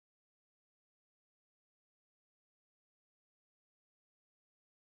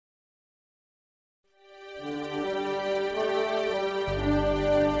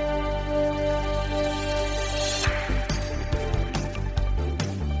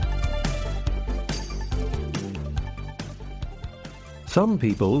Some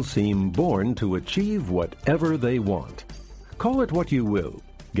people seem born to achieve whatever they want. Call it what you will: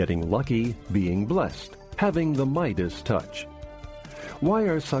 getting lucky, being blessed, having the Midas touch. Why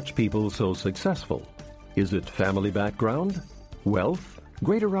are such people so successful? Is it family background, wealth,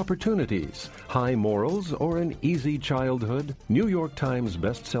 greater opportunities, high morals, or an easy childhood? New York Times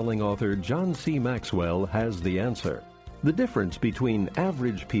best-selling author John C. Maxwell has the answer. The difference between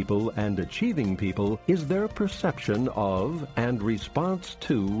average people and achieving people is their perception of and response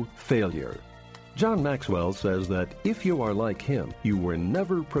to failure. John Maxwell says that if you are like him, you were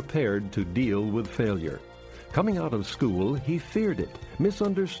never prepared to deal with failure. Coming out of school, he feared it,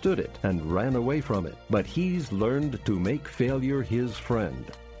 misunderstood it, and ran away from it. But he's learned to make failure his friend,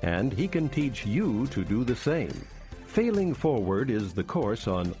 and he can teach you to do the same. Failing Forward is the course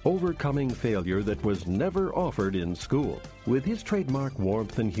on overcoming failure that was never offered in school. With his trademark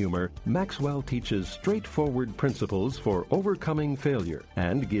warmth and humor, Maxwell teaches straightforward principles for overcoming failure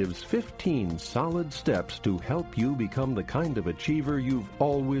and gives 15 solid steps to help you become the kind of achiever you've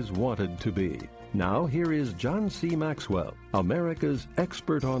always wanted to be. Now here is John C. Maxwell, America's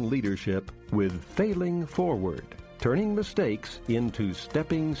expert on leadership, with Failing Forward, turning mistakes into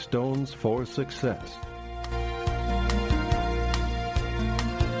stepping stones for success.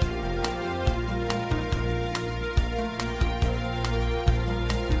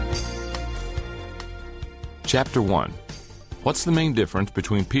 Chapter 1. What's the main difference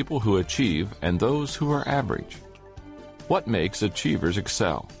between people who achieve and those who are average? What makes achievers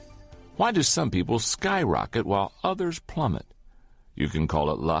excel? Why do some people skyrocket while others plummet? You can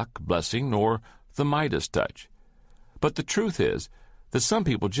call it luck, blessing, or the Midas touch. But the truth is that some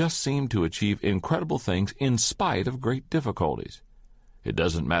people just seem to achieve incredible things in spite of great difficulties. It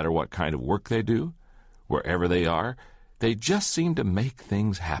doesn't matter what kind of work they do. Wherever they are, they just seem to make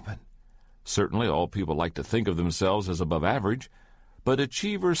things happen. Certainly all people like to think of themselves as above average, but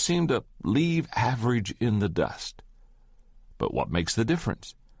achievers seem to leave average in the dust. But what makes the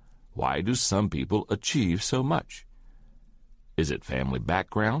difference? Why do some people achieve so much? Is it family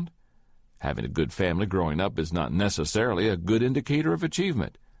background? Having a good family growing up is not necessarily a good indicator of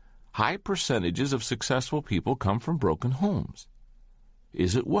achievement. High percentages of successful people come from broken homes.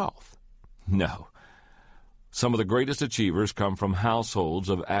 Is it wealth? No. Some of the greatest achievers come from households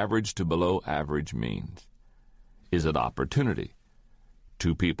of average to below average means. Is it opportunity?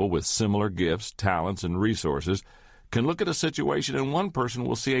 Two people with similar gifts, talents, and resources can look at a situation and one person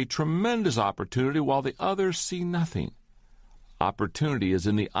will see a tremendous opportunity while the others see nothing. Opportunity is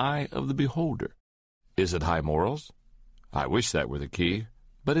in the eye of the beholder. Is it high morals? I wish that were the key,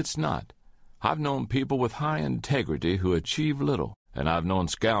 but it's not. I've known people with high integrity who achieve little, and I've known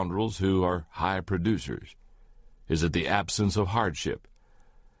scoundrels who are high producers. Is it the absence of hardship?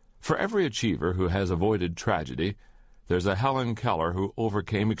 For every achiever who has avoided tragedy, there's a Helen Keller who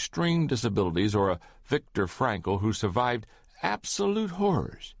overcame extreme disabilities or a Viktor Frankl who survived absolute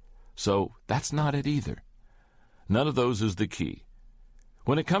horrors. So that's not it either. None of those is the key.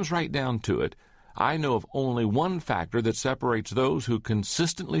 When it comes right down to it, I know of only one factor that separates those who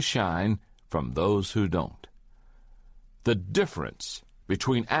consistently shine from those who don't. The difference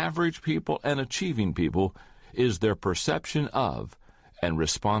between average people and achieving people is their perception of and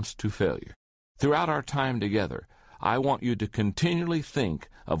response to failure. Throughout our time together, I want you to continually think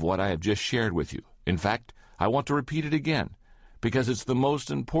of what I have just shared with you. In fact, I want to repeat it again, because it's the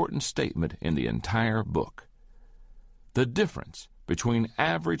most important statement in the entire book. The difference between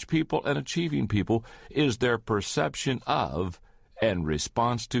average people and achieving people is their perception of and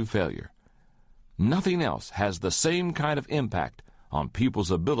response to failure. Nothing else has the same kind of impact on people's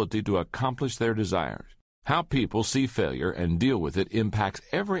ability to accomplish their desires. How people see failure and deal with it impacts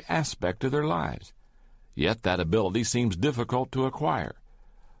every aspect of their lives. Yet that ability seems difficult to acquire.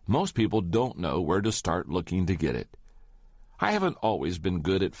 Most people don't know where to start looking to get it. I haven't always been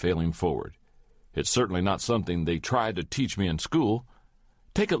good at failing forward. It's certainly not something they tried to teach me in school.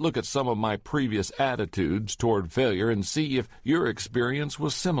 Take a look at some of my previous attitudes toward failure and see if your experience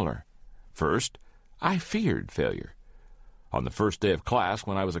was similar. First, I feared failure. On the first day of class,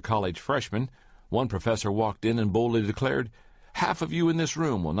 when I was a college freshman, one professor walked in and boldly declared, "Half of you in this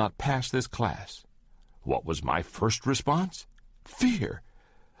room will not pass this class." What was my first response? Fear.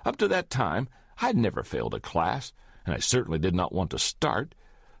 Up to that time, I'd never failed a class, and I certainly did not want to start.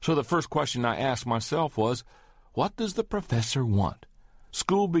 So the first question I asked myself was, what does the professor want?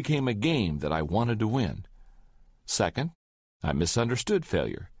 School became a game that I wanted to win. Second, I misunderstood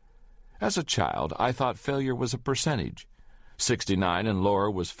failure. As a child, I thought failure was a percentage. 69 and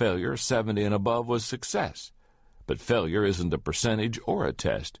lower was failure, 70 and above was success. But failure isn't a percentage or a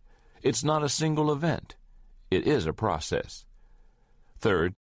test. It's not a single event. It is a process.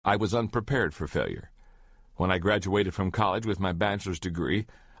 Third, I was unprepared for failure. When I graduated from college with my bachelor's degree,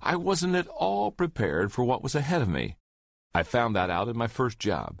 I wasn't at all prepared for what was ahead of me. I found that out in my first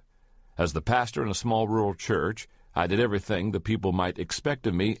job. As the pastor in a small rural church, I did everything the people might expect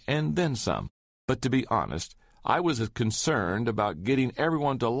of me and then some. But to be honest, I was as concerned about getting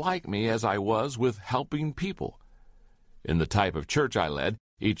everyone to like me as I was with helping people. In the type of church I led,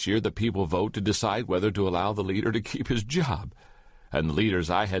 each year the people vote to decide whether to allow the leader to keep his job. And the leaders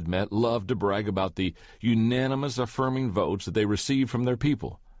I had met loved to brag about the unanimous affirming votes that they received from their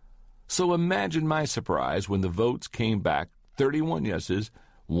people. So imagine my surprise when the votes came back 31 yeses,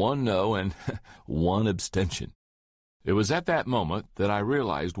 1 no, and 1 abstention. It was at that moment that I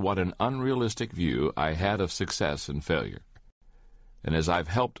realized what an unrealistic view I had of success and failure. And as I've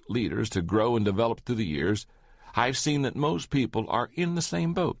helped leaders to grow and develop through the years, I've seen that most people are in the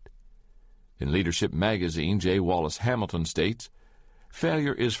same boat. In Leadership magazine, J. Wallace Hamilton states,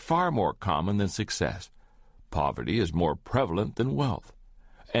 "Failure is far more common than success. Poverty is more prevalent than wealth.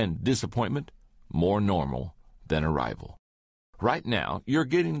 And disappointment more normal than arrival." Right now, you're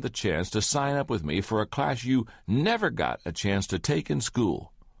getting the chance to sign up with me for a class you never got a chance to take in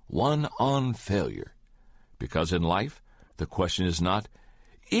school, one on failure. Because in life, the question is not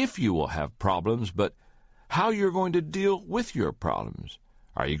if you will have problems, but how you're going to deal with your problems.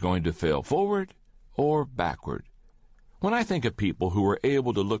 Are you going to fail forward or backward? When I think of people who are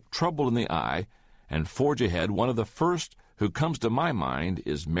able to look trouble in the eye and forge ahead, one of the first who comes to my mind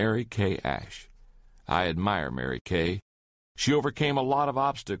is Mary Kay Ash. I admire Mary Kay. She overcame a lot of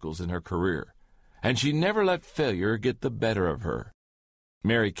obstacles in her career, and she never let failure get the better of her.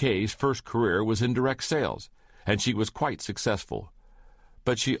 Mary Kay's first career was in direct sales, and she was quite successful.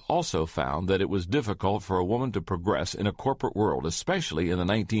 But she also found that it was difficult for a woman to progress in a corporate world, especially in the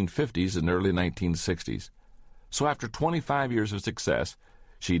 1950s and early 1960s. So after 25 years of success,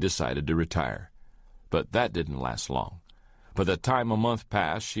 she decided to retire. But that didn't last long. By the time a month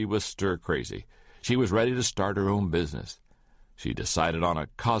passed, she was stir-crazy. She was ready to start her own business. She decided on a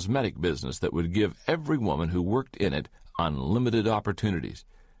cosmetic business that would give every woman who worked in it unlimited opportunities.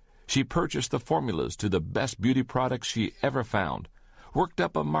 She purchased the formulas to the best beauty products she ever found, worked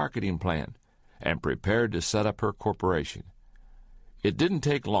up a marketing plan, and prepared to set up her corporation. It didn't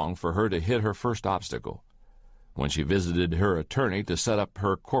take long for her to hit her first obstacle. When she visited her attorney to set up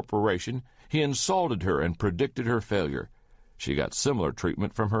her corporation, he insulted her and predicted her failure. She got similar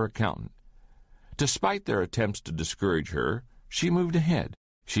treatment from her accountant. Despite their attempts to discourage her, she moved ahead.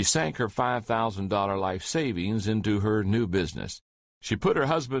 She sank her $5,000 life savings into her new business. She put her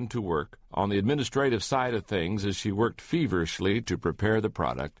husband to work on the administrative side of things as she worked feverishly to prepare the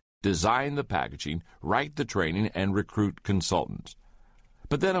product, design the packaging, write the training, and recruit consultants.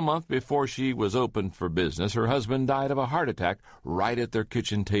 But then a month before she was open for business, her husband died of a heart attack right at their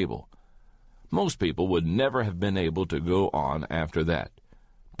kitchen table. Most people would never have been able to go on after that.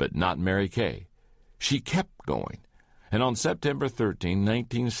 But not Mary Kay. She kept going. And on September 13,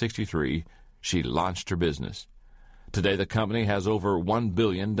 1963, she launched her business. Today, the company has over $1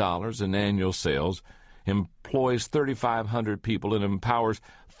 billion in annual sales, employs 3,500 people, and empowers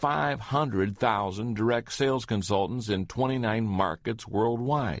 500,000 direct sales consultants in 29 markets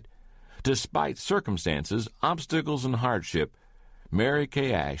worldwide. Despite circumstances, obstacles, and hardship, Mary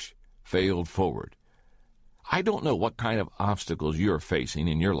Kay Ash failed forward. I don't know what kind of obstacles you're facing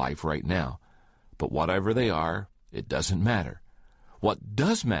in your life right now, but whatever they are, it doesn't matter. What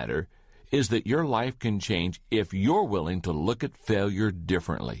does matter is that your life can change if you're willing to look at failure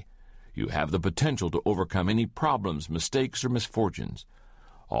differently. You have the potential to overcome any problems, mistakes, or misfortunes.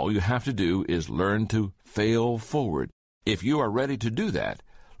 All you have to do is learn to fail forward. If you are ready to do that,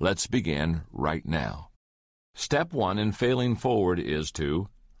 let's begin right now. Step 1 in failing forward is to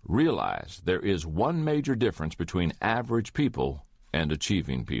realize there is one major difference between average people and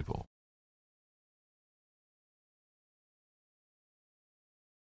achieving people.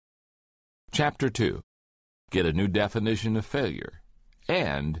 Chapter 2. Get a new definition of failure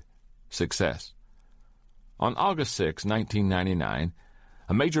and success. On August 6, 1999,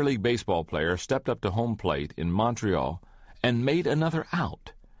 a Major League Baseball player stepped up to home plate in Montreal and made another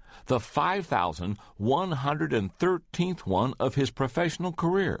out, the 5,113th one of his professional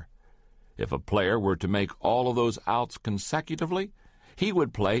career. If a player were to make all of those outs consecutively, he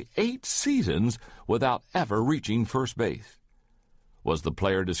would play 8 seasons without ever reaching first base. Was the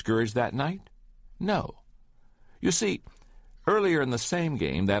player discouraged that night? No. You see, earlier in the same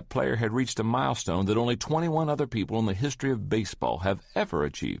game, that player had reached a milestone that only 21 other people in the history of baseball have ever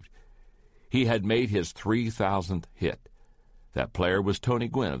achieved. He had made his 3,000th hit. That player was Tony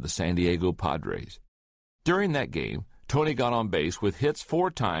Gwynn of the San Diego Padres. During that game, Tony got on base with hits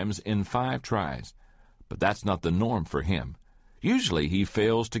 4 times in 5 tries, but that's not the norm for him. Usually he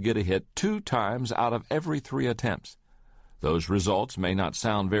fails to get a hit 2 times out of every 3 attempts. Those results may not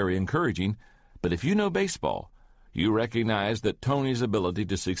sound very encouraging, but if you know baseball, you recognize that Tony's ability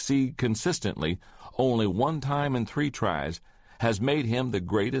to succeed consistently only 1 time in 3 tries has made him the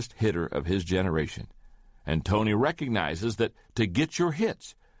greatest hitter of his generation. And Tony recognizes that to get your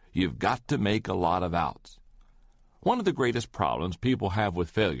hits, you've got to make a lot of outs. One of the greatest problems people have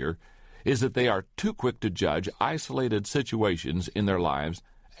with failure is that they are too quick to judge isolated situations in their lives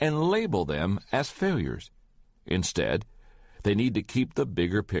and label them as failures. Instead, they need to keep the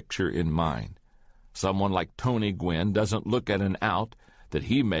bigger picture in mind. Someone like Tony Gwynn doesn't look at an out that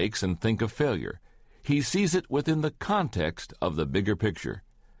he makes and think of failure. He sees it within the context of the bigger picture.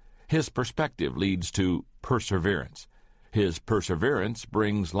 His perspective leads to perseverance. His perseverance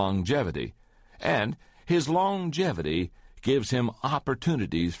brings longevity, and his longevity gives him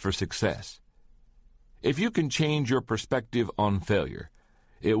opportunities for success. If you can change your perspective on failure,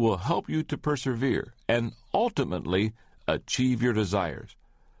 it will help you to persevere and ultimately achieve your desires.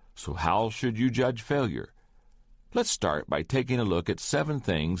 So how should you judge failure? Let's start by taking a look at 7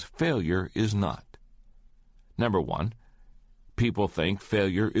 things failure is not. Number 1, people think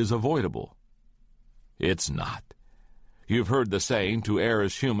failure is avoidable. It's not. You've heard the saying, to err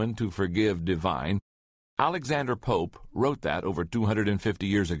is human, to forgive divine. Alexander Pope wrote that over 250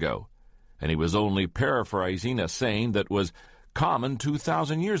 years ago, and he was only paraphrasing a saying that was common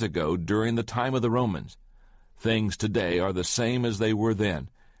 2,000 years ago during the time of the Romans. Things today are the same as they were then.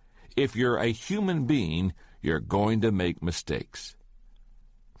 If you're a human being, you're going to make mistakes.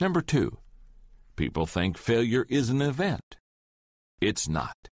 Number 2, people think failure is an event. It's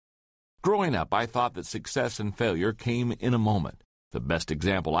not. Growing up, I thought that success and failure came in a moment. The best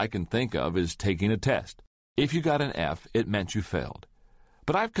example I can think of is taking a test. If you got an F, it meant you failed.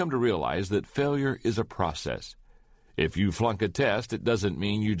 But I've come to realize that failure is a process. If you flunk a test, it doesn't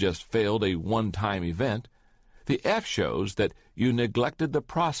mean you just failed a one-time event. The F shows that you neglected the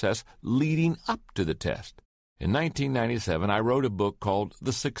process leading up to the test. In 1997, I wrote a book called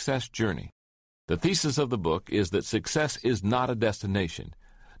The Success Journey. The thesis of the book is that success is not a destination,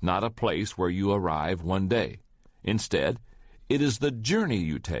 not a place where you arrive one day. Instead, it is the journey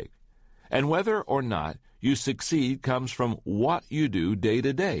you take. And whether or not you succeed comes from what you do day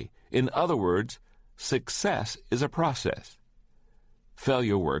to day. In other words, success is a process.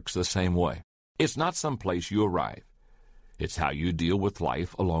 Failure works the same way. It's not some place you arrive. It's how you deal with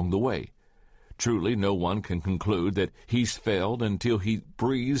life along the way. Truly, no one can conclude that he's failed until he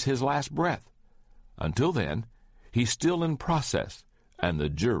breathes his last breath. Until then, he's still in process, and the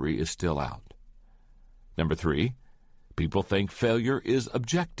jury is still out. Number 3, people think failure is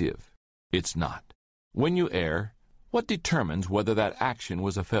objective. It's not. When you err, what determines whether that action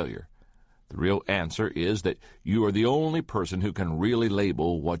was a failure? The real answer is that you are the only person who can really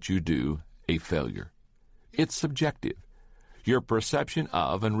label what you do a failure. It's subjective. Your perception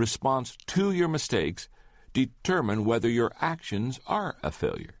of and response to your mistakes determine whether your actions are a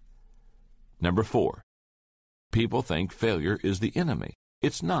failure. Number 4, people think failure is the enemy.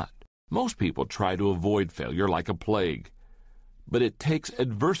 It's not. Most people try to avoid failure like a plague, but it takes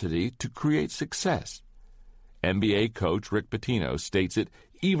adversity to create success. NBA coach Rick Pitino states it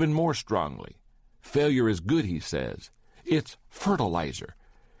even more strongly. Failure is good, he says. It's fertilizer.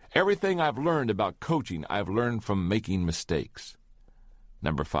 Everything I've learned about coaching, I've learned from making mistakes.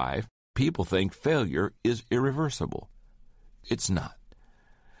 Number 5, people think failure is irreversible. It's not.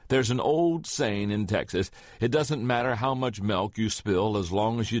 There's an old saying in Texas, it doesn't matter how much milk you spill as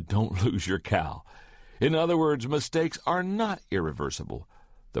long as you don't lose your cow. In other words, mistakes are not irreversible.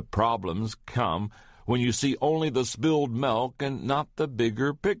 The problems come when you see only the spilled milk and not the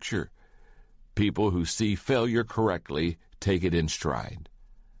bigger picture. People who see failure correctly take it in stride.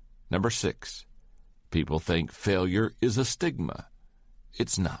 Number 6, people think failure is a stigma.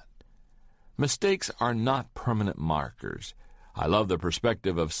 It's not. Mistakes are not permanent markers. I love the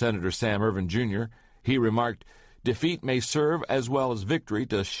perspective of Senator Sam Ervin Jr. He remarked, defeat may serve as well as victory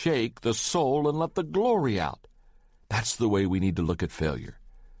to shake the soul and let the glory out. That's the way we need to look at failure.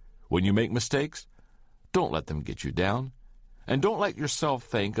 When you make mistakes, don't let them get you down, and don't let yourself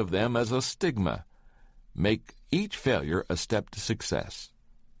think of them as a stigma. Make each failure a step to success.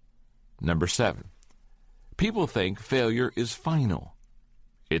 Number 7, people think failure is final.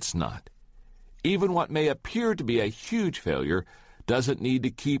 It's not. Even what may appear to be a huge failure doesn't need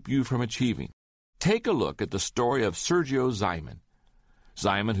to keep you from achieving. Take a look at the story of Sergio Zyman.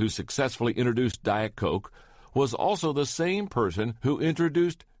 Zyman, who successfully introduced Diet Coke, was also the same person who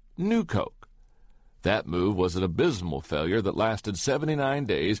introduced New Coke. That move was an abysmal failure that lasted 79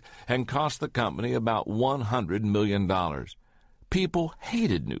 days and cost the company about $100 million. People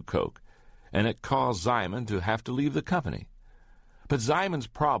hated New Coke, and it caused Simon to have to leave the company. But Simon's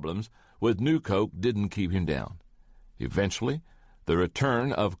problems with New Coke didn't keep him down. Eventually, the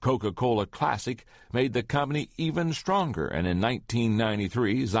return of Coca-Cola Classic made the company even stronger, and in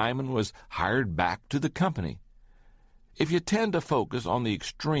 1993, Simon was hired back to the company. If you tend to focus on the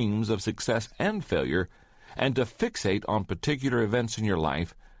extremes of success and failure, and to fixate on particular events in your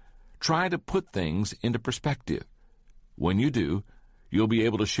life, try to put things into perspective. When you do, you'll be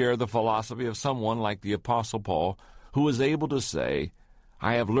able to share the philosophy of someone like the Apostle Paul, who was able to say,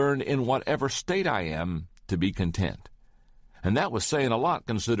 "I have learned in whatever state I am to be content." And that was saying a lot,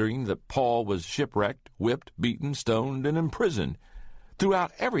 considering that Paul was shipwrecked, whipped, beaten, stoned, and imprisoned.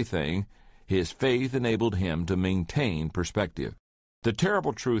 Throughout everything, his faith enabled him to maintain perspective. The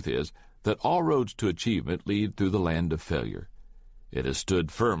terrible truth is that all roads to achievement lead through the land of failure. It has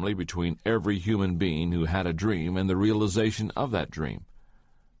stood firmly between every human being who had a dream and the realization of that dream.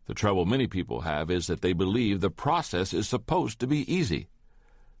 The trouble many people have is that they believe the process is supposed to be easy.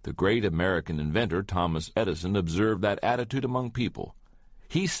 The great American inventor Thomas Edison observed that attitude among people.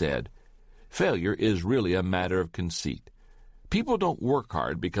 He said, "Failure is really a matter of conceit. People don't work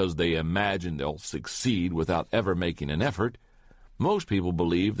hard because they imagine they'll succeed without ever making an effort. Most people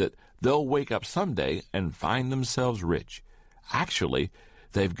believe that they'll wake up someday and find themselves rich. Actually,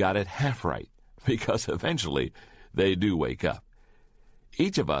 they've got it half right, because eventually they do wake up."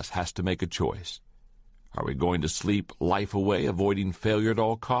 Each of us has to make a choice. Are we going to sleep life away, avoiding failure at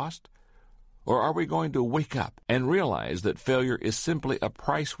all cost? Or are we going to wake up and realize that failure is simply a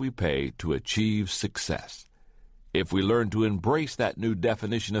price we pay to achieve success? If we learn to embrace that new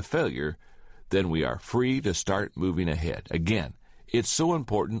definition of failure, then we are free to start moving ahead. Again, it's so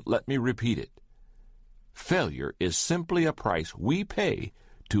important, let me repeat it. Failure is simply a price we pay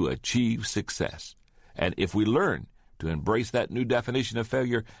to achieve success. And if we learn to embrace that new definition of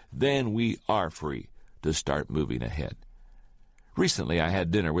failure, then we are free to start moving ahead. Recently, I had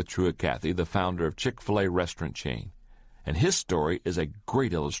dinner with Truett Cathy, the founder of Chick-fil-A restaurant chain, and his story is a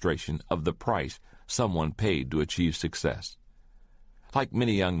great illustration of the price someone paid to achieve success. Like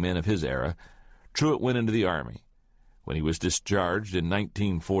many young men of his era, Truett went into the Army. When he was discharged in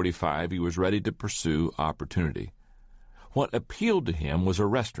 1945, he was ready to pursue opportunity. What appealed to him was a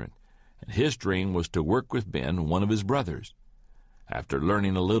restaurant, and his dream was to work with Ben, one of his brothers. After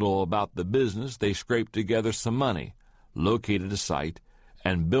learning a little about the business, they scraped together some money, located a site,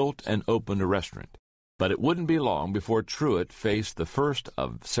 and built and opened a restaurant. But it wouldn't be long before Truett faced the first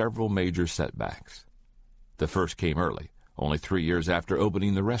of several major setbacks. The first came early, only 3 years after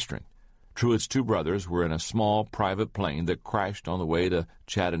opening the restaurant. Truett's two brothers were in a small private plane that crashed on the way to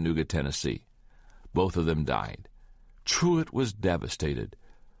Chattanooga, Tennessee. Both of them died. Truett was devastated.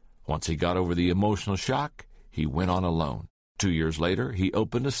 Once he got over the emotional shock, he went on alone. 2 years later, he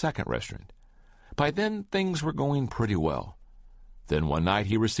opened a second restaurant. By then, things were going pretty well. Then one night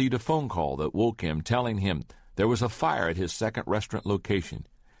he received a phone call that woke him, telling him there was a fire at his second restaurant location.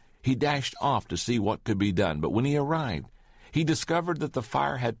 He dashed off to see what could be done, but when he arrived, he discovered that the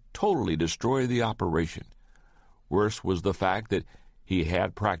fire had totally destroyed the operation. Worse was the fact that he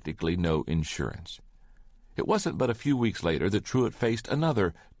had practically no insurance. It wasn't but a few weeks later that Truett faced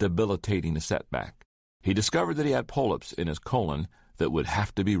another debilitating setback. He discovered that he had polyps in his colon that would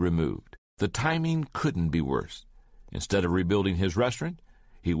have to be removed. The timing couldn't be worse. Instead of rebuilding his restaurant,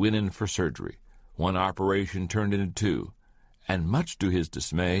 he went in for surgery. One operation turned into two, and much to his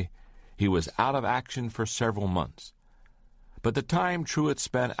dismay, he was out of action for several months. But the time Truett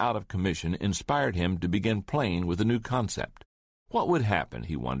spent out of commission inspired him to begin playing with a new concept. What would happen,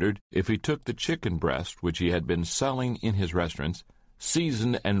 he wondered, if he took the chicken breast which he had been selling in his restaurants,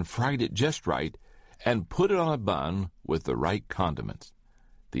 seasoned and fried it just right, and put it on a bun with the right condiments?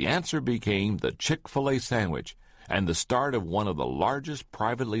 The answer became the Chick-fil-A sandwich, and the start of one of the largest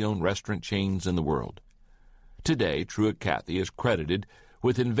privately owned restaurant chains in the world. Today, Truett Cathy is credited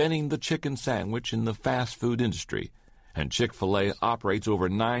with inventing the chicken sandwich in the fast food industry, and Chick-fil-A operates over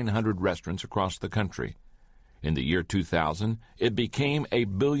 900 restaurants across the country. In the year 2000, it became a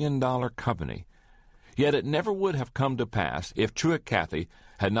billion-dollar company. Yet it never would have come to pass if Truett Cathy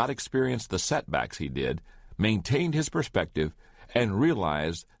had not experienced the setbacks he did, maintained his perspective, and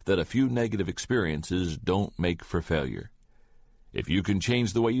realized that a few negative experiences don't make for failure. If you can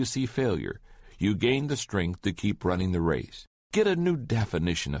change the way you see failure, you gain the strength to keep running the race. Get a new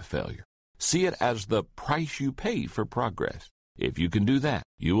definition of failure. See it as the price you pay for progress. If you can do that,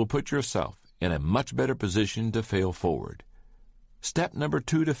 you will put yourself in a much better position to fail forward. Step number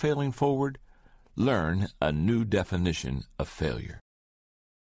 2 to failing forward: learn a new definition of failure.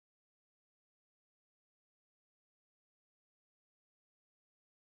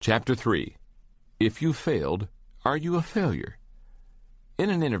 Chapter 3. If you failed, are you a failure? In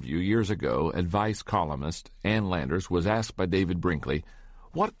an interview years ago, advice columnist Ann Landers was asked by David Brinkley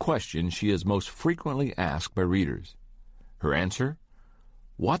what question she is most frequently asked by readers. Her answer?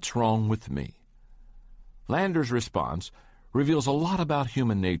 What's wrong with me? Landers' response reveals a lot about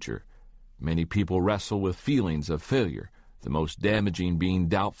human nature. Many people wrestle with feelings of failure, the most damaging being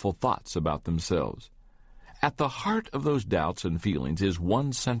doubtful thoughts about themselves. At the heart of those doubts and feelings is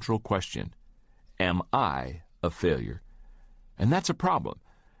one central question: am I a failure? And that's a problem,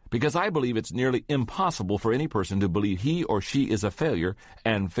 because I believe it's nearly impossible for any person to believe he or she is a failure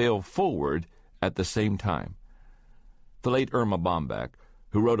and fail forward at the same time. The late Irma Bombeck,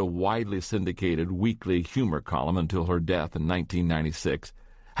 who wrote a widely syndicated weekly humor column until her death in 1996,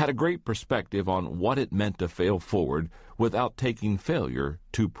 had a great perspective on what it meant to fail forward without taking failure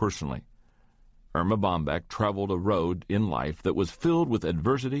too personally. Irma Bombeck traveled a road in life that was filled with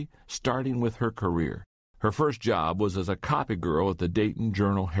adversity, starting with her career. Her first job was as a copy girl at the Dayton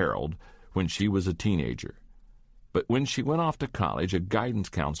Journal-Herald when she was a teenager. But when she went off to college, a guidance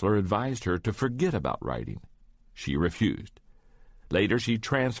counselor advised her to forget about writing. She refused. Later, she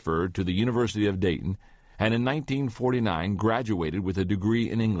transferred to the University of Dayton and in 1949 graduated with a degree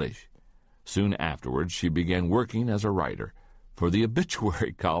in English. Soon afterwards, she began working as a writer for the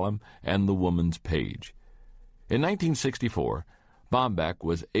obituary column and the Woman's Page. In 1964, Bombeck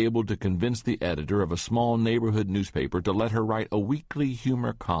was able to convince the editor of a small neighborhood newspaper to let her write a weekly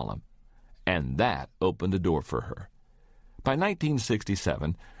humor column, and that opened a door for her. By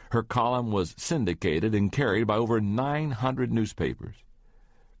 1967, her column was syndicated and carried by over 900 newspapers.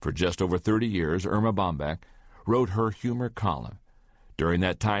 For just over 30 years, Irma Bombeck wrote her humor column. During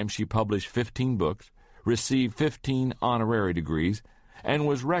that time, she published 15 books, received 15 honorary degrees, and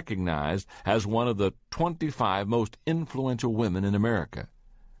was recognized as one of the 25 most influential women in America.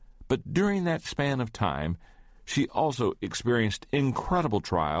 But during that span of time, she also experienced incredible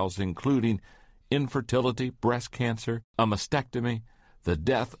trials, including infertility, breast cancer, a mastectomy, the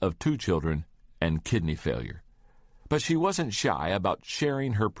death of 2 children, and kidney failure. But she wasn't shy about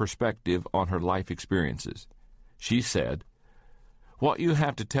sharing her perspective on her life experiences. She said, "What you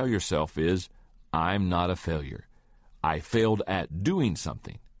have to tell yourself is, I'm not a failure. I failed at doing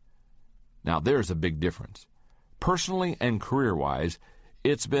something." Now there's a big difference. Personally and career-wise,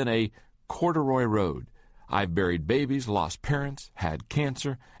 it's been a corduroy road. I've buried babies, lost parents, had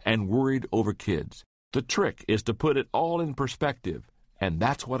cancer, and worried over kids. The trick is to put it all in perspective, and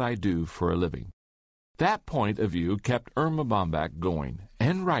that's what I do for a living. That point of view kept Irma Bombeck going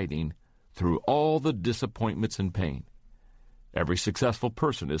and writing through all the disappointments and pain. Every successful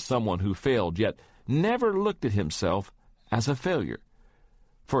person is someone who failed yet never looked at himself as a failure.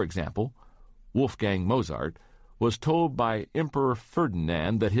 For example, Wolfgang Mozart was told by Emperor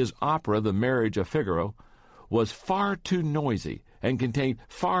Ferdinand that his opera, The Marriage of Figaro, was far too noisy and contained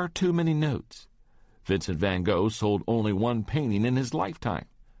far too many notes. Vincent van Gogh sold only 1 painting in his lifetime.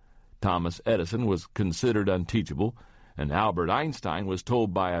 Thomas Edison was considered unteachable, and Albert Einstein was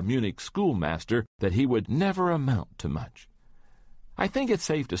told by a Munich schoolmaster that he would never amount to much. I think it's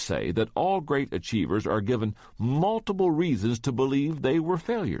safe to say that all great achievers are given multiple reasons to believe they were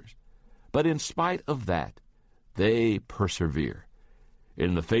failures. But in spite of that, they persevere.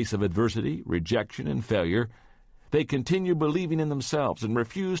 In the face of adversity, rejection, and failure, they continue believing in themselves and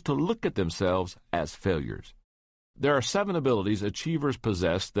refuse to look at themselves as failures. There are 7 abilities achievers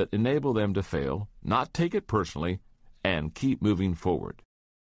possess that enable them to fail, not take it personally, and keep moving forward.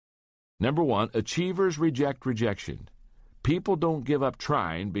 Number 1, achievers reject rejection. People don't give up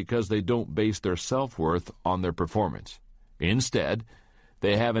trying because they don't base their self-worth on their performance. Instead,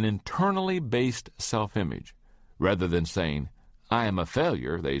 they have an internally based self-image. Rather than saying, "I am a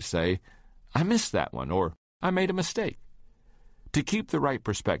failure," they say, "I missed that one," or "I made a mistake." To keep the right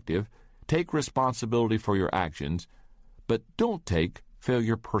perspective, take responsibility for your actions, but don't take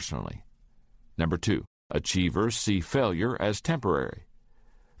failure personally. Number 2, achievers see failure as temporary.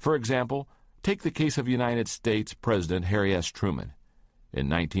 For example, take the case of United States President Harry S. Truman. In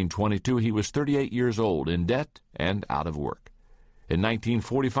 1922, he was 38 years old, in debt, and out of work. In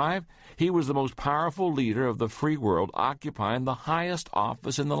 1945, he was the most powerful leader of the free world, occupying the highest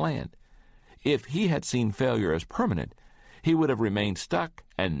office in the land. If he had seen failure as permanent, he would have remained stuck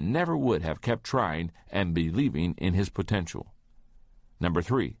and never would have kept trying and believing in his potential. Number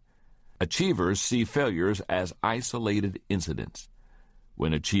 3, achievers see failures as isolated incidents.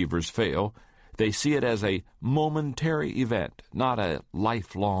 When achievers fail, they see it as a momentary event, not a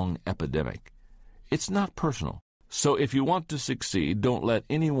lifelong epidemic. It's not personal. So if you want to succeed, don't let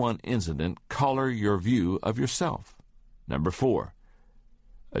any one incident color your view of yourself. Number 4,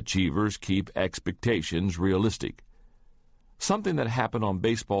 achievers keep expectations realistic. Something that happened on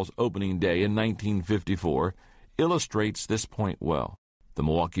baseball's opening day in 1954 illustrates this point well. The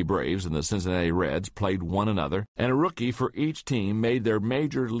Milwaukee Braves and the Cincinnati Reds played one another, and a rookie for each team made their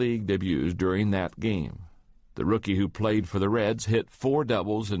major league debuts during that game. The rookie who played for the Reds hit 4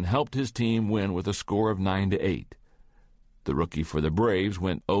 doubles and helped his team win with a score of 9-8. The rookie for the Braves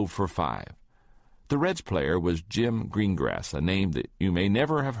went 0 for 5. The Reds player was Jim Greengrass, a name that you may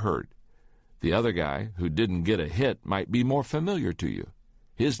never have heard. The other guy, who didn't get a hit, might be more familiar to you.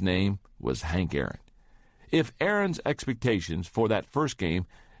 His name was Hank Aaron. If Aaron's expectations for that first game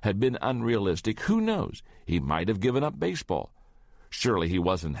had been unrealistic, who knows? He might have given up baseball. Surely he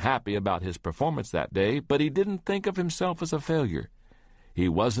wasn't happy about his performance that day, but he didn't think of himself as a failure. He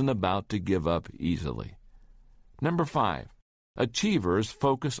wasn't about to give up easily. Number 5, achievers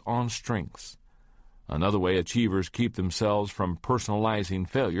focus on strengths. Another way achievers keep themselves from personalizing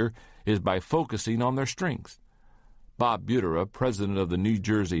failure is by focusing on their strengths. Bob Butera, president of the New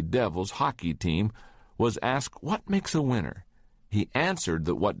Jersey Devils hockey team, was asked what makes a winner. He answered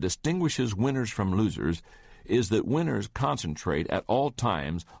that what distinguishes winners from losers is that winners concentrate at all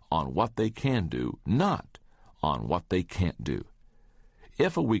times on what they can do, not on what they can't do.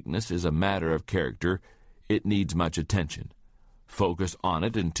 If a weakness is a matter of character, it needs much attention. Focus on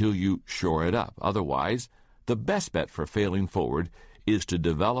it until you shore it up. Otherwise, the best bet for failing forward is to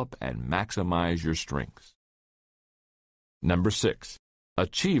develop and maximize your strengths. Number 6,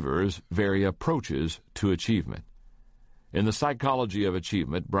 achievers vary approaches to achievement. In The Psychology of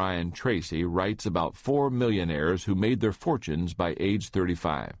Achievement, Brian Tracy writes about 4 millionaires who made their fortunes by age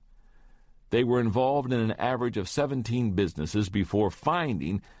 35. They were involved in an average of 17 businesses before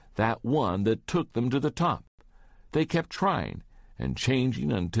finding that one that took them to the top. They kept trying and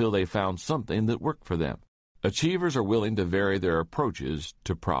changing until they found something that worked for them. Achievers are willing to vary their approaches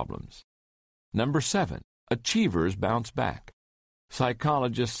to problems. Number 7, achievers bounce back.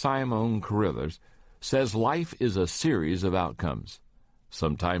 Psychologist Simone Carruthers says life is a series of outcomes.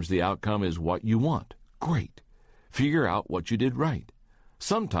 Sometimes the outcome is what you want. Great. Figure out what you did right.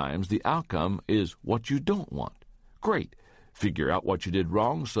 Sometimes the outcome is what you don't want. Great. Figure out what you did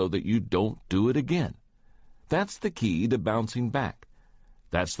wrong so that you don't do it again. That's the key to bouncing back.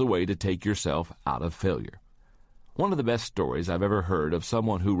 That's the way to take yourself out of failure. One of the best stories I've ever heard of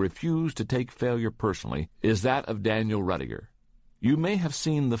someone who refused to take failure personally is that of Daniel Rudiger. You may have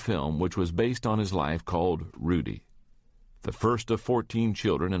seen the film, which was based on his life, called Rudy. The first of 14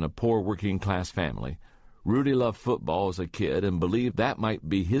 children in a poor working-class family, Rudy loved football as a kid and believed that might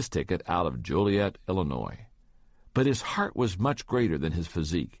be his ticket out of Joliet, Illinois. But his heart was much greater than his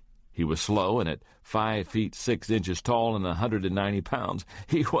physique. He was slow, and at 5 feet 6 inches tall and 190 pounds,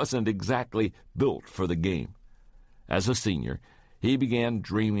 he wasn't exactly built for the game. As a senior, he began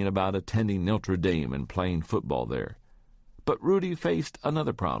dreaming about attending Notre Dame and playing football there. But Rudy faced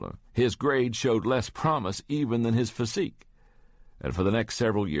another problem. His grades showed less promise even than his physique. And for the next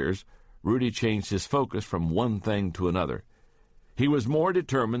several years, Rudy changed his focus from one thing to another. He was more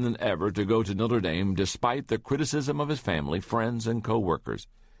determined than ever to go to Notre Dame despite the criticism of his family, friends, and co-workers.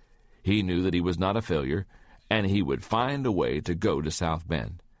 He knew that he was not a failure, and he would find a way to go to South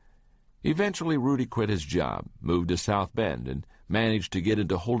Bend. Eventually, Rudy quit his job, moved to South Bend, and managed to get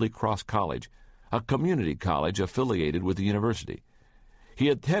into Holy Cross College, a community college affiliated with the university. He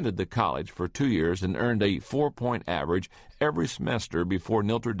attended the college for 2 years and earned a 4-point average every semester before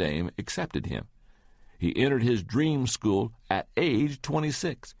Notre Dame accepted him. He entered his dream school at age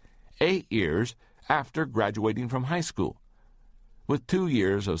 26, 8 years after graduating from high school. With 2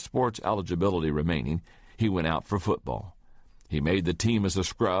 years of sports eligibility remaining, he went out for football. He made the team as a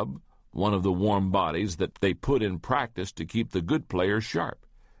scrub, one of the warm bodies that they put in practice to keep the good players sharp.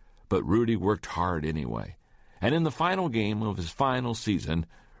 But Rudy worked hard anyway. And in the final game of his final season,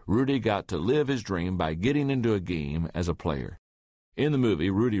 Rudy got to live his dream by getting into a game as a player. In the movie,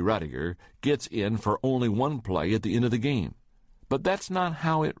 Rudy Rudiger gets in for only one play at the end of the game. But that's not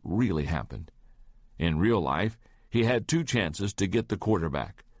how it really happened. In real life, he had 2 chances to get the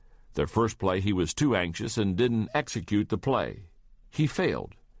quarterback. The first play, he was too anxious and didn't execute the play. He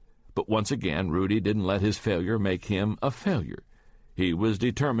failed. But once again, Rudy didn't let his failure make him a failure. He was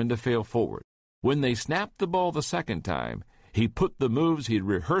determined to fail forward. When they snapped the ball the second time, he put the moves he'd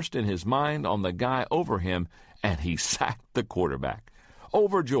rehearsed in his mind on the guy over him, and he sacked the quarterback.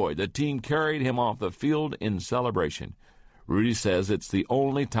 Overjoyed, the team carried him off the field in celebration. Rudy says it's the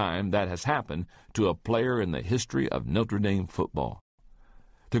only time that has happened to a player in the history of Notre Dame football.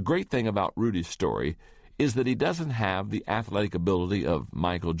 The great thing about Rudy's story is that he doesn't have the athletic ability of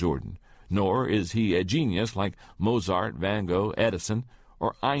Michael Jordan, nor is he a genius like Mozart, Van Gogh, Edison,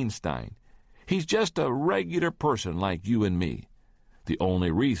 or Einstein. He's just a regular person like you and me. The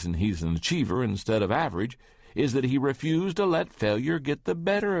only reason he's an achiever instead of average is that he refused to let failure get the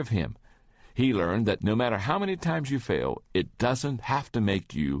better of him. He learned that no matter how many times you fail, it doesn't have to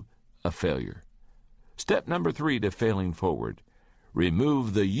make you a failure. Step number 3 to failing forward: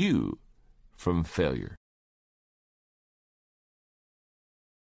 remove the you from failure.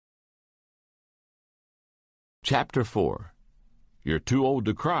 Chapter 4. You're too old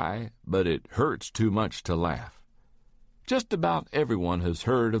to cry, but it hurts too much to laugh. Just about everyone has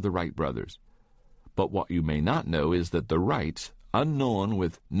heard of the Wright brothers. But what you may not know is that the Wrights, unknown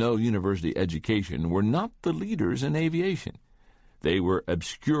with no university education, were not the leaders in aviation. They were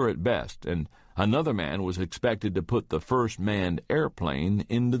obscure at best, and another man was expected to put the first manned airplane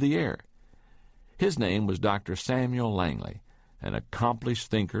into the air. His name was Dr. Samuel Langley, an accomplished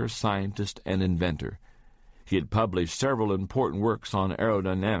thinker, scientist, and inventor. He had published several important works on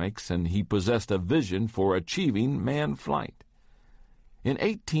aerodynamics, and he possessed a vision for achieving manned flight. In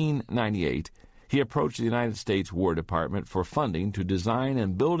 1898, he approached the United States War Department for funding to design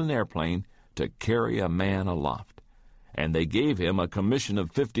and build an airplane to carry a man aloft, and they gave him a commission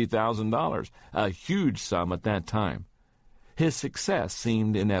of $50,000, a huge sum at that time. His success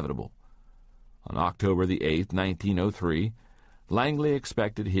seemed inevitable. On October the 8th, 1903, Langley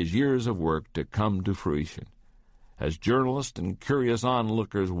expected his years of work to come to fruition. As journalists and curious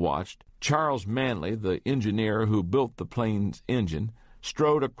onlookers watched, Charles Manley, the engineer who built the plane's engine,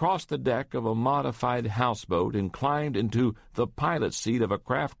 strode across the deck of a modified houseboat and climbed into the pilot's seat of a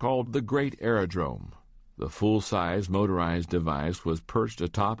craft called the Great Aerodrome. The full-size motorized device was perched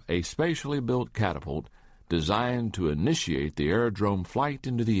atop a specially built catapult designed to initiate the aerodrome flight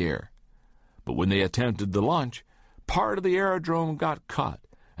into the air. But when they attempted the launch, part of the aerodrome got caught,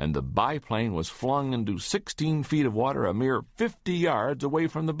 and the biplane was flung into 16 feet of water a mere 50 yards away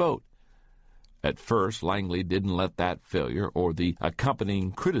from the boat. At first, Langley didn't let that failure or the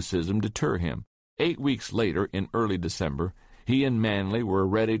accompanying criticism deter him. 8 weeks later, in early December, he and Manley were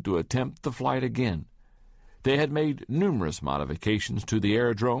ready to attempt the flight again. They had made numerous modifications to the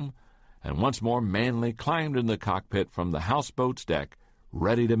aerodrome, and once more Manley climbed in the cockpit from the houseboat's deck,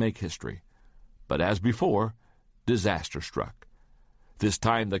 ready to make history. But as before, disaster struck. This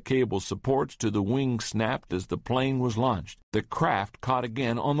time the cable supports to the wing snapped as the plane was launched. The craft caught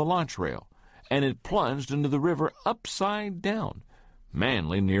again on the launch rail, and it plunged into the river upside down.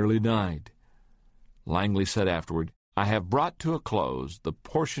 Manley nearly died. Langley said afterward, "I have brought to a close the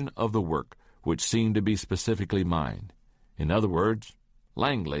portion of the work which seemed to be specifically mine." In other words,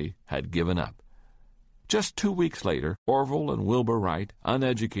 Langley had given up. Just 2 weeks later, Orville and Wilbur Wright,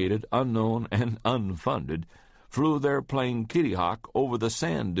 uneducated, unknown, and unfunded, flew their plane Kitty Hawk over the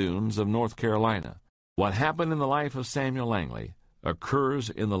sand dunes of North Carolina. What happened in the life of Samuel Langley occurs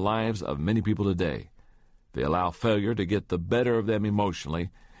in the lives of many people today. They allow failure to get the better of them emotionally,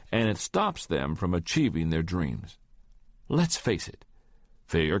 and it stops them from achieving their dreams. Let's face it,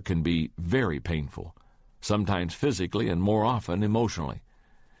 failure can be very painful, sometimes physically and more often emotionally.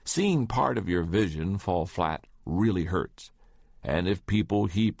 Seeing part of your vision fall flat really hurts. And if people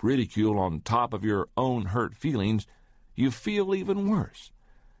heap ridicule on top of your own hurt feelings, you feel even worse.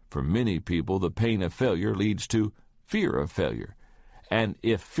 For many people, the pain of failure leads to fear of failure. And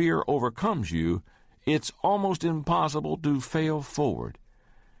if fear overcomes you, it's almost impossible to fail forward.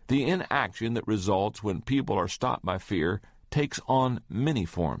 The inaction that results when people are stopped by fear takes on many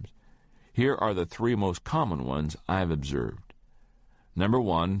forms. Here are the 3 most common ones I've observed. Number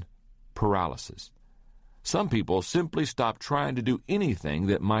 1, paralysis. Some people simply stop trying to do anything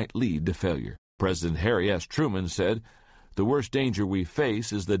that might lead to failure. President Harry S. Truman said, "The worst danger we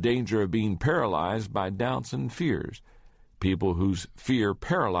face is the danger of being paralyzed by doubts and fears. People whose fear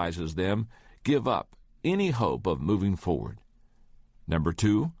paralyzes them give up any hope of moving forward." Number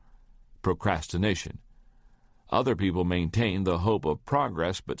 2, procrastination. Other people maintain the hope of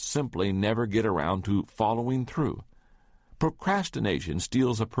progress but simply never get around to following through. Procrastination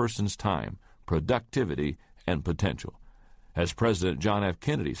steals a person's time, productivity, and potential. As President John F.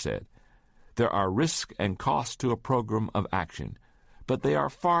 Kennedy said, "There are risks and costs to a program of action, but they are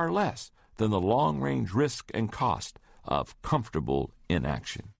far less than the long-range risk and cost of comfortable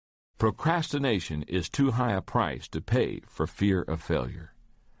inaction." Procrastination is too high a price to pay for fear of failure.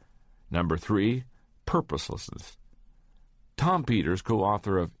 Number 3, purposelessness. Tom Peters,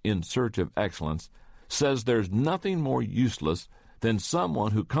 co-author of In Search of Excellence, says there's nothing more useless than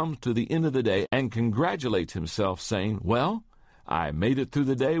someone who comes to the end of the day and congratulates himself saying, "Well, I made it through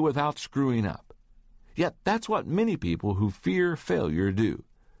the day without screwing up. Yet that's what many people who fear failure do.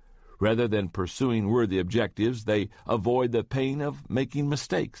 Rather than pursuing worthy objectives, they avoid the pain of making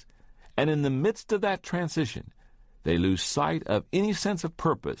mistakes. And in the midst of that transition, they lose sight of any sense of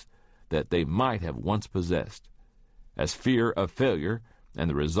purpose that they might have once possessed. As fear of failure and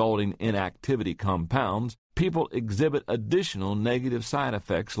the resulting inactivity compounds, people exhibit additional negative side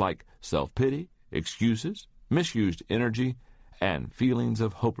effects like self-pity, excuses, misused energy, and feelings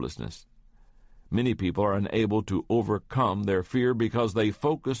of hopelessness. Many people are unable to overcome their fear because they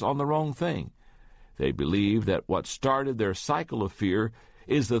focus on the wrong thing. They believe that what started their cycle of fear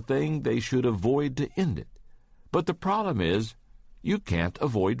is the thing they should avoid to end it. But the problem is, you can't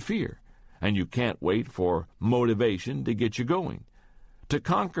avoid fear, and you can't wait for motivation to get you going. To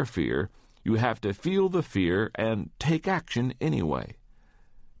conquer fear, you have to feel the fear and take action anyway.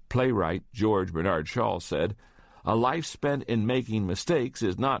 Playwright George Bernard Shaw said, "A life spent in making mistakes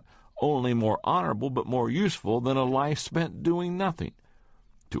is not only more honorable but more useful than a life spent doing nothing."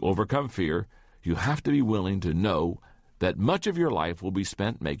 To overcome fear, you have to be willing to know that much of your life will be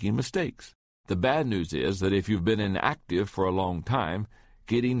spent making mistakes. The bad news is that if you've been inactive for a long time,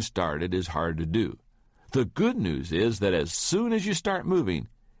 getting started is hard to do. The good news is that as soon as you start moving,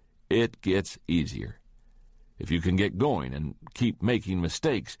 it gets easier. If you can get going and keep making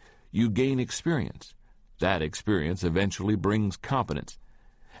mistakes, you gain experience. That experience eventually brings competence.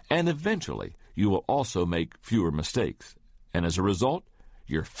 And eventually, you will also make fewer mistakes. And as a result,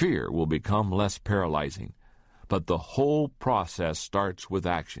 your fear will become less paralyzing. But the whole process starts with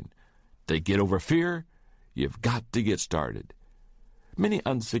action. To get over fear, you've got to get started. Many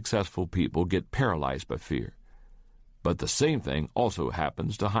unsuccessful people get paralyzed by fear. But the same thing also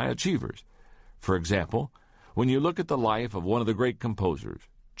happens to high achievers. For example, when you look at the life of one of the great composers,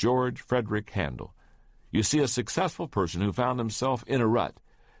 George Frederick Handel, you see a successful person who found himself in a rut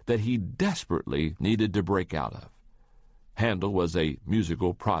that he desperately needed to break out of. Handel was a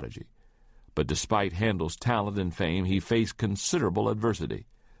musical prodigy, but despite Handel's talent and fame, he faced considerable adversity.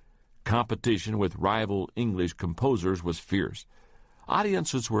 Competition with rival English composers was fierce.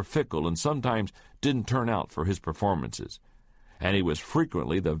 Audiences were fickle and sometimes didn't turn out for his performances, and he was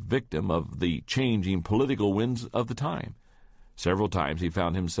frequently the victim of the changing political winds of the time. Several times he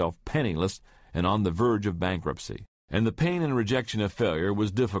found himself penniless and on the verge of bankruptcy, and the pain and rejection of failure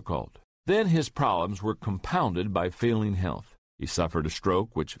was difficult. Then his problems were compounded by failing health. He suffered a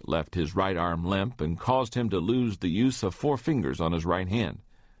stroke which left his right arm limp and caused him to lose the use of 4 fingers on his right hand.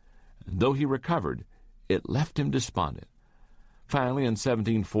 And though he recovered, it left him despondent. Finally, in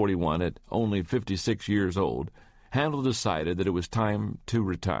 1741, at only 56 years old, Handel decided that it was time to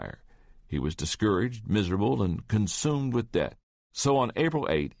retire. He was discouraged, miserable, and consumed with debt. So on April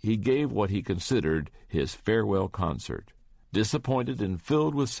 8, he gave what he considered his farewell concert. Disappointed and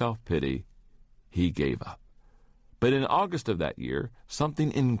filled with self-pity, he gave up. But in August of that year,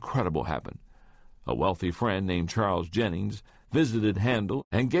 something incredible happened. A wealthy friend named Charles Jennings visited Handel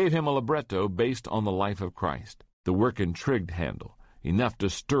and gave him a libretto based on the life of Christ. The work intrigued Handel, enough to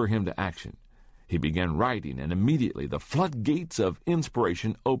stir him to action. He began writing, and immediately the floodgates of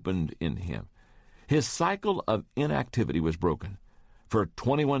inspiration opened in him. His cycle of inactivity was broken. For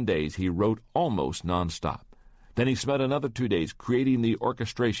 21 days he wrote almost nonstop. Then he spent another 2 days creating the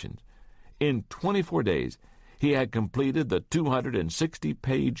orchestrations. In 24 days, he had completed the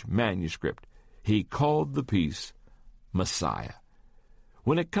 260-page manuscript. He called the piece Messiah.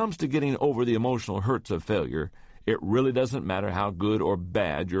 When it comes to getting over the emotional hurts of failure, it really doesn't matter how good or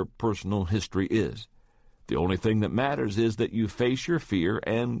bad your personal history is. The only thing that matters is that you face your fear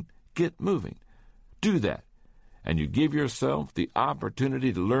and get moving. Do that, and you give yourself the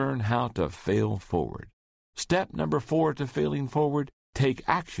opportunity to learn how to fail forward. Step number 4 to failing forward: take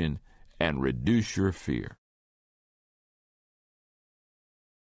action and reduce your fear.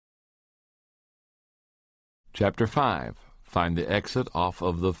 Chapter 5. Find the exit off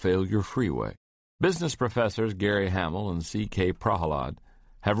of the failure freeway. Business professors Gary Hamel and C.K. Prahalad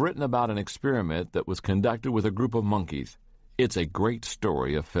have written about an experiment that was conducted with a group of monkeys. It's a great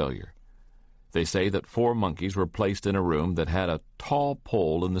story of failure. They say that 4 monkeys were placed in a room that had a tall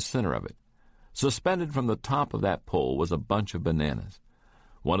pole in the center of it. Suspended from the top of that pole was a bunch of bananas.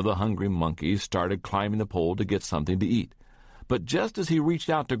 One of the hungry monkeys started climbing the pole to get something to eat. But just as he reached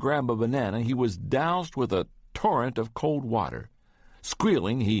out to grab a banana, he was doused with a torrent of cold water.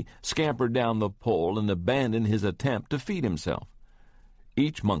 Squealing, he scampered down the pole and abandoned his attempt to feed himself.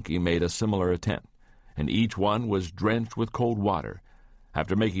 Each monkey made a similar attempt, and each one was drenched with cold water.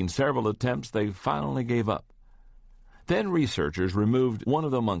 After making several attempts, they finally gave up. Then researchers removed one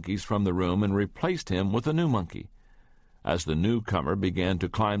of the monkeys from the room and replaced him with a new monkey. As the newcomer began to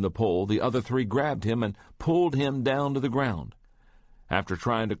climb the pole, the other three grabbed him and pulled him down to the ground. After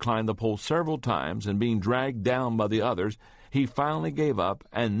trying to climb the pole several times and being dragged down by the others, he finally gave up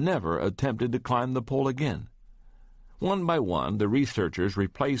and never attempted to climb the pole again. One by one, the researchers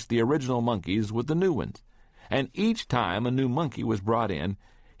replaced the original monkeys with the new ones, and each time a new monkey was brought in,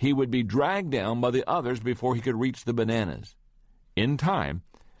 he would be dragged down by the others before he could reach the bananas. In time,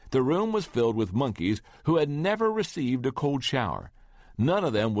 the room was filled with monkeys who had never received a cold shower. None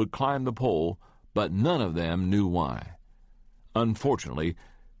of them would climb the pole, but none of them knew why. Unfortunately,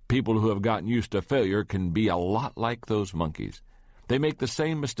 people who have gotten used to failure can be a lot like those monkeys. They make the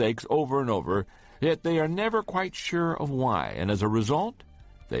same mistakes over and over, yet they are never quite sure of why, and as a result,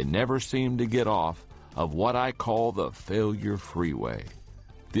 they never seem to get off of what I call the failure freeway.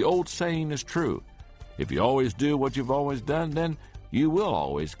 The old saying is true. If you always do what you've always done, then you will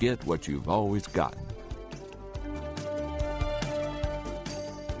always get what you've always gotten.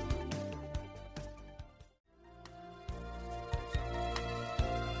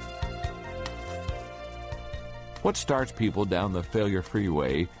 What starts people down the failure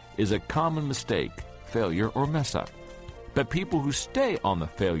freeway is a common mistake, failure, or mess-up. But people who stay on the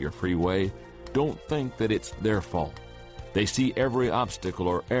failure freeway don't think that it's their fault. They see every obstacle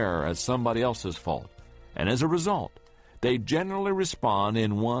or error as somebody else's fault, and as a result, they generally respond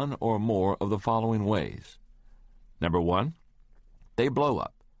in one or more of the following ways. Number one, they blow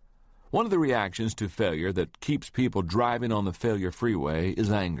up. One of the reactions to failure that keeps people driving on the failure freeway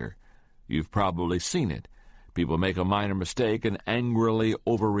is anger. You've probably seen it. People make a minor mistake and angrily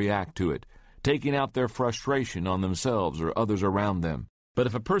overreact to it, taking out their frustration on themselves or others around them. But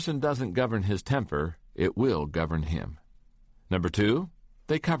if a person doesn't govern his temper, it will govern him. Number two,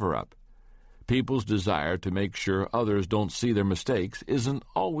 they cover up. People's desire to make sure others don't see their mistakes isn't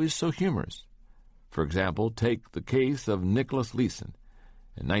always so humorous. For example, take the case of Nicholas Leeson.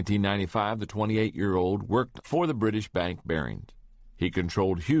 In 1995, the 28-year-old worked for the British bank Barings. He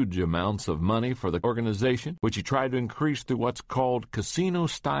controlled huge amounts of money for the organization, which he tried to increase through what's called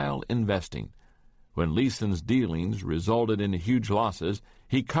casino-style investing. When Leeson's dealings resulted in huge losses,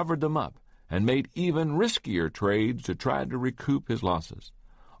 he covered them up and made even riskier trades to try to recoup his losses.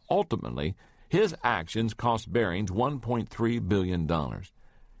 Ultimately, his actions cost Barings $1.3 billion.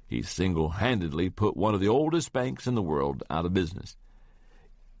 He single-handedly put one of the oldest banks in the world out of business.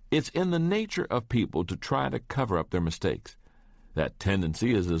 It's in the nature of people to try to cover up their mistakes. That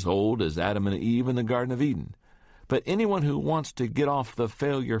tendency is as old as Adam and Eve in the Garden of Eden. But anyone who wants to get off the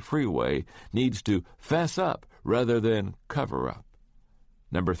failure freeway needs to fess up rather than cover up.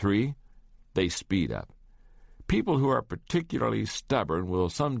 Number three, they speed up. People who are particularly stubborn will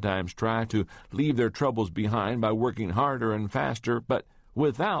sometimes try to leave their troubles behind by working harder and faster, but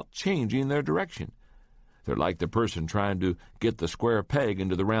without changing their direction. They're like the person trying to get the square peg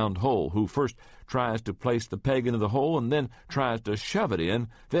into the round hole, who first tries to place the peg into the hole and then tries to shove it in,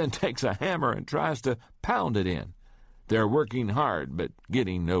 then takes a hammer and tries to pound it in. They're working hard, but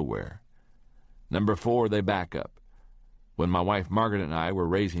getting nowhere. Number four, they back up. When my wife Margaret and I were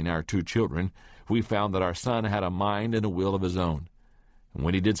raising our two children, we found that our son had a mind and a will of his own. And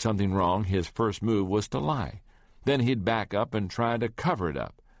when he did something wrong, his first move was to lie. Then he'd back up and try to cover it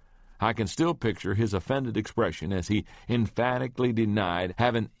up. I can still picture his offended expression as he emphatically denied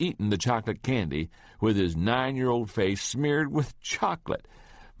having eaten the chocolate candy, with his 9-year-old face smeared with chocolate.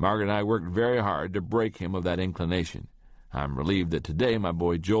 Margaret and I worked very hard to break him of that inclination. I'm relieved that today my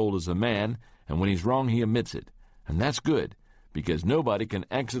boy Joel is a man, and when he's wrong he admits it. And that's good, because nobody can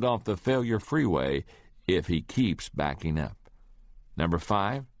exit off the failure freeway if he keeps backing up. Number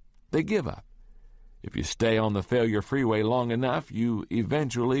five, they give up. If you stay on the failure freeway long enough, you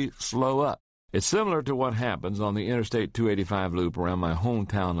eventually slow up. It's similar to what happens on the Interstate 285 loop around my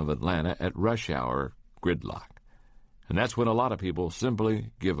hometown of Atlanta at rush hour gridlock. And that's when a lot of people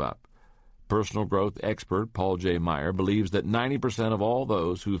simply give up. Personal growth expert Paul J. Meyer believes that 90% of all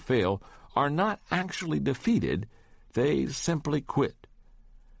those who fail are not actually defeated, they simply quit.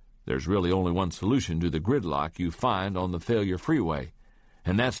 There's really only one solution to the gridlock you find on the failure freeway,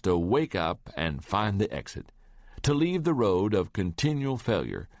 and that's to wake up and find the exit. To leave the road of continual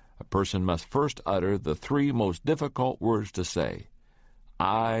failure, a person must first utter the three most difficult words to say: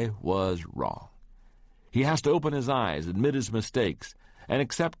 I was wrong. He has to open his eyes, admit his mistakes, and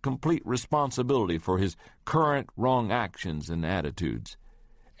accept complete responsibility for his current wrong actions and attitudes.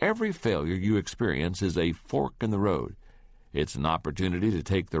 Every failure you experience is a fork in the road. It's an opportunity to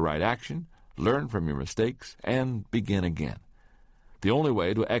take the right action, learn from your mistakes, and begin again. The only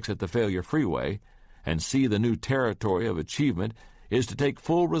way to exit the failure freeway and see the new territory of achievement is to take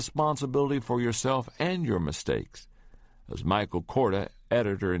full responsibility for yourself and your mistakes. As Michael Korda,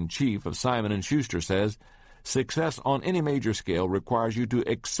 editor-in-chief of Simon & Schuster, says, success on any major scale requires you to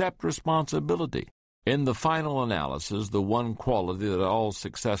accept responsibility. In the final analysis, the one quality that all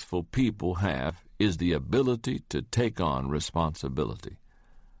successful people have is the ability to take on responsibility.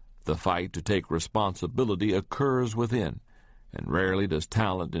 The fight to take responsibility occurs within, and rarely does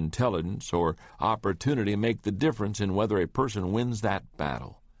talent, intelligence, or opportunity make the difference in whether a person wins that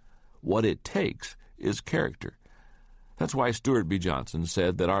battle. What it takes is character. That's why Stuart B. Johnson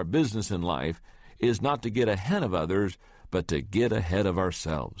said that our business in life is not to get ahead of others, but to get ahead of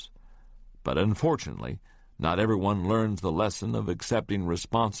ourselves. But unfortunately, not everyone learns the lesson of accepting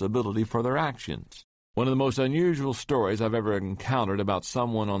responsibility for their actions. One of the most unusual stories I've ever encountered about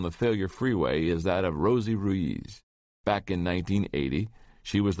someone on the failure freeway is that of Rosie Ruiz. Back in 1980,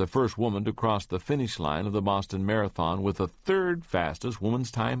 she was the first woman to cross the finish line of the Boston Marathon with the third fastest woman's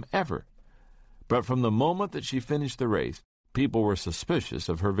time ever. But from the moment that she finished the race, people were suspicious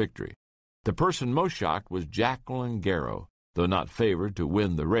of her victory. The person most shocked was Jacqueline Garrow. Though not favored to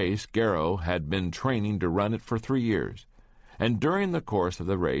win the race, Garrow had been training to run it for 3 years. And during the course of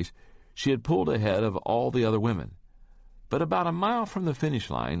the race, she had pulled ahead of all the other women. But about a mile from the finish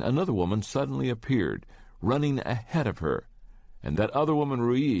line, another woman suddenly appeared, running ahead of her. And that other woman,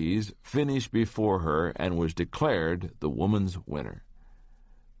 Ruiz, finished before her and was declared the woman's winner.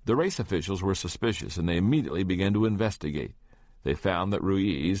 The race officials were suspicious, and they immediately began to investigate. They found that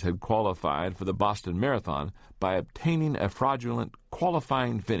Ruiz had qualified for the Boston Marathon by obtaining a fraudulent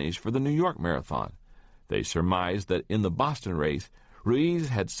qualifying finish for the New York Marathon. They surmised that in the Boston race, Ruiz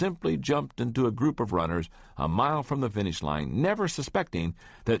had simply jumped into a group of runners a mile from the finish line, never suspecting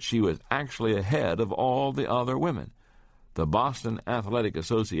that she was actually ahead of all the other women. The Boston Athletic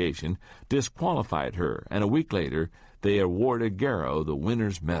Association disqualified her, and a week later, they awarded Garrow the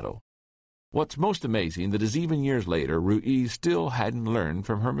winner's medal. What's most amazing that is even years later, Ruiz still hadn't learned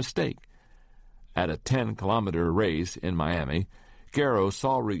from her mistake. At a 10-kilometer race in Miami, Garrow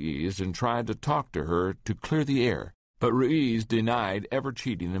saw Ruiz and tried to talk to her to clear the air, but Ruiz denied ever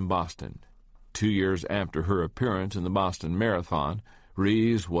cheating in Boston. 2 years after her appearance in the Boston Marathon,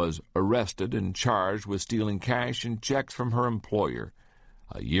 Ruiz was arrested and charged with stealing cash and checks from her employer.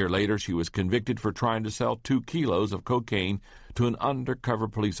 A year later, she was convicted for trying to sell 2 kilos of cocaine to an undercover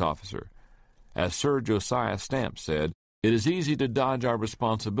police officer. As Sir Josiah Stamp said, "It is easy to dodge our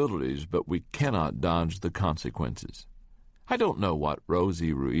responsibilities, but we cannot dodge the consequences." I don't know what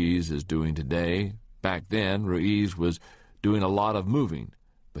Rosie Ruiz is doing today. Back then, Ruiz was doing a lot of moving,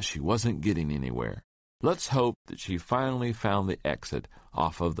 but she wasn't getting anywhere. Let's hope that she finally found the exit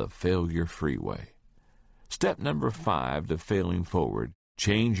off of the failure freeway. Step number 5 to failing forward: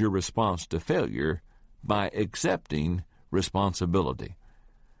 change your response to failure by accepting responsibility.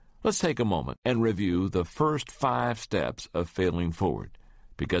 Let's take a moment and review the first 5 steps of failing forward,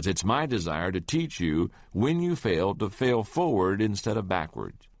 because it's my desire to teach you when you fail to fail forward instead of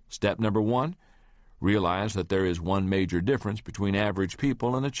backwards. Step number 1, realize that there is one major difference between average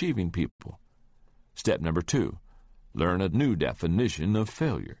people and achieving people. Step number 2, learn a new definition of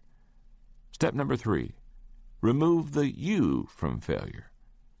failure. Step number 3, remove the you from failure.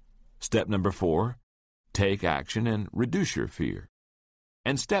 Step number 4, take action and reduce your fear.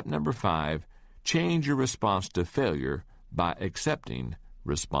 And step number 5, change your response to failure by accepting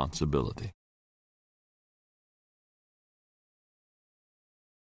responsibility.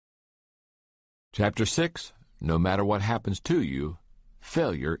 Chapter 6, no matter what happens to you,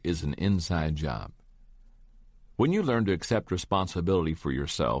 failure is an inside job. When you learn to accept responsibility for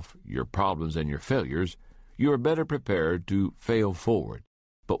yourself, your problems, and your failures, you are better prepared to fail forward.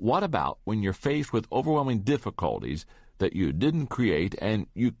 But what about when you're faced with overwhelming difficulties that you didn't create and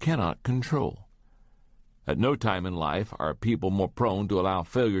you cannot control? At no time in life are people more prone to allow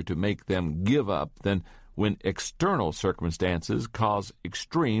failure to make them give up than when external circumstances cause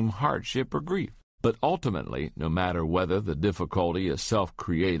extreme hardship or grief. But ultimately, no matter whether the difficulty is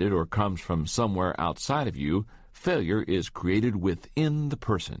self-created or comes from somewhere outside of you, failure is created within the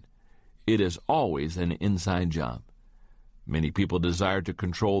person. It is always an inside job. Many people desire to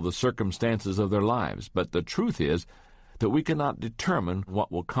control the circumstances of their lives, but the truth is that we cannot determine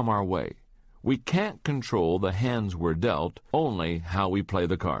what will come our way. We can't control the hands we're dealt, only how we play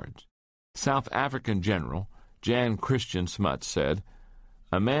the cards. South African General Jan Christian Smuts said,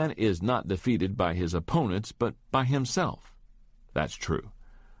 "A man is not defeated by his opponents, but by himself." That's true.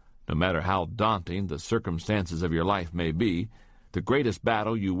 No matter how daunting the circumstances of your life may be, the greatest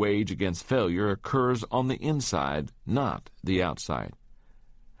battle you wage against failure occurs on the inside, not the outside.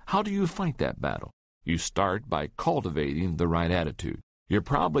 How do you fight that battle? You start by cultivating the right attitude. You're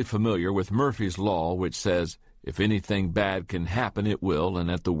probably familiar with Murphy's Law, which says, If anything bad can happen, it will,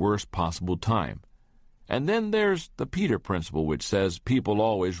 and at the worst possible time. And then there's the Peter principle, which says people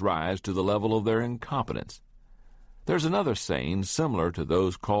always rise to the level of their incompetence. There's another saying similar to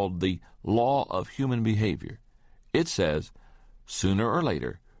those called the law of human behavior. It says, sooner or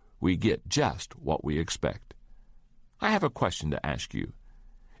later, we get just what we expect. I have a question to ask you.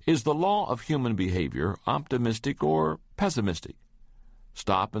 Is the law of human behavior optimistic or pessimistic?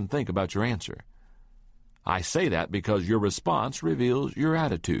 Stop and think about your answer. I say that because your response reveals your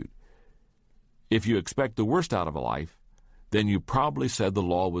attitude. If you expect the worst out of a life, then you probably said the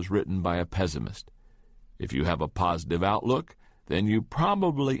law was written by a pessimist. If you have a positive outlook, then you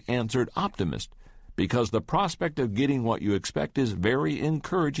probably answered optimist, because the prospect of getting what you expect is very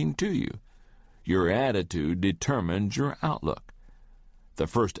encouraging to you. Your attitude determines your outlook. The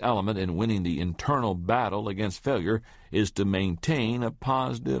first element in winning the internal battle against failure is to maintain a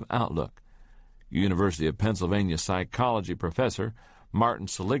positive outlook. University of Pennsylvania psychology professor Martin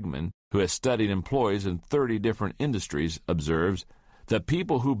Seligman, who has studied employees in 30 different industries, observes that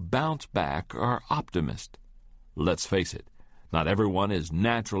people who bounce back are optimists. Let's face it, not everyone is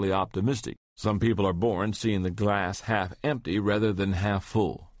naturally optimistic. Some people are born seeing the glass half empty rather than half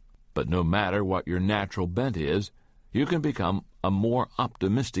full. But no matter what your natural bent is, you can become a more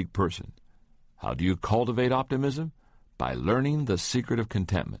optimistic person. How do you cultivate optimism? By learning the secret of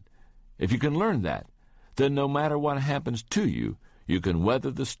contentment. If you can learn that, then no matter what happens to you, you can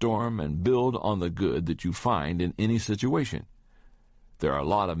weather the storm and build on the good that you find in any situation. There are a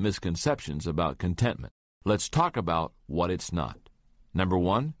lot of misconceptions about contentment. Let's talk about what it's not. Number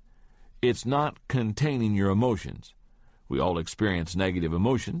one, it's not containing your emotions. We all experience negative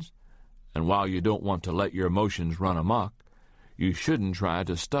emotions, and while you don't want to let your emotions run amok, you shouldn't try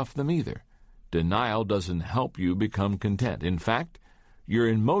to stuff them either. Denial doesn't help you become content. In fact, your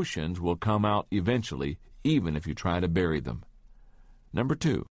emotions will come out eventually, even if you try to bury them. Number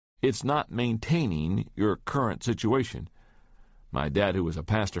two, it's not maintaining your current situation. My dad, who was a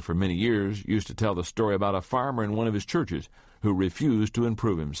pastor for many years, used to tell the story about a farmer in one of his churches who refused to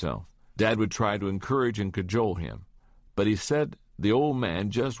improve himself. Dad would try to encourage and cajole him, but he said the old man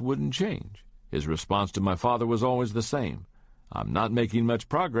just wouldn't change. His response to my father was always the same. I'm not making much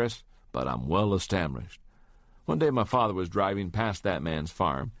progress, but I'm well established. One day my father was driving past that man's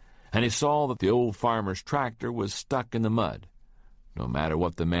farm, and he saw that the old farmer's tractor was stuck in the mud. No matter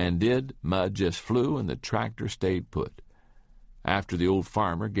what the man did, mud just flew and the tractor stayed put. After the old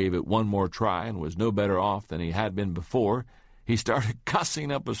farmer gave it one more try and was no better off than he had been before, he started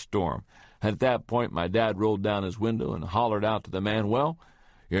cussing up a storm. At that point, my dad rolled down his window and hollered out to the man, "Well,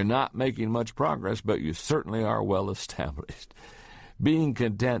 you're not making much progress, but you certainly are well established." Being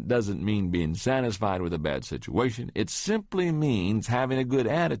content doesn't mean being satisfied with a bad situation. It simply means having a good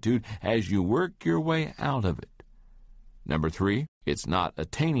attitude as you work your way out of it. Number three, it's not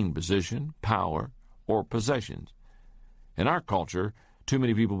attaining position, power, or possessions. In our culture, too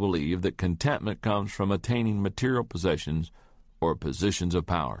many people believe that contentment comes from attaining material possessions or positions of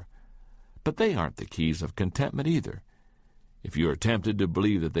power. But they aren't the keys of contentment either. If you are tempted to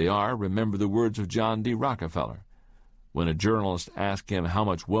believe that they are, remember the words of John D. Rockefeller. When a journalist asked him how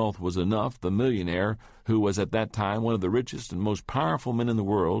much wealth was enough, the millionaire, who was at that time one of the richest and most powerful men in the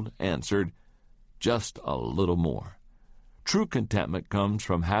world, answered, "Just a little more." True contentment comes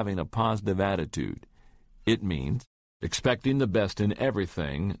from having a positive attitude. It means expecting the best in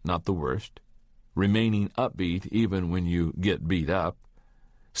everything, not the worst, remaining upbeat even when you get beat up,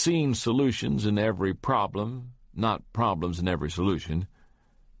 seeing solutions in every problem, not problems in every solution,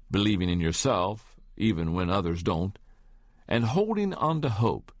 believing in yourself even when others don't, and holding on to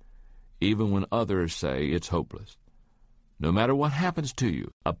hope even when others say it's hopeless. No matter what happens to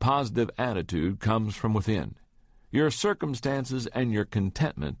you, a positive attitude comes from within. Your circumstances and your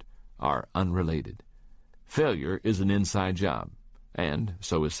contentment are unrelated. Failure is an inside job, and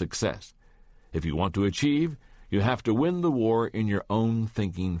so is success. If you want to achieve, you have to win the war in your own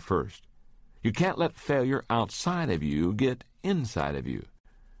thinking first. You can't let failure outside of you get inside of you.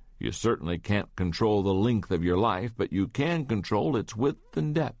 You certainly can't control the length of your life, but you can control its width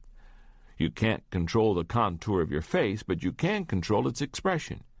and depth. You can't control the contour of your face, but you can control its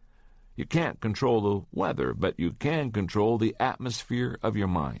expression. You can't control the weather, but you can control the atmosphere of your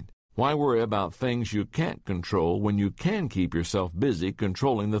mind. Why worry about things you can't control when you can keep yourself busy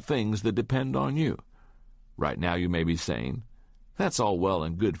controlling the things that depend on you? Right now you may be saying, "That's all well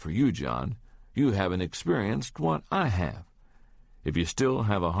and good for you, John. You haven't experienced what I have." If you still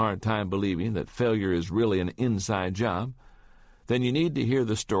have a hard time believing that failure is really an inside job, then you need to hear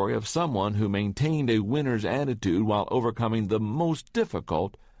the story of someone who maintained a winner's attitude while overcoming the most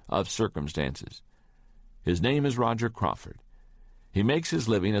difficult of circumstances. His name is Roger Crawford. He makes his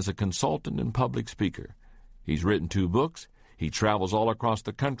living as a consultant and public speaker. He's written 2 books. He travels all across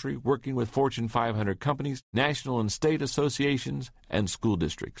the country, working with Fortune 500 companies, national and state associations, and school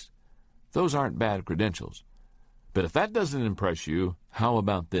districts. Those aren't bad credentials. But if that doesn't impress you, how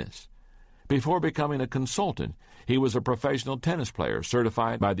about this? Before becoming a consultant, he was a professional tennis player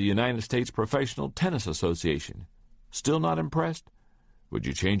certified by the United States Professional Tennis Association. Still not impressed? Would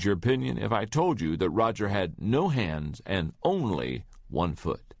you change your opinion if I told you that Roger had no hands and only 1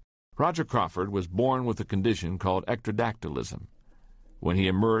 foot? Roger Crawford was born with a condition called ectrodactylism. When he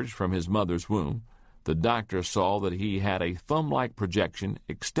emerged from his mother's womb, the doctor saw that he had a thumb-like projection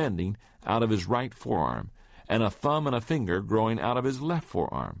extending out of his right forearm and a thumb and a finger growing out of his left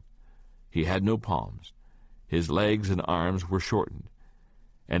forearm. He had no palms. His legs and arms were shortened,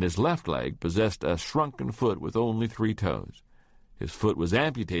 and his left leg possessed a shrunken foot with only 3 toes. His foot was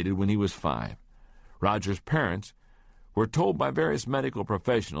amputated when he was 5. Roger's parents were told by various medical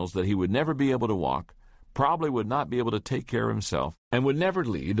professionals that he would never be able to walk, probably would not be able to take care of himself, and would never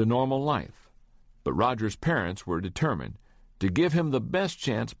lead a normal life. But Roger's parents were determined to give him the best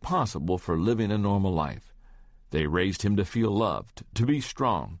chance possible for living a normal life. They raised him to feel loved, to be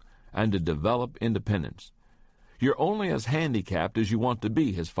strong, and to develop independence. You're only as handicapped as you want to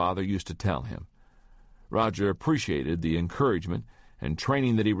be, his father used to tell him. Roger appreciated the encouragement and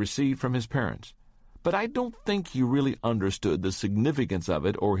training that he received from his parents. But I don't think he really understood the significance of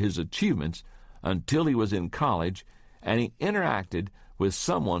it or his achievements until he was in college and he interacted with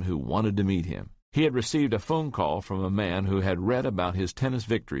someone who wanted to meet him. He had received a phone call from a man who had read about his tennis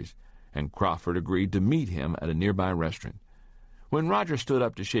victories, and Crawford agreed to meet him at a nearby restaurant. When Roger stood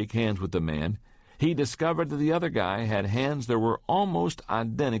up to shake hands with the man, he discovered that the other guy had hands that were almost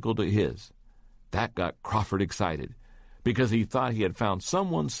identical to his. That got Crawford excited, because he thought he had found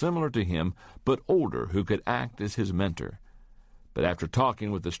someone similar to him, but older, who could act as his mentor. But after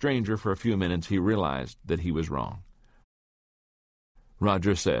talking with the stranger for a few minutes, he realized that he was wrong.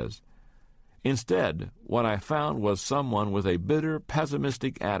 Roger says, "Instead, what I found was someone with a bitter,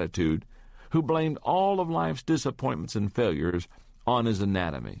 pessimistic attitude who blamed all of life's disappointments and failures on his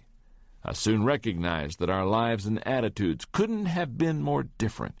anatomy. I soon recognized that our lives and attitudes couldn't have been more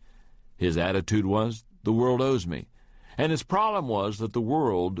different. His attitude was, the world owes me. And his problem was that the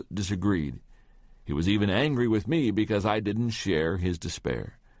world disagreed. He was even angry with me because I didn't share his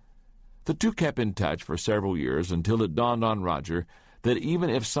despair." The two kept in touch for several years until it dawned on Roger that even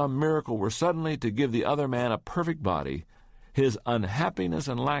if some miracle were suddenly to give the other man a perfect body, his unhappiness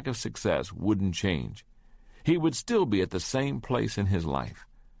and lack of success wouldn't change. He would still be at the same place in his life.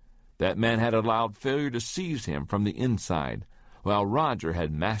 That man had allowed failure to seize him from the inside, while Roger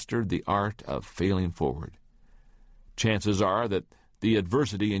had mastered the art of failing forward. Chances are that the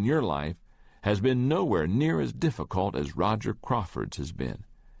adversity in your life has been nowhere near as difficult as Roger Crawford's has been.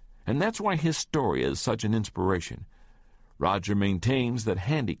 And that's why his story is such an inspiration. Roger maintains that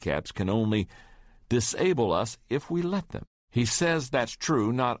handicaps can only disable us if we let them. He says that's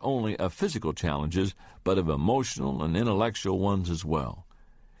true not only of physical challenges, but of emotional and intellectual ones as well.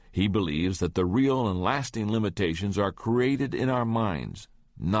 He believes that the real and lasting limitations are created in our minds,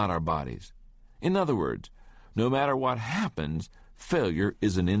 not our bodies. In other words, no matter what happens, failure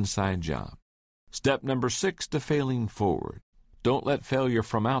is an inside job. Step number 6 to failing forward. Don't let failure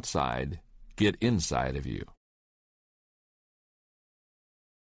from outside get inside of you.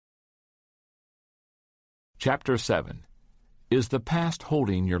 Chapter 7. Is the past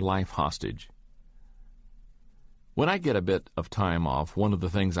holding your life hostage? When I get a bit of time off, one of the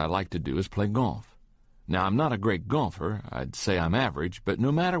things I like to do is play golf. Now, I'm not a great golfer. I'd say I'm average, but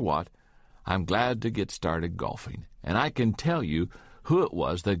no matter what, I'm glad to get started golfing, and I can tell you who it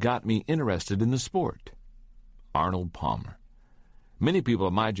was that got me interested in the sport. Arnold Palmer. Many people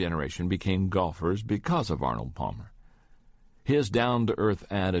of my generation became golfers because of Arnold Palmer. His down-to-earth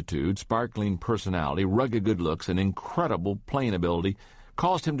attitude, sparkling personality, rugged good looks, and incredible playing ability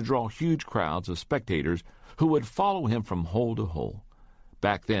caused him to draw huge crowds of spectators who would follow him from hole to hole.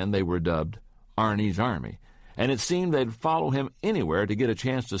 Back then they were dubbed Arnie's Army, and it seemed they'd follow him anywhere to get a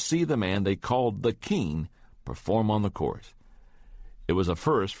chance to see the man they called the King perform on the course. It was a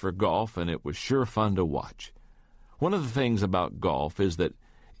first for golf, and it was sure fun to watch. One of the things about golf is that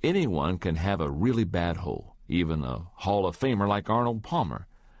anyone can have a really bad hole, even a Hall of Famer like Arnold Palmer.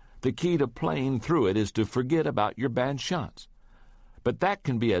 The key to playing through it is to forget about your bad shots. But that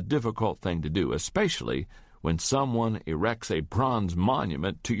can be a difficult thing to do, especially when someone erects a bronze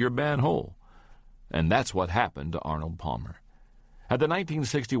monument to your bad hole. And that's what happened to Arnold Palmer. At the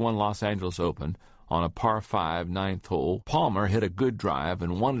 1961 Los Angeles Open, On a par 5 ninth hole, Palmer hit a good drive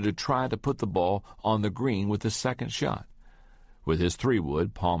and wanted to try to put the ball on the green with his second shot. With his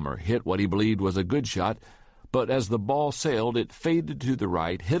 3-wood, Palmer hit what he believed was a good shot, but as the ball sailed, it faded to the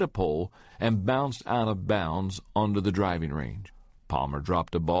right, hit a pole, and bounced out of bounds onto the driving range. Palmer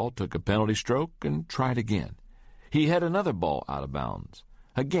dropped a ball, took a penalty stroke, and tried again. He had another ball out of bounds.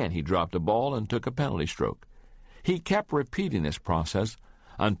 Again he dropped a ball and took a penalty stroke. He kept repeating this process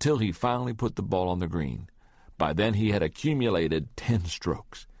until he finally put the ball on the green. By then he had accumulated 10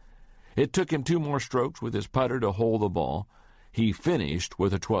 strokes. It took him 2 more strokes with his putter to hold the ball. He finished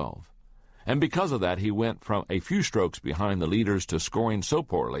with a 12. And because of that, he went from a few strokes behind the leaders to scoring so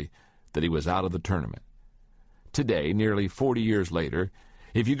poorly that he was out of the tournament. Today, nearly 40 years later,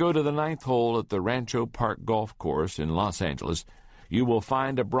 if you go to the 9th hole at the Rancho Park Golf Course in Los Angeles, you will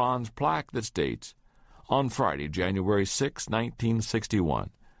find a bronze plaque that states, "On Friday, January 6, 1961,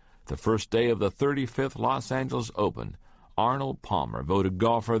 the first day of the 35th Los Angeles Open, Arnold Palmer, voted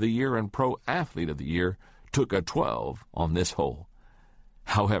Golfer of the Year and Pro Athlete of the Year, took a 12 on this hole."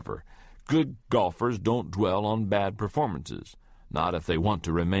 However, good golfers don't dwell on bad performances, not if they want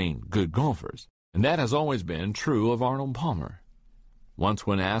to remain good golfers. And that has always been true of Arnold Palmer. Once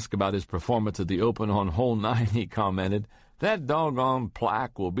when asked about his performance at the Open on hole 9, he commented, "That doggone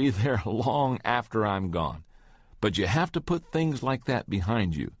plaque will be there long after I'm gone." But you have to put things like that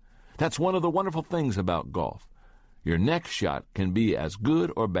behind you. That's one of the wonderful things about golf. Your next shot can be as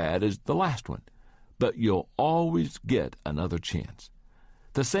good or bad as the last one, but you'll always get another chance.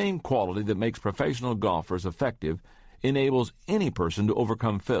 The same quality that makes professional golfers effective enables any person to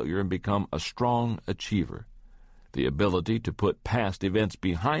overcome failure and become a strong achiever. The ability to put past events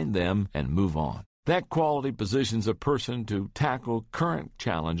behind them and move on. That quality positions a person to tackle current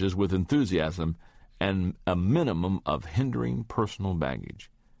challenges with enthusiasm and a minimum of hindering personal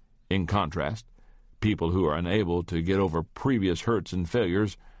baggage. In contrast, people who are unable to get over previous hurts and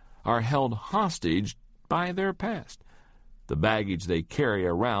failures are held hostage by their past. The baggage they carry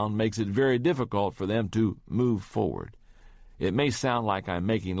around makes it very difficult for them to move forward. It may sound like I'm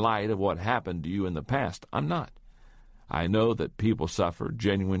making light of what happened to you in the past. I'm not. I know that people suffer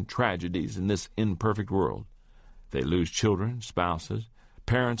genuine tragedies in this imperfect world. They lose children, spouses,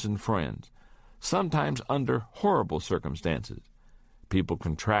 parents, and friends, sometimes under horrible circumstances. People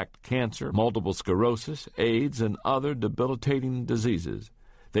contract cancer, multiple sclerosis, AIDS, and other debilitating diseases.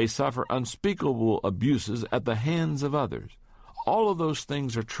 They suffer unspeakable abuses at the hands of others. All of those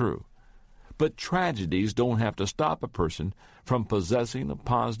things are true. But tragedies don't have to stop a person from possessing a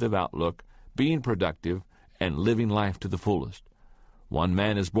positive outlook, being productive, and living life to the fullest. One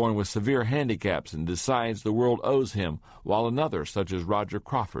man is born with severe handicaps and decides the world owes him, while another, such as Roger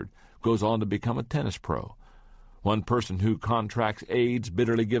Crawford, goes on to become a tennis pro. One person who contracts AIDS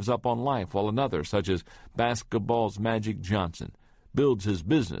bitterly gives up on life, while another, such as basketball's Magic Johnson, builds his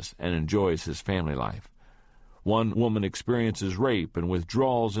business and enjoys his family life. One woman experiences rape and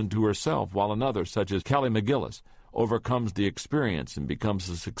withdraws into herself, while another, such as Kelly McGillis, overcomes the experience and becomes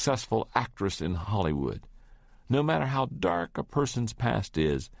a successful actress in Hollywood. No matter how dark a person's past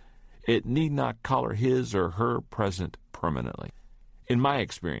is, it need not color his or her present permanently. In my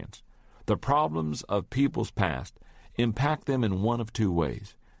experience, the problems of people's past impact them in one of 2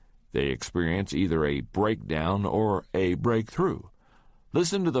 ways. They experience either a breakdown or a breakthrough.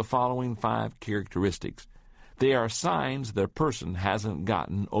 Listen to the following 5 characteristics. They are signs that a person hasn't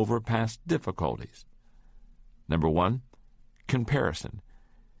gotten over past difficulties. Number 1, comparison.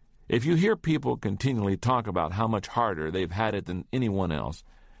 If you hear people continually talk about how much harder they've had it than anyone else,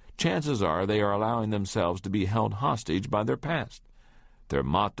 chances are they are allowing themselves to be held hostage by their past. Their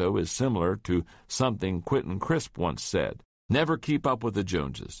motto is similar to something Quentin Crisp once said, "Never keep up with the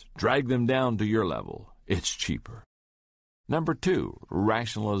Joneses. Drag them down to your level. It's cheaper." Number 2,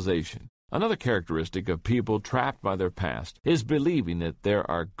 rationalization. Another characteristic of people trapped by their past is believing that there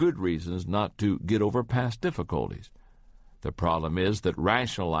are good reasons not to get over past difficulties. The problem is that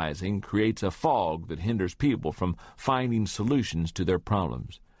rationalizing creates a fog that hinders people from finding solutions to their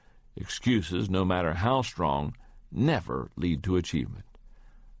problems. Excuses, no matter how strong, never lead to achievement.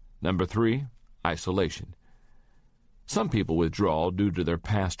 Number 3, isolation. Some people withdraw due to their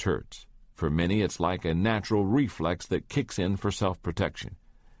past hurts. For many, it's like a natural reflex that kicks in for self-protection.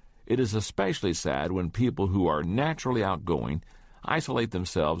 It is especially sad when people who are naturally outgoing isolate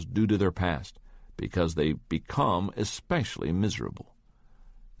themselves due to their past, because they become especially miserable.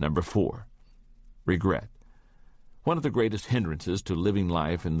 Number 4, regret. One of the greatest hindrances to living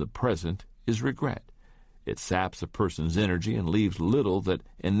life in the present is regret. It saps a person's energy and leaves little that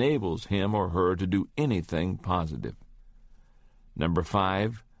enables him or her to do anything positive. Number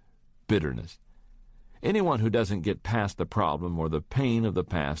 5, bitterness. Anyone who doesn't get past the problem or the pain of the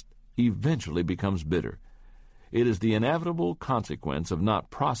past eventually becomes bitter. It is the inevitable consequence of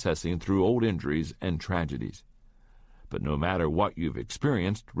not processing through old injuries and tragedies. But no matter what you've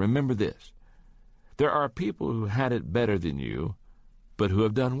experienced, remember this. There are people who had it better than you, but who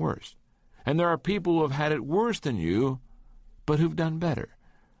have done worse. And there are people who have had it worse than you, but who've done better.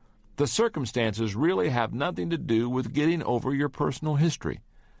 The circumstances really have nothing to do with getting over your personal history.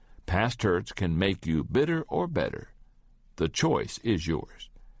 Past hurts can make you bitter or better. The choice is yours.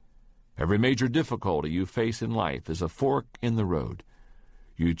 Every major difficulty you face in life is a fork in the road.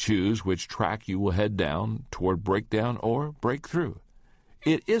 You choose which track you will head down toward breakdown or breakthrough.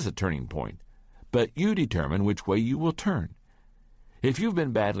 It is a turning point, but you determine which way you will turn. If you've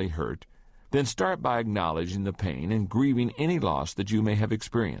been badly hurt, then start by acknowledging the pain and grieving any loss that you may have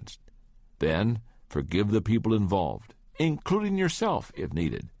experienced. Then forgive the people involved, including yourself if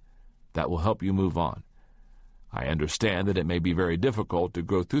needed. That will help you move on. I understand that it may be very difficult to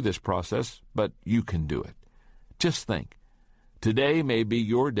go through this process, but you can do it. Just think, today may be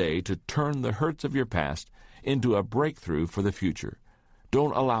your day to turn the hurts of your past into a breakthrough for the future.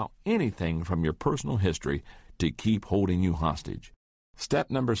 Don't allow anything from your personal history to keep holding you hostage.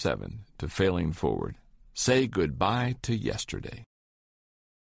 Step number 7 to failing forward. Say goodbye to yesterday.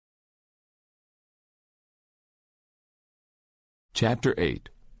 Chapter 8.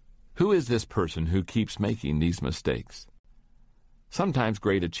 Who is this person who keeps making these mistakes? Sometimes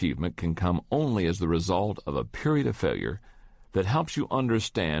great achievement can come only as the result of a period of failure that helps you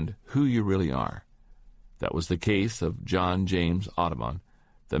understand who you really are. That was the case of John James Audubon,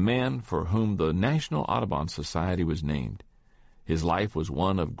 the man for whom the National Audubon Society was named. His life was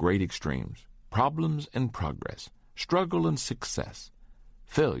one of great extremes, problems and progress, struggle and success,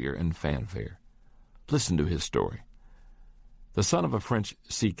 failure and fanfare. Listen to his story. The son of a French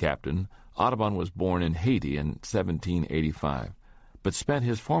sea captain, Audubon was born in Haiti in 1785, but spent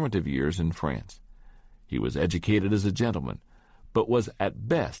his formative years in France. He was educated as a gentleman, but was at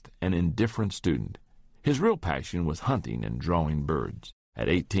best an indifferent student. His real passion was hunting and drawing birds. At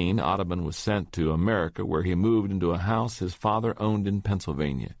 18, Audubon was sent to America, where he moved into a house his father owned in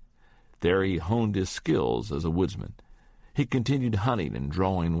Pennsylvania. There he honed his skills as a woodsman. He continued hunting and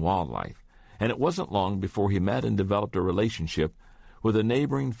drawing wildlife, and it wasn't long before he met and developed a relationship with a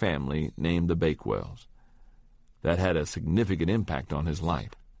neighboring family named the Bakewells. That had a significant impact on his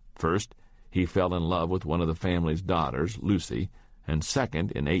life. First, he fell in love with one of the family's daughters, Lucy, and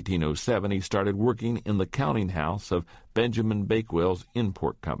second, in 1807, he started working in the counting house of Benjamin Bakewell's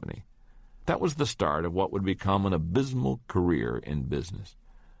import company. That was the start of what would become an abysmal career in business.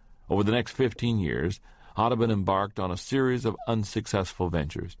 Over the next 15 years, Audubon embarked on a series of unsuccessful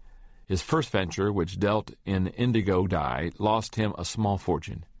ventures. His first venture, which dealt in indigo dye, lost him a small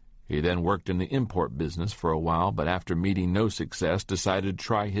fortune. He then worked in the import business for a while, but after meeting no success, decided to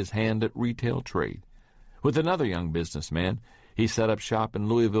try his hand at retail trade. With another young businessman, he set up shop in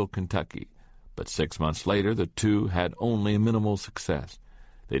Louisville, Kentucky, but 6 months later the two had only minimal success.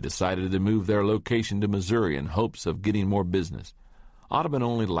 They decided to move their location to Missouri in hopes of getting more business. Audubon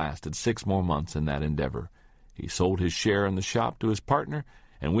only lasted 6 more months in that endeavor. He sold his share in the shop to his partner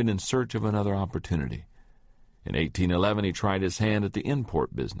and went in search of another opportunity. In 1811 he tried his hand at the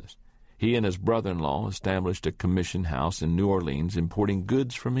import business. He and his brother-in-law established a commission house in New Orleans importing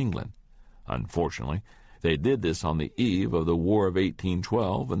goods from England. Unfortunately, they did this on the eve of the War of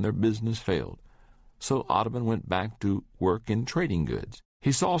 1812, and their business failed. So Audubon went back to work in trading goods.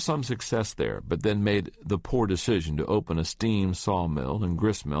 He saw some success there, but then made the poor decision to open a steam sawmill and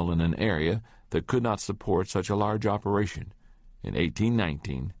gristmill in an area that could not support such a large operation. In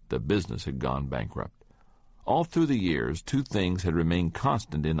 1819, the business had gone bankrupt. All through the years, two things had remained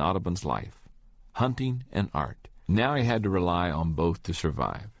constant in Audubon's life: hunting and art. Now he had to rely on both to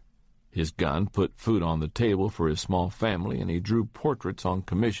survive. His gun put food on the table for his small family, and he drew portraits on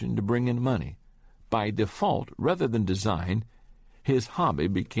commission to bring in money. By default, rather than design, his hobby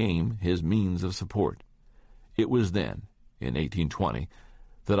became his means of support. It was then, in 1820,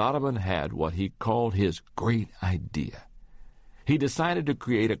 that Audubon had what he called his great idea. He decided to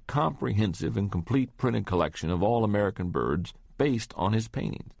create a comprehensive and complete printed collection of all American birds based on his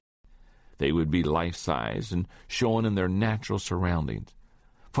paintings. They would be life-size and shown in their natural surroundings.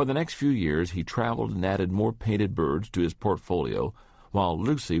 For the next few years, he traveled and added more painted birds to his portfolio, while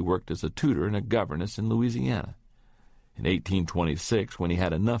Lucy worked as a tutor and a governess in Louisiana. In 1826, when he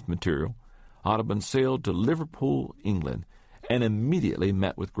had enough material, Audubon sailed to Liverpool, England, and immediately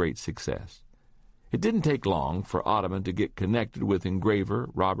met with great success. It didn't take long for Audubon to get connected with engraver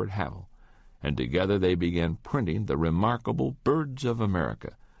Robert Havell, and together they began printing the remarkable Birds of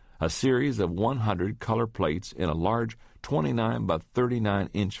America, a series of 100 color plates in a large 29 by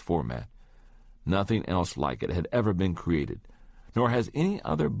 39-inch format. Nothing else like it had ever been created, nor has any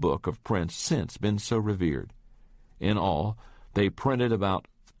other book of prints since been so revered. In all, they printed about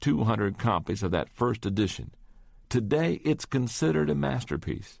 200 copies of that first edition. Today, it's considered a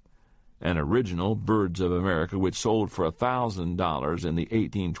masterpiece. An original, Birds of America, which sold for $1,000 in the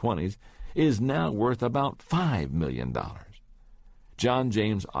 1820s, is now worth about $5 million. John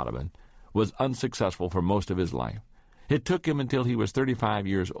James Audubon was unsuccessful for most of his life. It took him until he was 35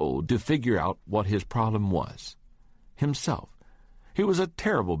 years old to figure out what his problem was. Himself. He was a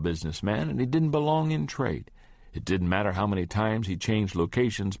terrible businessman, and he didn't belong in trade. It didn't matter how many times he changed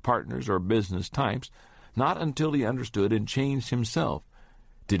locations, partners, or business types. Not until he understood and changed himself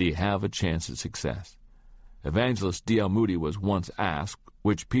did he have a chance at success. Evangelist D.L. Moody was once asked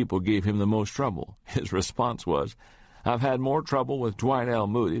which people gave him the most trouble. His response was, "I've had more trouble with Dwight L.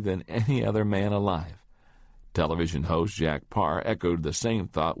 Moody than any other man alive." Television host Jack Parr echoed the same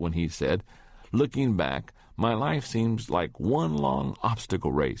thought when he said, "Looking back, my life seems like one long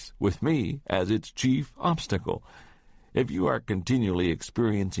obstacle race, with me as its chief obstacle." If you are continually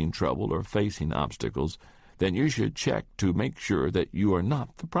experiencing trouble or facing obstacles, then you should check to make sure that you are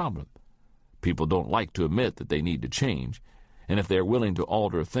not the problem. People don't like to admit that they need to change, and if they are willing to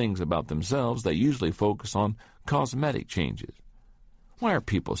alter things about themselves, they usually focus on cosmetic changes. Why are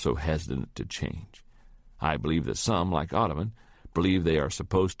people so hesitant to change? I believe that some, like Audubon, believe they are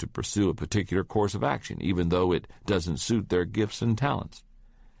supposed to pursue a particular course of action, even though it doesn't suit their gifts and talents.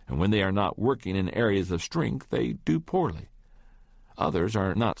 And when they are not working in areas of strength, they do poorly. Others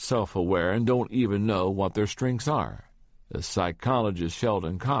are not self-aware and don't even know what their strengths are. The psychologist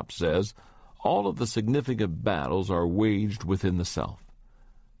Sheldon Kopp says, all of the significant battles are waged within the self.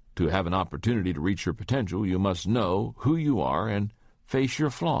 To have an opportunity to reach your potential, you must know who you are and face your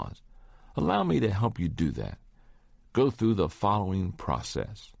flaws. Allow me to help you do that. Go through the following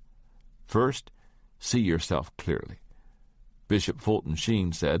process. First, see yourself clearly. Bishop Fulton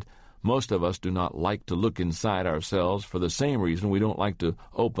Sheen said, "Most of us do not like to look inside ourselves for the same reason we don't like to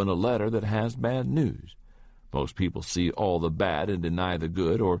open a letter that has bad news. Most people see all the bad and deny the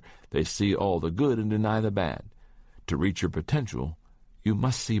good, or they see all the good and deny the bad. To reach your potential, you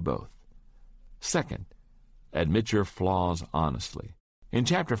must see both." Second, admit your flaws honestly. In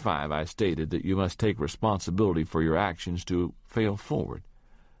Chapter 5, I stated that you must take responsibility for your actions to fail forward.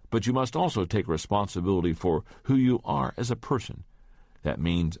 But you must also take responsibility for who you are as a person. That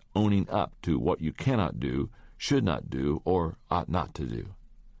means owning up to what you cannot do, should not do, or ought not to do.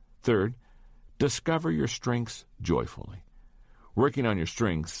 Third, discover your strengths joyfully. Working on your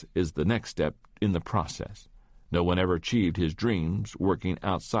strengths is the next step in the process. No one ever achieved his dreams working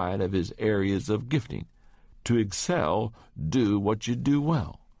outside of his areas of gifting. To excel, do what you do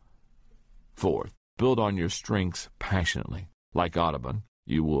well. Fourth, build on your strengths passionately. Like Audubon,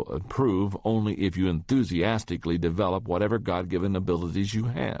 you will improve only if you enthusiastically develop whatever God-given abilities you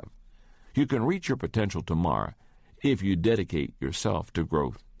have. You can reach your potential tomorrow if you dedicate yourself to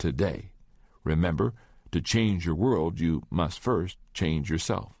growth today. Remember, to change your world, you must first change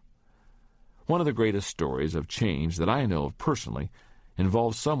yourself. One of the greatest stories of change that I know of personally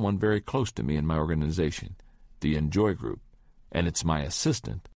involves someone very close to me in my organization, the Enjoy Group, and it's my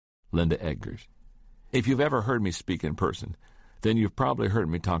assistant, Linda Eggers. If you've ever heard me speak in person, then you've probably heard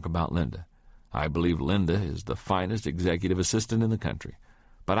me talk about Linda. I believe Linda is the finest executive assistant in the country,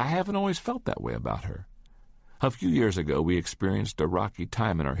 but I haven't always felt that way about her. A few years ago, we experienced a rocky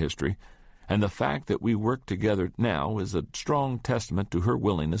time in our history, and the fact that we work together now is a strong testament to her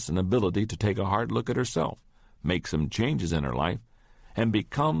willingness and ability to take a hard look at herself, make some changes in her life, and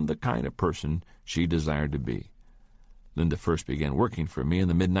become the kind of person she desired to be. Linda first began working for me in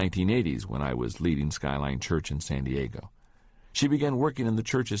the mid-1980s when I was leading Skyline Church in San Diego. She began working in the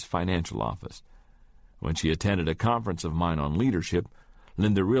church's financial office. When she attended a conference of mine on leadership,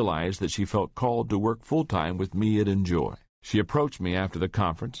 Linda realized that she felt called to work full-time with me at Enjoy. She approached me after the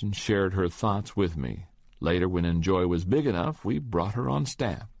conference and shared her thoughts with me. Later, when Enjoy was big enough, we brought her on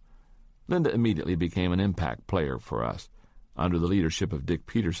staff. Linda immediately became an impact player for us. Under the leadership of Dick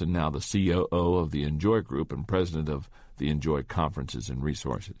Peterson, now the COO of the Enjoy Group and president of the Enjoy Conferences and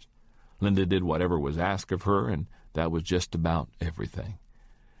Resources. Linda did whatever was asked of her, and that was just about everything.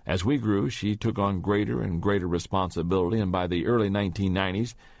 As we grew, she took on greater and greater responsibility, and by the early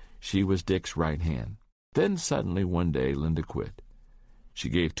 1990s, she was Dick's right hand. Then suddenly one day, Linda quit. She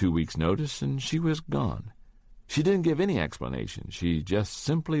gave 2 weeks' notice, and she was gone. She didn't give any explanation. She just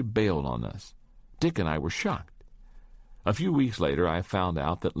simply bailed on us. Dick and I were shocked. A few weeks later, I found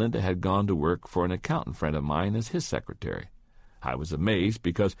out that Linda had gone to work for an accountant friend of mine as his secretary. I was amazed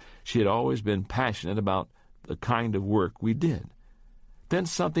because she had always been passionate about the kind of work we did. Then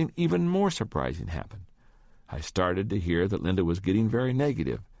something even more surprising happened. I started to hear that Linda was getting very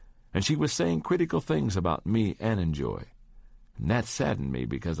negative, and she was saying critical things about me and Enjoy. And that saddened me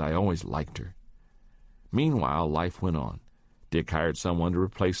because I always liked her. Meanwhile, life went on. Dick hired someone to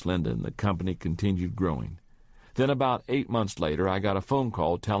replace Linda, and the company continued growing. Then about 8 months later, I got a phone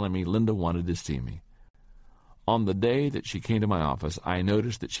call telling me Linda wanted to see me. On the day that she came to my office, I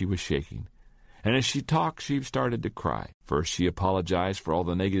noticed that she was shaking. And as she talked, she started to cry. First, she apologized for all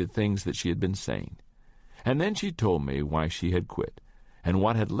the negative things that she had been saying. And then she told me why she had quit and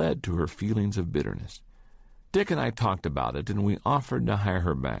what had led to her feelings of bitterness. Dick and I talked about it, and we offered to hire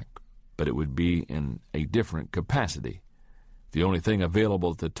her back, but it would be in a different capacity. The only thing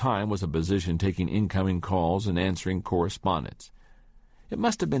available at the time was a position taking incoming calls and answering correspondence. It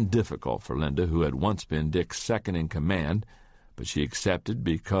must have been difficult for Linda, who had once been Dick's second in command, but she accepted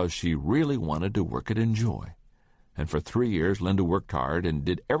because she really wanted to work at Enjoy. And for 3 years, Linda worked hard and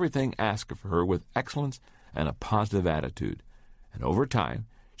did everything asked of her with excellence and a positive attitude. And over time,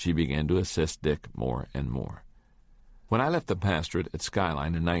 she began to assist Dick more and more. When I left the pastorate at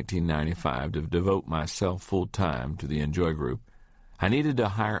Skyline in 1995 to devote myself full-time to the Enjoy group, I needed to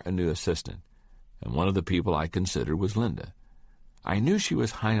hire a new assistant, and one of the people I considered was Linda. I knew she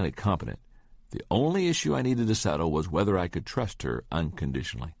was highly competent. The only issue I needed to settle was whether I could trust her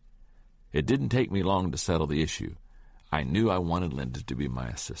unconditionally. It didn't take me long to settle the issue. I knew I wanted Linda to be my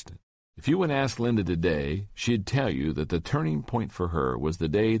assistant. If you would ask Linda today, she'd tell you that the turning point for her was the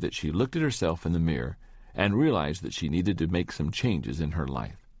day that she looked at herself in the mirror and realized that she needed to make some changes in her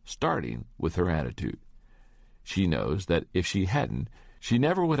life, starting with her attitude. She knows that if she hadn't, she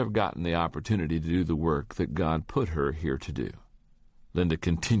never would have gotten the opportunity to do the work that God put her here to do. Linda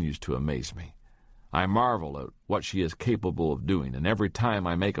continues to amaze me. I marvel at what she is capable of doing, and every time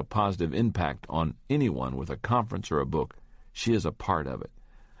I make a positive impact on anyone with a conference or a book, she is a part of it.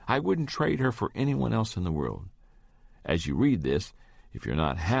 I wouldn't trade her for anyone else in the world. As you read this, if you're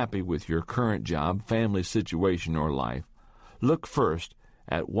not happy with your current job, family situation, or life, look first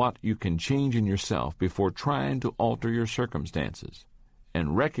at what you can change in yourself before trying to alter your circumstances,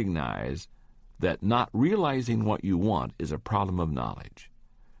 and recognize that not realizing what you want is a problem of knowledge.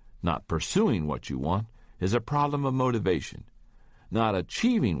 Not pursuing what you want is a problem of motivation. Not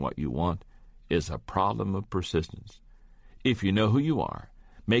achieving what you want is a problem of persistence. If you know who you are,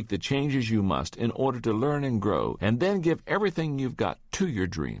 make the changes you must in order to learn and grow, and then give everything you've got to your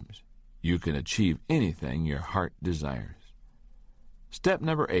dreams. You can achieve anything your heart desires. Step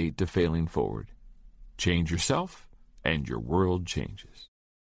number 8 to failing forward. Change yourself, and your world changes.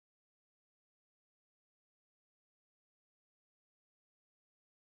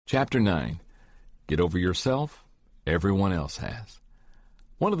 Chapter 9. Get over yourself. Everyone else has.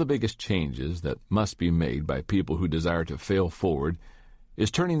 One of the biggest changes that must be made by people who desire to fail forward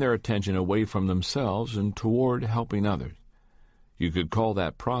is turning their attention away from themselves and toward helping others. You could call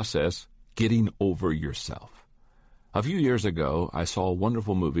that process getting over yourself. A few years ago, I saw a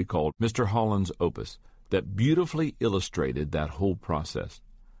wonderful movie called Mr. Holland's Opus that beautifully illustrated that whole process.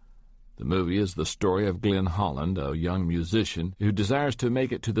 The movie is the story of Glenn Holland, a young musician who desires to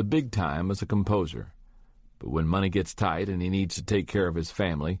make it to the big time as a composer. But when money gets tight and he needs to take care of his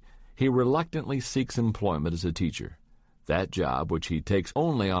family, he reluctantly seeks employment as a teacher. That job, which he takes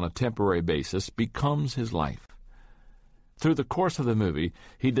only on a temporary basis, becomes his life. Through the course of the movie,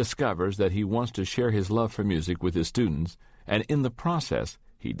 he discovers that he wants to share his love for music with his students, and in the process,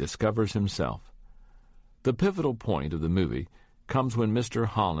 he discovers himself. The pivotal point of the movie comes when Mr.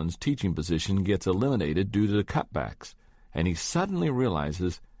 Holland's teaching position gets eliminated due to cutbacks, and he suddenly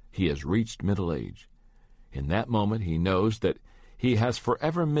realizes he has reached middle age. In that moment, he knows that he has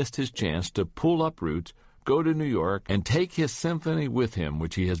forever missed his chance to pull up roots, go to New York, and take his symphony with him,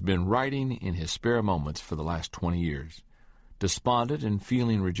 which he has been writing in his spare moments for the last 20 years. Despondent and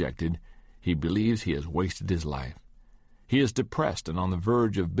feeling rejected, he believes he has wasted his life. He is depressed and on the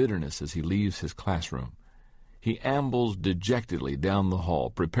verge of bitterness as he leaves his classroom. He ambles dejectedly down the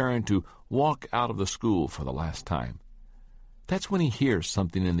hall, preparing to walk out of the school for the last time. That's when he hears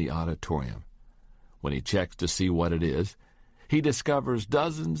something in the auditorium. When he checks to see what it is, he discovers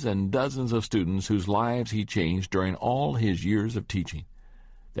dozens and dozens of students whose lives he changed during all his years of teaching.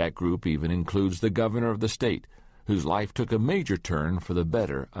 That group even includes the governor of the state, whose life took a major turn for the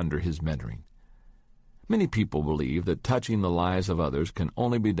better under his mentoring. Many people believe that touching the lives of others can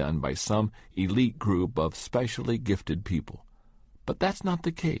only be done by some elite group of specially gifted people. But that's not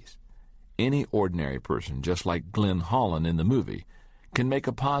the case. Any ordinary person, just like Glenn Holland in the movie, can make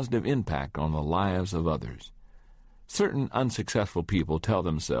a positive impact on the lives of others. Certain unsuccessful people tell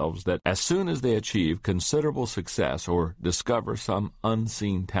themselves that as soon as they achieve considerable success or discover some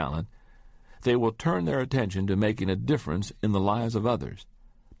unseen talent, they will turn their attention to making a difference in the lives of others.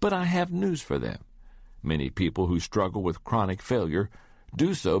 But I have news for them. Many people who struggle with chronic failure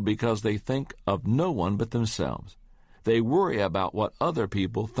do so because they think of no one but themselves. They worry about what other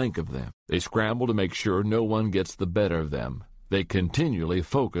people think of them. They scramble to make sure no one gets the better of them. They continually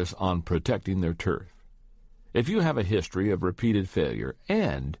focus on protecting their turf. If you have a history of repeated failure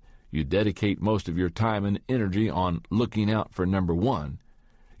and you dedicate most of your time and energy on looking out for number one,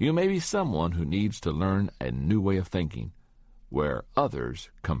 you may be someone who needs to learn a new way of thinking, where others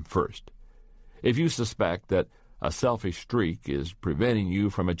come first. If you suspect that a selfish streak is preventing you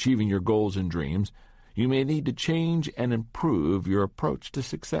from achieving your goals and dreams, you may need to change and improve your approach to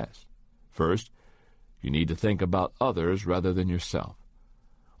success. First, you need to think about others rather than yourself.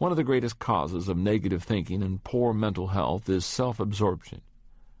 One of the greatest causes of negative thinking and poor mental health is self-absorption.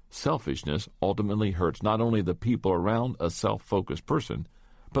 Selfishness ultimately hurts not only the people around a self-focused person,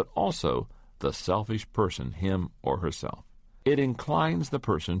 but also the selfish person, him or herself. It inclines the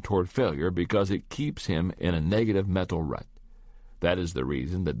person toward failure because it keeps him in a negative mental rut. That is the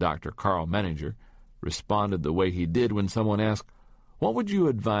reason that Dr. Carl Menninger responded the way he did when someone asked, "What would you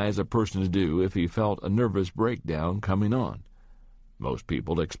advise a person to do if he felt a nervous breakdown coming on?" Most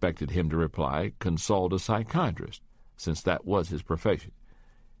people expected him to reply, "Consult a psychiatrist," since that was his profession.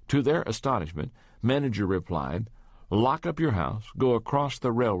 To their astonishment, Menninger replied, "Lock up your house, go across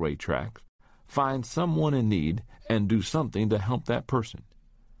the railway tracks, find someone in need, and do something to help that person."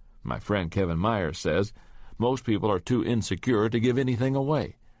 My friend Kevin Myers says, "Most people are too insecure to give anything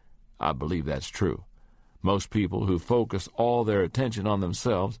away." I believe that's true. Most people who focus all their attention on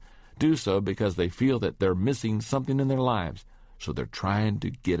themselves do so because they feel that they're missing something in their lives, so they're trying to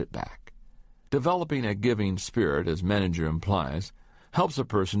get it back. Developing a giving spirit, as Menninger implies, helps a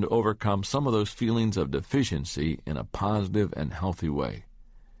person to overcome some of those feelings of deficiency in a positive and healthy way.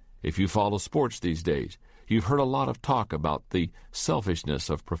 If you follow sports these days, you've heard a lot of talk about the selfishness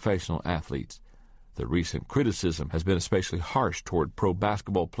of professional athletes. The recent criticism has been especially harsh toward pro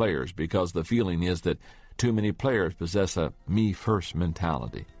basketball players because the feeling is that too many players possess a me-first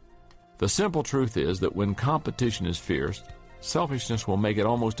mentality. The simple truth is that when competition is fierce, selfishness will make it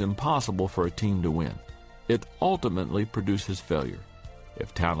almost impossible for a team to win. It ultimately produces failure.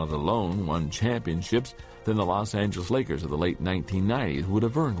 If talent alone won championships, then the Los Angeles Lakers of the late 1990s would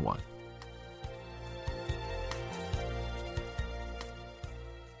have earned one.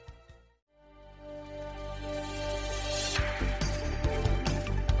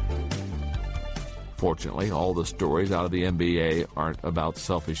 Fortunately, all the stories out of the NBA aren't about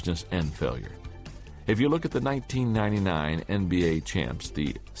selfishness and failure. If you look at the 1999 NBA champs,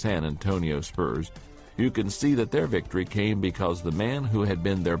 the San Antonio Spurs, you can see that their victory came because the man who had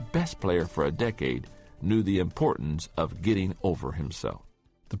been their best player for a decade knew the importance of getting over himself.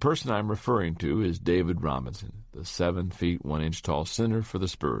 The person I'm referring to is David Robinson, the 7 feet 1 inch tall center for the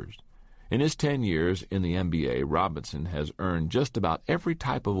Spurs. In his 10 years in the NBA, Robinson has earned just about every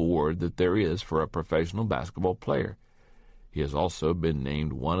type of award that there is for a professional basketball player. He has also been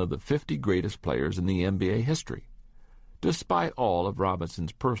named one of the 50 greatest players in the NBA history. Despite all of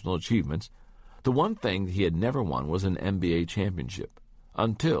Robinson's personal achievements, the one thing he had never won was an NBA championship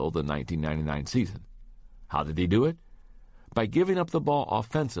until the 1999 season. How did he do it? By giving up the ball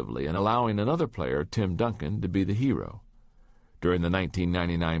offensively and allowing another player, Tim Duncan, to be the hero. During the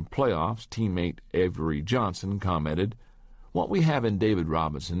 1999 playoffs, teammate Avery Johnson commented, "What we have in David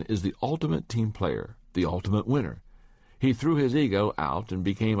Robinson is the ultimate team player, the ultimate winner. He threw his ego out and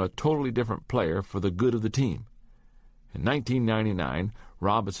became a totally different player for the good of the team." In 1999,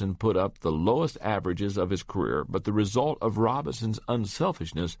 Robinson put up the lowest averages of his career, but the result of Robinson's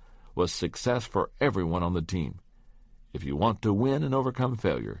unselfishness was success for everyone on the team. If you want to win and overcome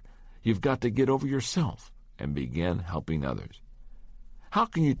failure, you've got to get over yourself and begin helping others. How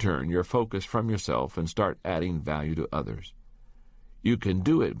can you turn your focus from yourself and start adding value to others? You can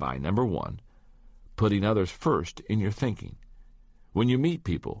do it by, number one, putting others first in your thinking. When you meet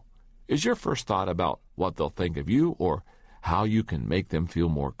people, is your first thought about what they'll think of you or how you can make them feel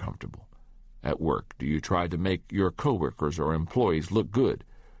more comfortable? At work, do you try to make your coworkers or employees look good?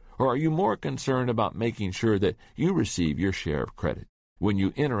 Or are you more concerned about making sure that you receive your share of credit? When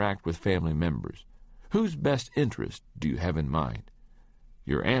you interact with family members, whose best interest do you have in mind?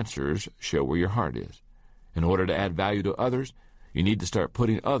 Your answers show where your heart is. In order to add value to others, you need to start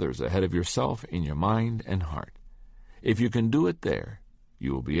putting others ahead of yourself in your mind and heart. If you can do it there,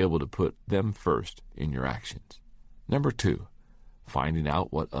 you will be able to put them first in your actions. Number two, finding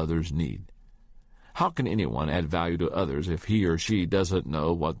out what others need. How can anyone add value to others if he or she doesn't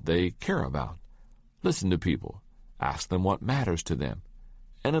know what they care about? Listen to people. Ask them what matters to them,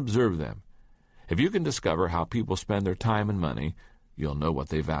 and observe them. If you can discover how people spend their time and money, you'll know what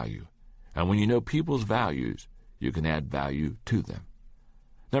they value. And when you know people's values, you can add value to them.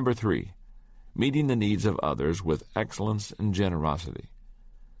 Number 3, meeting the needs of others with excellence and generosity.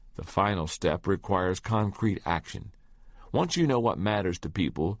 The final step requires concrete action. Once you know what matters to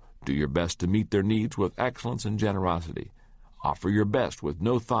people, do your best to meet their needs with excellence and generosity. Offer your best with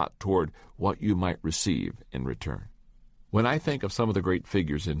no thought toward what you might receive in return. When I think of some of the great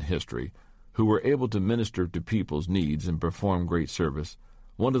figures in history who were able to minister to people's needs and perform great service,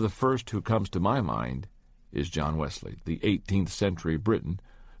 one of the first who comes to my mind is John Wesley, the 18th century Briton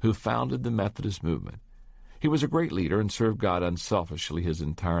who founded the Methodist movement. He was a great leader and served God unselfishly his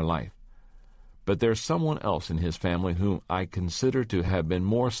entire life. But there's someone else in his family whom I consider to have been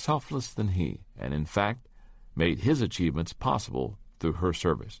more selfless than he, and in fact made his achievements possible through her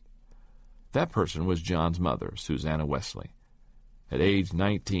service. That person was John's mother, Susanna Wesley. At age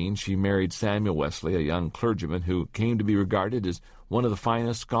 19, she married Samuel Wesley, a young clergyman who came to be regarded as one of the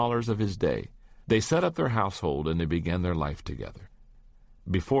finest scholars of his day. They set up their household and they began their life together.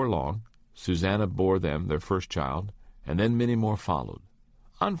 Before long, Susanna bore them their first child, and then many more followed.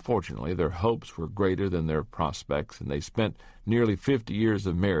 Unfortunately, their hopes were greater than their prospects, and they spent nearly 50 years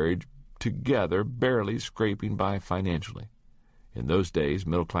of marriage together, barely scraping by financially. In those days,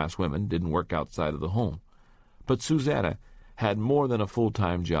 middle-class women didn't work outside of the home. But Susanna had more than a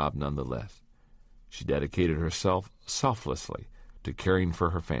full-time job nonetheless. She dedicated herself selflessly to caring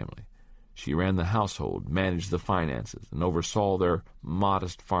for her family. She ran the household, managed the finances, and oversaw their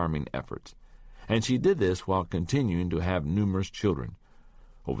modest farming efforts. And she did this while continuing to have numerous children.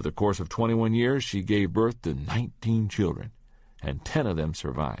 Over the course of 21 years, she gave birth to 19 children, and 10 of them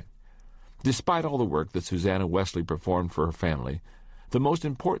survived. Despite all the work that Susanna Wesley performed for her family, the most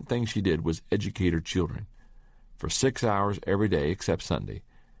important thing she did was educate her children. For 6 hours every day except Sunday,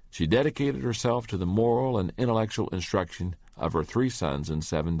 she dedicated herself to the moral and intellectual instruction of her 3 sons and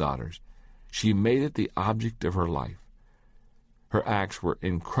 7 daughters. She made it the object of her life. Her acts were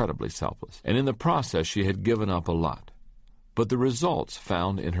incredibly selfless, and in the process she had given up a lot. But the results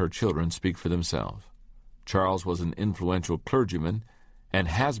found in her children speak for themselves. Charles was an influential clergyman and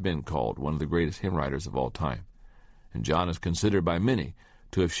has been called one of the greatest hymn writers of all time. And John is considered by many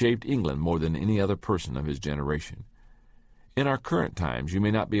to have shaped England more than any other person of his generation. In our current times, you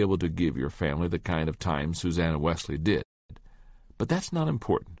may not be able to give your family the kind of time Susanna Wesley did, but that's not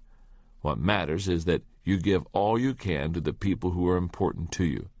important. What matters is that you give all you can to the people who are important to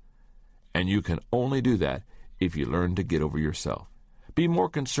you. And you can only do that if you learn to get over yourself. Be more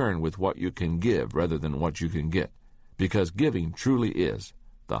concerned with what you can give rather than what you can get, because giving truly is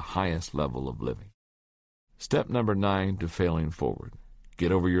the highest level of living. Step number 9 to failing forward.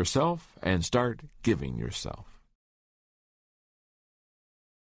 Get over yourself and start giving yourself.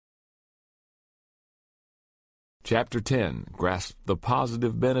 Chapter 10. Grasp the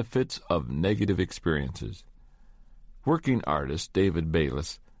positive benefits of negative experiences. Working artists David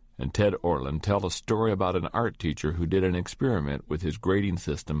Bayless and Ted Orland tell a story about an art teacher who did an experiment with his grading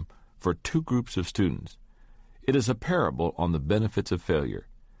system for 2 groups of students. It is a parable on the benefits of failure.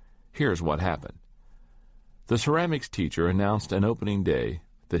 Here's what happened. The ceramics teacher announced on opening day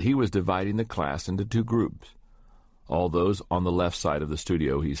that he was dividing the class into 2 groups. All those on the left side of the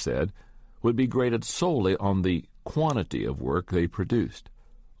studio, he said, would be graded solely on the quantity of work they produced.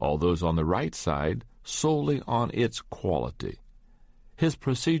 All those on the right side solely on its quality. His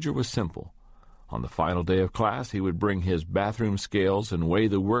procedure was simple. On the final day of class, he would bring his bathroom scales and weigh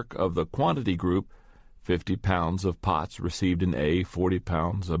the work of the quantity group. 50 pounds of pots received an A, 40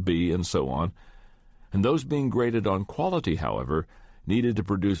 pounds a B, and so on. And those being graded on quality, however, needed to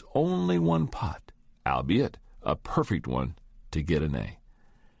produce only 1 pot, albeit a perfect one, to get an A.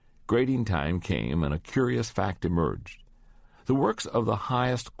 Grading time came, and a curious fact emerged. The works of the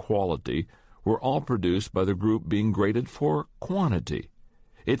highest quality were all produced by the group being graded for quantity.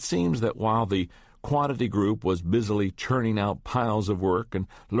 It seems that while the quantity group was busily churning out piles of work and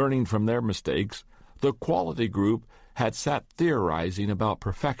learning from their mistakes, the quality group had sat theorizing about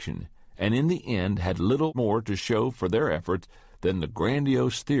perfection, and in the end had little more to show for their efforts than the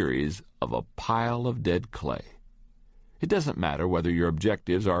grandiose theories of a pile of dead clay. It doesn't matter whether your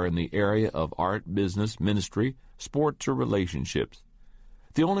objectives are in the area of art, business, ministry, sports, or relationships.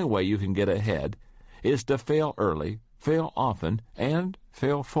 The only way you can get ahead is to fail early, fail often, and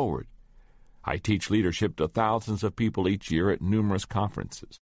fail forward. I teach leadership to thousands of people each year at numerous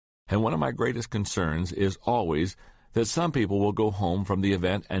conferences, and one of my greatest concerns is always that some people will go home from the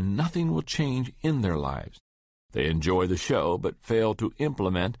event and nothing will change in their lives. They enjoy the show but fail to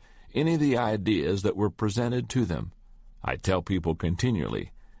implement any of the ideas that were presented to them. I tell people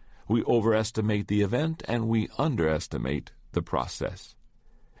continually, we overestimate the event and we underestimate the process.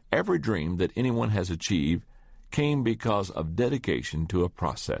 Every dream that anyone has achieved came because of dedication to a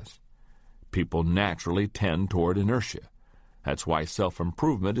process. People naturally tend toward inertia. That's why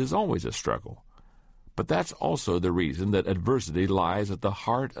self-improvement is always a struggle. But that's also the reason that adversity lies at the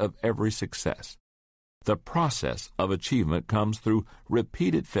heart of every success. The process of achievement comes through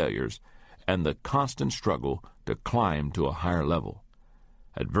repeated failures and the constant struggle to climb to a higher level.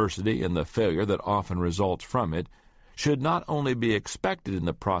 Adversity and the failure that often results from it should not only be expected in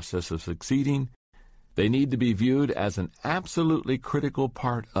the process of succeeding, they need to be viewed as an absolutely critical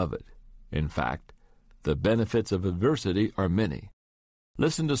part of it. In fact, the benefits of adversity are many.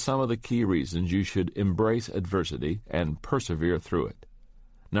 Listen to some of the key reasons you should embrace adversity and persevere through it.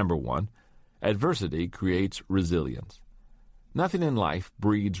 Number 1, adversity creates resilience. Nothing in life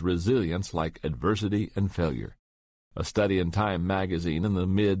breeds resilience like adversity and failure. A study in Time magazine in the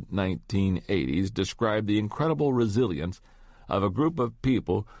mid-1980s described the incredible resilience of a group of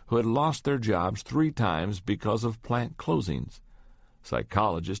people who had lost their jobs 3 times because of plant closings.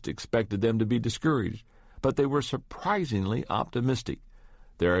 Psychologists expected them to be discouraged, but they were surprisingly optimistic.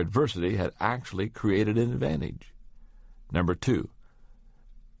 Their adversity had actually created an advantage. Number 2,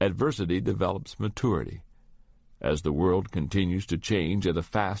 adversity develops maturity. As the world continues to change at a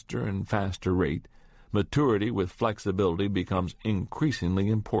faster and faster rate, maturity with flexibility becomes increasingly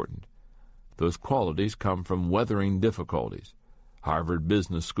important. Those qualities come from weathering difficulties. Harvard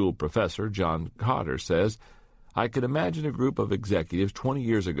Business School professor John Cotter says, I could imagine a group of executives 20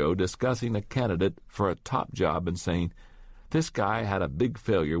 years ago discussing a candidate for a top job and saying, this guy had a big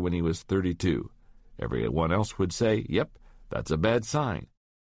failure when he was 32. Everyone else would say, yep, that's a bad sign.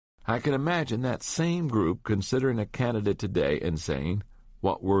 I can imagine that same group considering a candidate today and saying,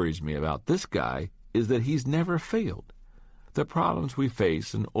 what worries me about this guy is that he's never failed. The problems we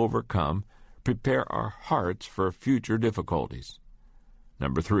face and overcome prepare our hearts for future difficulties.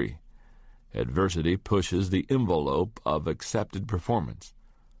 Number 3, adversity pushes the envelope of accepted performance.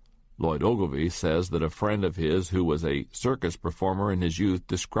 Lloyd Ogilvy says that a friend of his who was a circus performer in his youth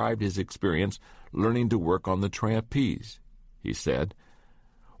described his experience learning to work on the trapeze. He said,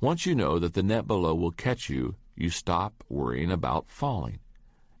 once you know that the net below will catch you, you stop worrying about falling.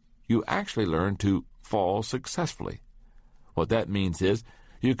 You actually learn to fall successfully. What that means is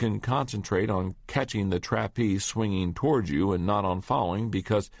you can concentrate on catching the trapeze swinging towards you and not on falling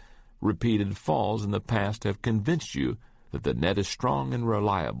because repeated falls in the past have convinced you that the net is strong and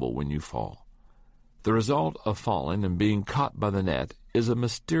reliable when you fall. The result of falling and being caught by the net is a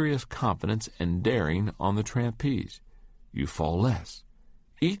mysterious confidence and daring on the trapeze. You fall less.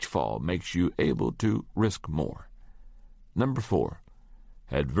 Each fall makes you able to risk more. Number 4,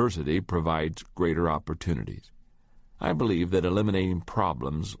 adversity provides greater opportunities. I believe that eliminating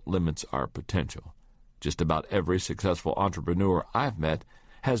problems limits our potential. Just about every successful entrepreneur I've met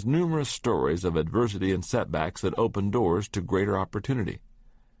has numerous stories of adversity and setbacks that open doors to greater opportunity.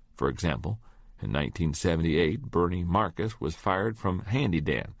 For example, in 1978, Bernie Marcus was fired from Handy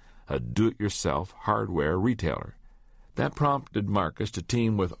Dan, a do-it-yourself hardware retailer. That prompted Marcus to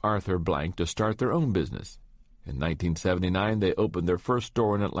team with Arthur Blank to start their own business. In 1979, they opened their first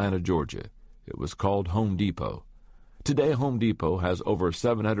store in Atlanta, Georgia. It was called Home Depot. Today, Home Depot has over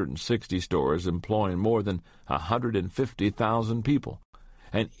 760 stores employing more than 150,000 people,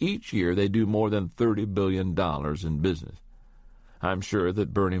 and each year they do more than $30 billion in business. I'm sure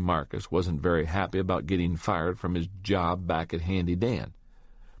that Bernie Marcus wasn't very happy about getting fired from his job back at Handy Dan.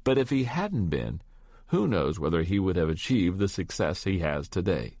 But if he hadn't been, who knows whether he would have achieved the success he has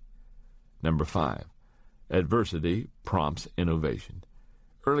today. Number 5, adversity prompts innovation.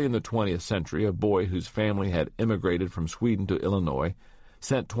 Early in the 20th century, a boy whose family had immigrated from Sweden to Illinois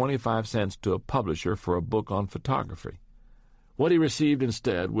sent 25 cents to a publisher for a book on photography. What he received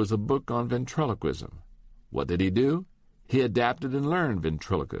instead was a book on ventriloquism. What did he do? He adapted and learned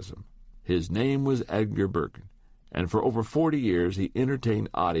ventriloquism. His name was Edgar Birkin, and for over 40 years he entertained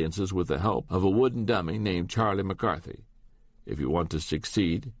audiences with the help of a wooden dummy named Charlie McCarthy. If you want to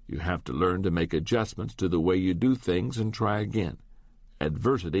succeed, you have to learn to make adjustments to the way you do things and try again.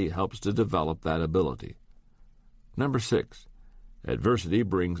 Adversity helps to develop that ability. Number 6, adversity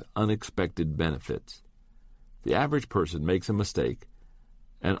brings unexpected benefits. The average person makes a mistake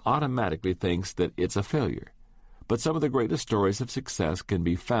and automatically thinks that it's a failure. But some of the greatest stories of success can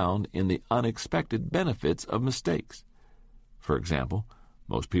be found in the unexpected benefits of mistakes. For example,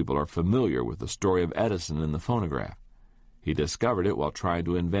 most people are familiar with the story of Edison and the phonograph. He discovered it while trying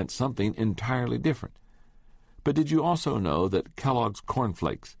to invent something entirely different. But did you also know that Kellogg's Corn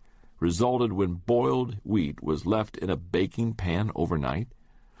Flakes resulted when boiled wheat was left in a baking pan overnight?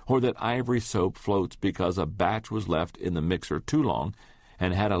 Or that Ivory soap floats because a batch was left in the mixer too long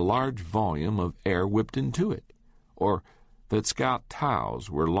and had a large volume of air whipped into it? Or that Scout towels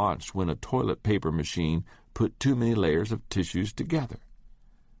were launched when a toilet paper machine put too many layers of tissues together?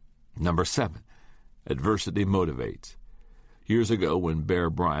 Number 7, adversity motivates. Years ago, when Bear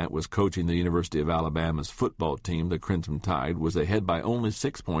Bryant was coaching the University of Alabama's football team, the Crimson Tide was ahead by only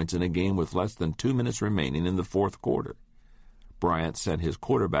 6 points in a game with less than 2 minutes remaining in the fourth quarter. Bryant sent his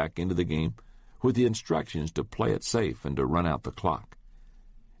quarterback into the game with the instructions to play it safe and to run out the clock.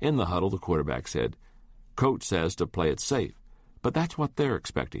 In the huddle, the quarterback said, "Coach says to play it safe, but that's what they're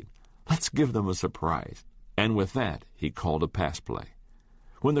expecting. Let's give them a surprise." And with that, he called a pass play.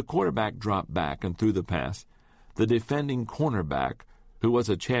 When the quarterback dropped back and threw the pass, the defending cornerback, who was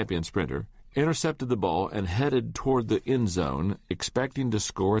a champion sprinter, intercepted the ball and headed toward the end zone, expecting to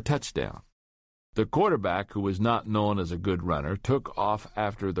score a touchdown. The quarterback, who was not known as a good runner, took off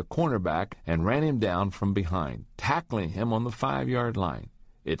after the cornerback and ran him down from behind, tackling him on the 5-yard line.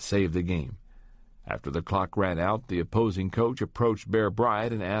 It saved the game. After the clock ran out, the opposing coach approached Bear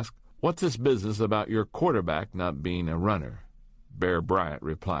Bryant and asked, "What's this business about your quarterback not being a runner?" Bear Bryant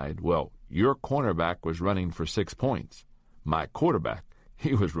replied, "Well, your cornerback was running for 6 points. My quarterback,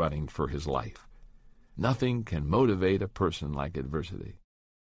 he was running for his life." Nothing can motivate a person like adversity.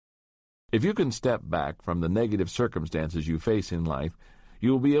 If you can step back from the negative circumstances you face in life,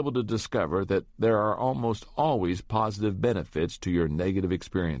 you will be able to discover that there are almost always positive benefits to your negative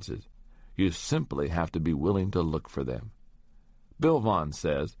experiences. You simply have to be willing to look for them. Bill Vaughan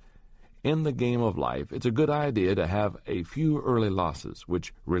says, "In the game of life, it's a good idea to have a few early losses,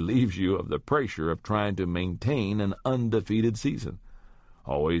 which relieves you of the pressure of trying to maintain an undefeated season.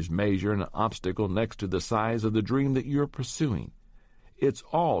 Always measure an obstacle next to the size of the dream that you're pursuing. It's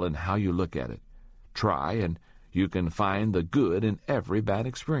all in how you look at it. Try, and you can find the good in every bad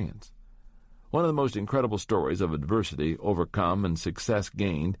experience." One of the most incredible stories of adversity overcome and success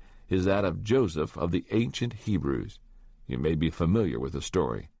gained is that of Joseph of the ancient Hebrews. You may be familiar with the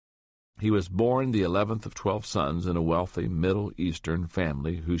story. He was born the 11th of 12 sons in a wealthy Middle Eastern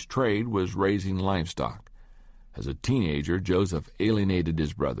family whose trade was raising livestock. As a teenager, Joseph alienated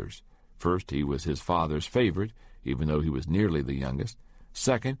his brothers. First, he was his father's favorite, even though he was nearly the youngest.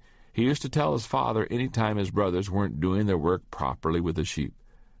 Second, he used to tell his father any time his brothers weren't doing their work properly with the sheep.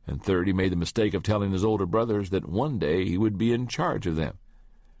 And third, he made the mistake of telling his older brothers that one day he would be in charge of them.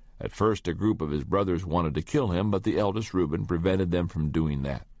 At first, a group of his brothers wanted to kill him, but the eldest Reuben prevented them from doing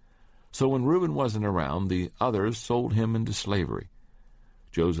that. So when Reuben wasn't around, the others sold him into slavery.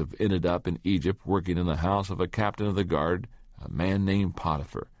 Joseph ended up in Egypt working in the house of a captain of the guard, a man named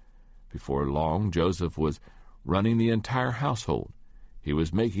Potiphar. Before long, Joseph was running the entire household. He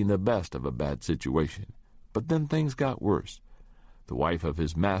was making the best of a bad situation. But then things got worse. The wife of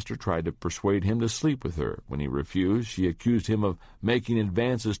his master tried to persuade him to sleep with her. When he refused, she accused him of making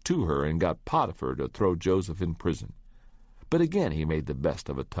advances to her and got Potiphar to throw Joseph in prison. But again he made the best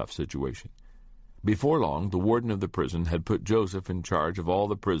of a tough situation. Before long, the warden of the prison had put Joseph in charge of all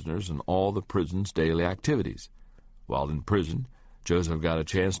the prisoners and all the prison's daily activities. While in prison, Joseph got a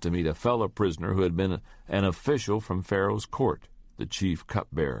chance to meet a fellow prisoner who had been an official from Pharaoh's court, the chief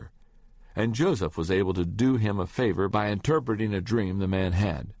cupbearer. And Joseph was able to do him a favor by interpreting a dream the man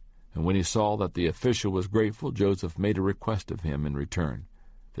had. And when he saw that the official was grateful, Joseph made a request of him in return,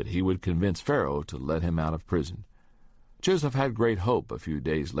 that he would convince Pharaoh to let him out of prison. Joseph had great hope a few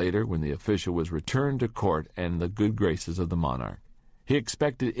days later when the official was returned to court and the good graces of the monarch. He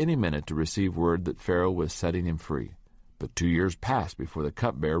expected any minute to receive word that Pharaoh was setting him free. But 2 years passed before the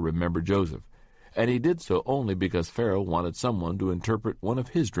cupbearer remembered Joseph, and he did so only because Pharaoh wanted someone to interpret one of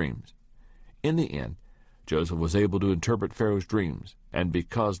his dreams. In the end, Joseph was able to interpret Pharaoh's dreams, and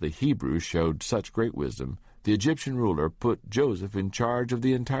because the Hebrews showed such great wisdom, the Egyptian ruler put Joseph in charge of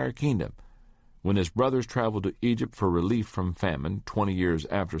the entire kingdom. When his brothers traveled to Egypt for relief from famine 20 years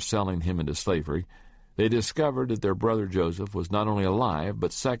after selling him into slavery, they discovered that their brother Joseph was not only alive,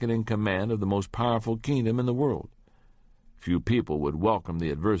 but second in command of the most powerful kingdom in the world. Few people would welcome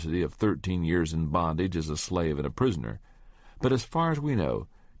the adversity of 13 years in bondage as a slave and a prisoner, but as far as we know,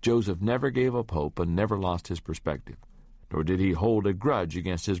 Joseph never gave up hope and never lost his perspective, nor did he hold a grudge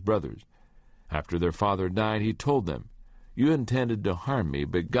against his brothers. After their father died, he told them, "You intended to harm me,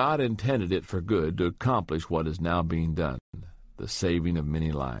 but God intended it for good to accomplish what is now being done, the saving of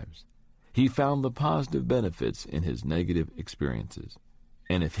many lives." He found the positive benefits in his negative experiences,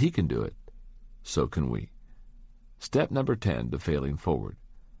 and if he can do it, so can we. Step number 10 to failing forward.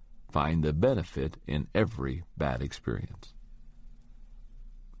 Find the benefit in every bad experience.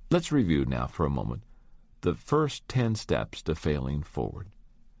 Let's review now for a moment the first 10 steps to failing forward.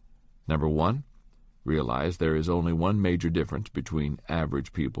 Number 1, realize there is only one major difference between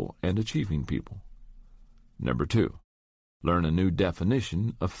average people and achieving people. Number 2, learn a new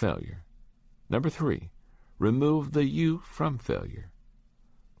definition of failure. Number 3, remove the you from failure.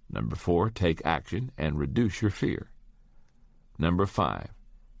 Number 4, take action and reduce your fear. Number 5,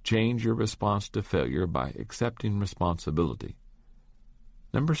 change your response to failure by accepting responsibility.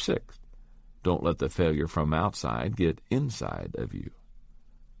 Number 6, don't let the failure from outside get inside of you.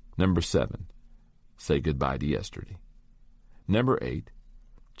 Number 7, say goodbye to yesterday. Number 8,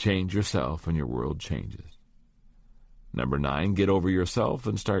 change yourself and your world changes. Number 9, get over yourself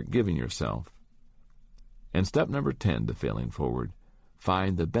and start giving yourself. And step number 10 to failing forward,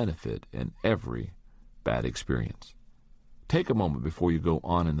 find the benefit in every bad experience. Take a moment before you go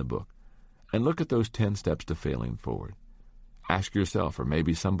on in the book and look at those 10 steps to failing forward. Ask yourself, or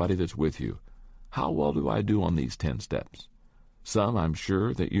maybe somebody that's with you, how well do I do on these 10 steps? Some, I'm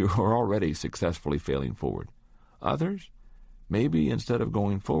sure that you are already successfully failing forward. Others, maybe instead of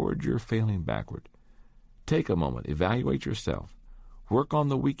going forward, you're failing backward. Take a moment, evaluate yourself, work on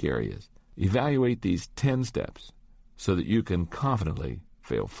the weak areas, evaluate these 10 steps so that you can confidently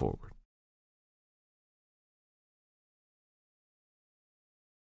fail forward.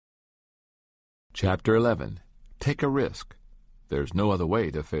 Chapter 11. Take a risk. There's no other way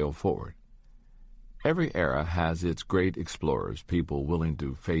to fail forward. Every era has its great explorers, people willing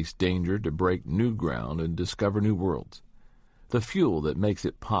to face danger to break new ground and discover new worlds. The fuel that makes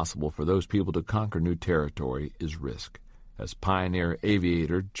it possible for those people to conquer new territory is risk, as pioneer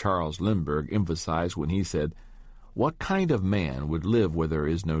aviator Charles Lindbergh emphasized when he said, "What kind of man would live where there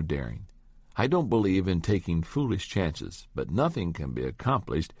is no daring? I don't believe in taking foolish chances, but nothing can be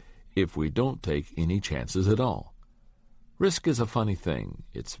accomplished if we don't take any chances at all." Risk is a funny thing.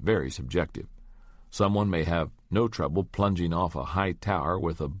 It's very subjective. Someone may have no trouble plunging off a high tower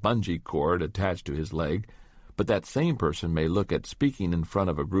with a bungee cord attached to his leg, but that same person may look at speaking in front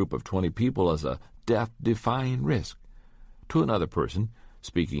of a group of 20 people as a death-defying risk. To another person,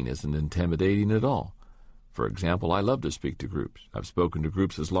 speaking isn't intimidating at all. For example, I love to speak to groups. I've spoken to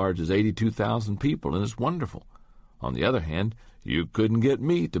groups as large as 82,000 people, and it's wonderful. On the other hand, you couldn't get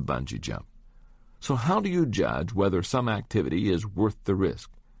me to bungee jump. So how do you judge whether some activity is worth the risk?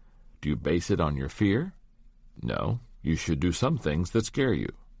 Do you base it on your fear? No, you should do some things that scare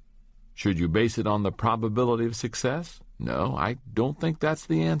you. Should you base it on the probability of success? No, I don't think that's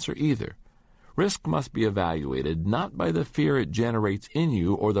the answer either. Risk must be evaluated not by the fear it generates in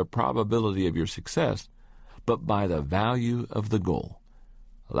you or the probability of your success, but by the value of the goal.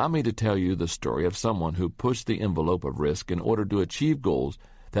 Allow me to tell you the story of someone who pushed the envelope of risk in order to achieve goals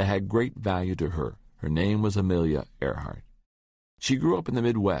that had great value to her. Her name was Amelia Earhart. She grew up in the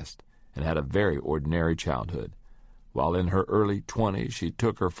Midwest and had a very ordinary childhood. While in her early 20s, she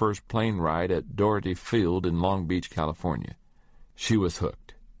took her first plane ride at Doherty Field in Long Beach, California. She was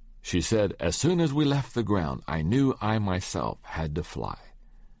hooked. She said, "As soon as we left the ground, I knew I myself had to fly."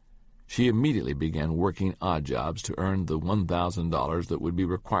 She immediately began working odd jobs to earn the $1,000 that would be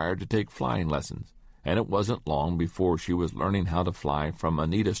required to take flying lessons, and it wasn't long before she was learning how to fly from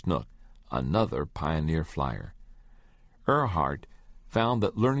Anita Snook, another pioneer flyer. Earhart found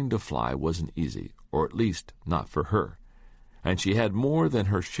that learning to fly wasn't easy, or at least not for her, and she had more than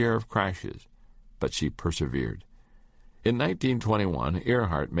her share of crashes, but she persevered. In 1921,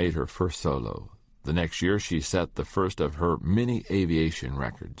 Earhart made her first solo. The next year, she set the first of her many aviation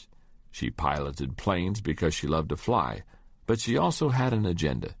records. She piloted planes because she loved to fly, but she also had an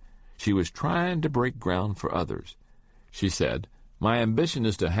agenda. She was trying to break ground for others. She said, "My ambition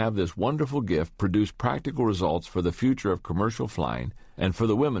is to have this wonderful gift produce practical results for the future of commercial flying and for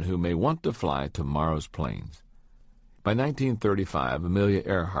the women who may want to fly tomorrow's planes." By 1935, Amelia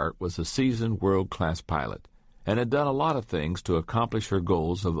Earhart was a seasoned world-class pilot and had done a lot of things to accomplish her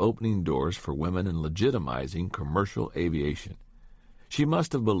goals of opening doors for women and legitimizing commercial aviation. She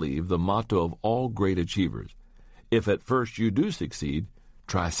must have believed the motto of all great achievers: if at first you do succeed,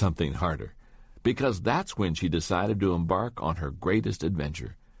 try something harder. Because that's when she decided to embark on her greatest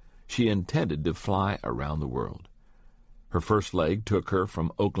adventure. She intended to fly around the world. Her first leg took her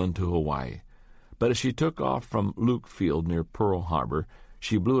from Oakland to Hawaii. But as she took off from Luke Field near Pearl Harbor,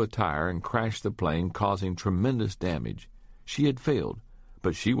 she blew a tire and crashed the plane, causing tremendous damage. She had failed,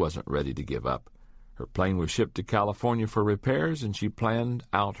 but she wasn't ready to give up. Her plane was shipped to California for repairs, and she planned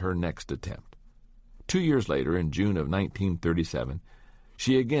out her next attempt. 2 years later, in June of 1937,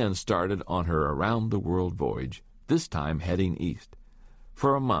 she again started on her around-the-world voyage, this time heading east.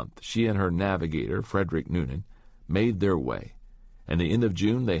 For a month, she and her navigator, Frederick Noonan, made their way, and the end of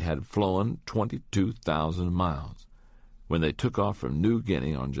June they had flown 22,000 miles. When they took off from New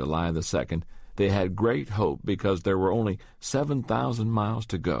Guinea on July the 2nd, they had great hope because there were only 7,000 miles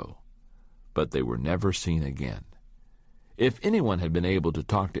to go. But they were never seen again. If anyone had been able to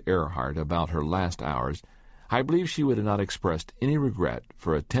talk to Earhart about her last hours, I believe she would have not expressed any regret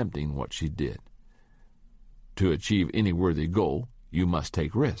for attempting what she did. To achieve any worthy goal, you must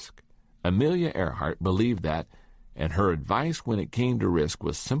take risk. Amelia Earhart believed that, and her advice when it came to risk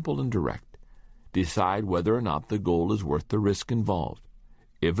was simple and direct. Decide whether or not the goal is worth the risk involved.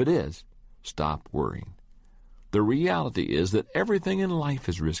 If it is, stop worrying. The reality is that everything in life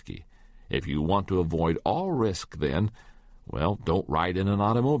is risky. If you want to avoid all risk, then, well, don't ride in an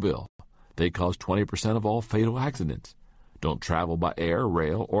automobile. They cause 20% of all fatal accidents. Don't travel by air,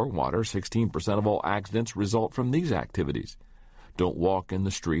 rail, or water. 16% of all accidents result from these activities. Don't walk in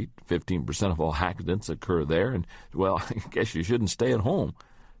the street. 15% of all accidents occur there. And, well, I guess you shouldn't stay at home.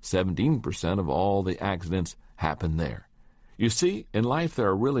 17% of all the accidents happen there. You see, in life there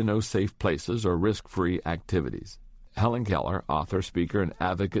are really no safe places or risk-free activities. Helen Keller, author, speaker, and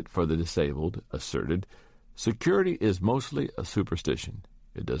advocate for the disabled, asserted, "Security is mostly a superstition.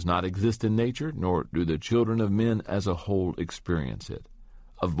 It does not exist in nature, nor do the children of men as a whole experience it.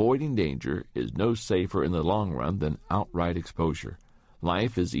 Avoiding danger is no safer in the long run than outright exposure.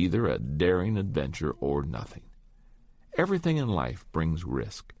 Life is either a daring adventure or nothing." Everything in life brings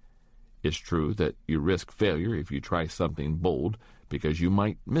risk. It's true that you risk failure if you try something bold because you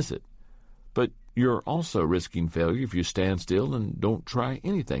might miss it. But you're also risking failure if you stand still and don't try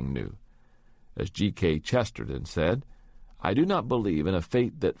anything new. As G.K. Chesterton said, "I do not believe in a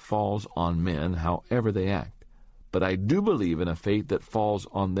fate that falls on men however they act, but I do believe in a fate that falls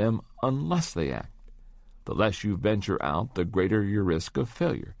on them unless they act. The less you venture out, the greater your risk of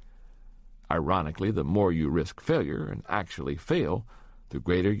failure. Ironically, the more you risk failure and actually fail, the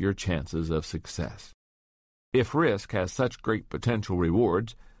greater your chances of success." If risk has such great potential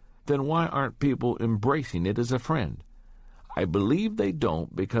rewards, then why aren't people embracing it as a friend? I believe they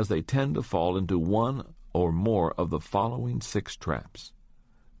don't because they tend to fall into one or more of the following 6 traps.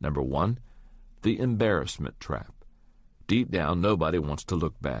 Number 1, the embarrassment trap. Deep down, nobody wants to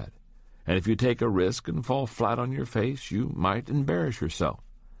look bad. And if you take a risk and fall flat on your face, you might embarrass yourself.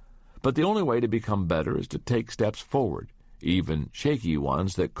 But the only way to become better is to take steps forward, even shaky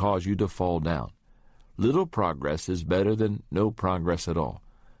ones that cause you to fall down. Little progress is better than no progress at all.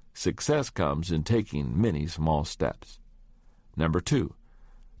 Success comes in taking many small steps. Number 2,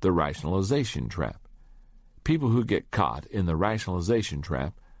 the rationalization trap. People who get caught in the rationalization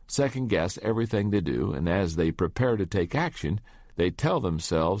trap second-guess everything they do, and as they prepare to take action, they tell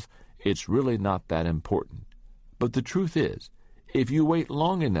themselves it's really not that important. But the truth is, if you wait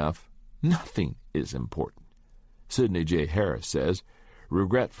long enough, nothing is important. Sidney J. Harris says,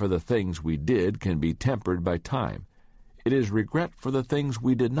 "Regret for the things we did can be tempered by time. It is regret for the things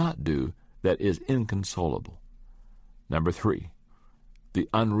we did not do that is inconsolable." Number 3, the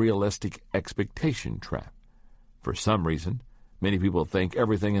unrealistic expectation trap. For some reason, many people think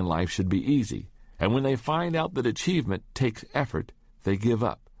everything in life should be easy, and when they find out that achievement takes effort, they give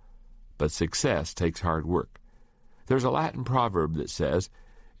up. But success takes hard work. There's a Latin proverb that says,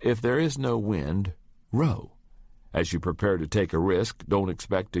 "If there is no wind, row." As you prepare to take a risk, don't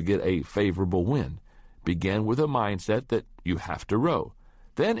expect to get a favorable wind. Begin with a mindset that you have to row.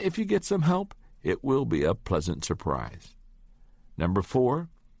 Then, if you get some help, it will be a pleasant surprise. Number 4,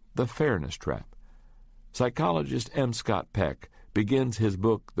 the fairness trap. Psychologist M. Scott Peck begins his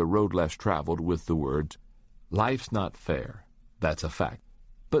book, The Road Less Traveled, with the words, "Life's not fair. That's a fact."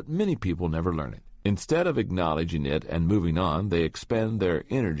 But many people never learn it. Instead of acknowledging it and moving on, they expend their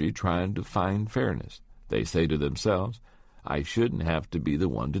energy trying to find fairness. They say to themselves, "I shouldn't have to be the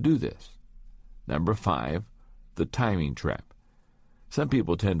one to do this." Number 5, the timing trap. Some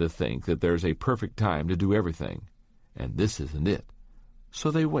people tend to think that there's a perfect time to do everything, and this isn't it.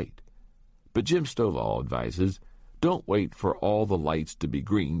 So they wait. But Jim Stovall advises, don't wait for all the lights to be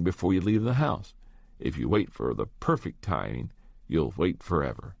green before you leave the house. If you wait for the perfect timing, you'll wait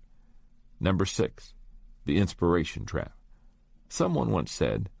forever. Number 6, the inspiration trap. Someone once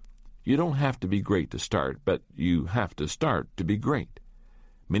said, "You don't have to be great to start, but you have to start to be great."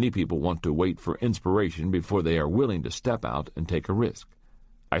 Many people want to wait for inspiration before they are willing to step out and take a risk.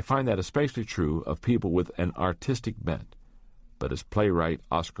 I find that especially true of people with an artistic bent. But as playwright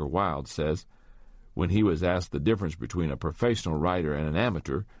Oscar Wilde says, when he was asked the difference between a professional writer and an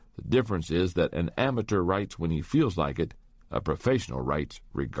amateur, the difference is that an amateur writes when he feels like it, a professional writes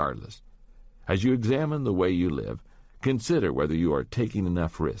regardless. As you examine the way you live, consider whether you are taking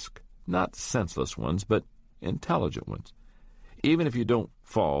enough risk, not senseless ones, but intelligent ones. Even if you don't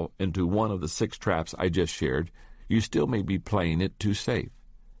fall into one of the 6 traps I just shared, you still may be playing it too safe.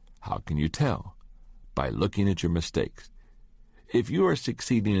 How can you tell? By looking at your mistakes. If you are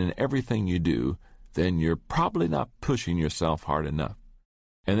succeeding in everything you do, then you're probably not pushing yourself hard enough.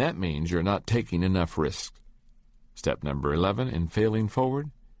 And that means you're not taking enough risks. Step number 11 in failing forward: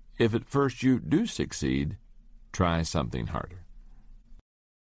 if at first you do succeed, try something harder.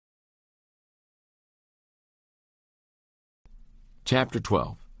 Chapter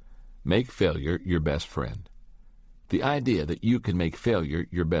 12. Make failure your best friend. The idea that you can make failure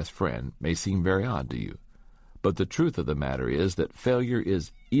your best friend may seem very odd to you, but the truth of the matter is that failure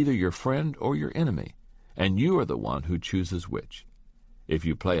is either your friend or your enemy, and you are the one who chooses which. If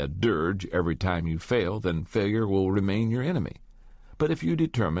you play a dirge every time you fail, then failure will remain your enemy. But if you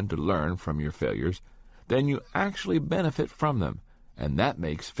determine to learn from your failures, then you actually benefit from them, and that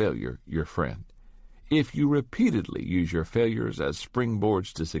makes failure your friend. If you repeatedly use your failures as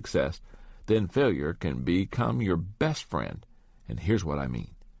springboards to success, then failure can become your best friend. And here's what I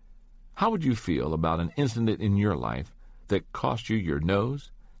mean. How would you feel about an incident in your life that cost you your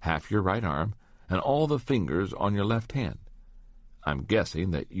nose, half your right arm, and all the fingers on your left hand? I'm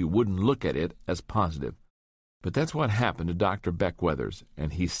guessing that you wouldn't look at it as positive. But that's what happened to Dr. Beck Weathers,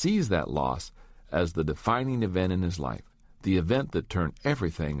 and he sees that loss as the defining event in his life, the event that turned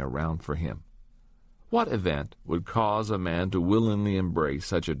everything around for him. What event would cause a man to willingly embrace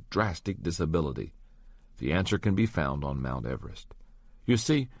such a drastic disability? The answer can be found on Mount Everest. You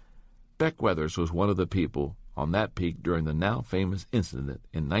see, Beck Weathers was one of the people on that peak during the now famous incident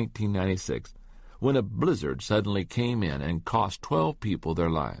in 1996 when a blizzard suddenly came in and cost 12 people their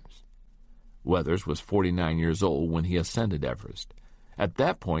lives. Weathers was 49 years old when he ascended Everest. At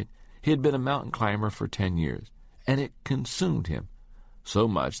that point, he had been a mountain climber for 10 years, and it consumed him, so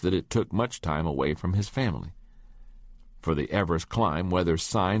much that it took much time away from his family. For the Everest climb, Weathers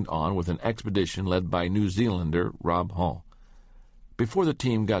signed on with an expedition led by New Zealander Rob Hall. Before the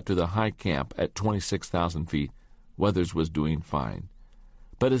team got to the high camp at 26,000 feet, Weathers was doing fine.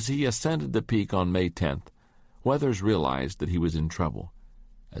 But as he ascended the peak on May 10th, Weathers realized that he was in trouble.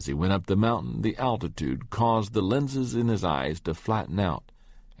 As he went up the mountain, the altitude caused the lenses in his eyes to flatten out,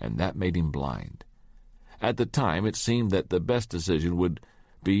 and that made him blind. At the time, it seemed that the best decision would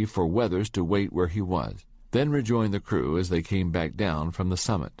be for Weathers to wait where he was, then rejoin the crew as they came back down from the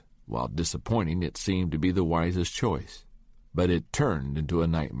summit. While disappointing, it seemed to be the wisest choice. But it turned into a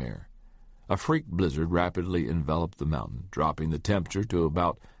nightmare. A freak blizzard rapidly enveloped the mountain, dropping the temperature to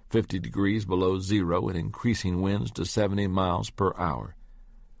about 50 degrees below zero and increasing winds to 70 miles per hour.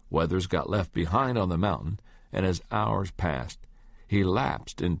 Weathers got left behind on the mountain, and as hours passed, he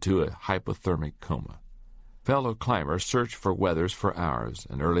lapsed into a hypothermic coma. Fellow climbers searched for Weathers for hours,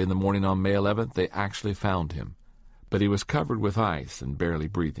 and early in the morning on May 11th they actually found him. But he was covered with ice and barely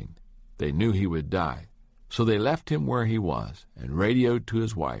breathing. They knew he would die, so they left him where he was and radioed to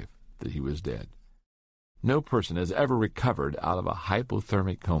his wife that he was dead. No person has ever recovered out of a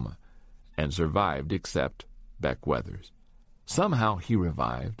hypothermic coma and survived except Beck Weathers. Somehow he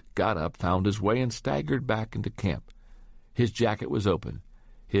revived, got up, found his way, and staggered back into camp. His jacket was open.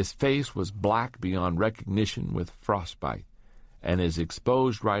 His face was black beyond recognition with frostbite, and his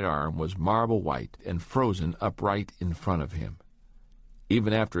exposed right arm was marble white and frozen upright in front of him.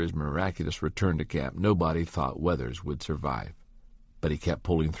 Even after his miraculous return to camp, nobody thought Weathers would survive. But he kept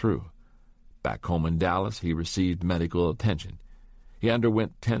pulling through. Back home in Dallas, he received medical attention. He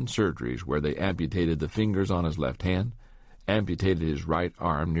underwent 10 surgeries where they amputated the fingers on his left hand, amputated his right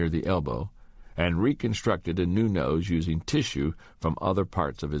arm near the elbow, and reconstructed a new nose using tissue from other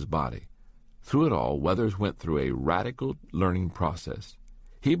parts of his body. Through it all, Weathers went through a radical learning process.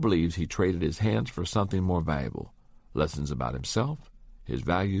 He believes he traded his hands for something more valuable, lessons about himself, his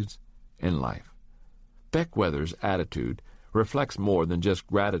values, and life. Beck Weathers' attitude reflects more than just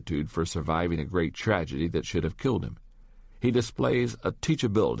gratitude for surviving a great tragedy that should have killed him. He displays a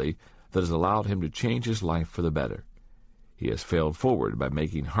teachability that has allowed him to change his life for the better. He has failed forward by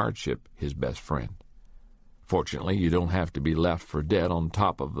making hardship his best friend. Fortunately, you don't have to be left for dead on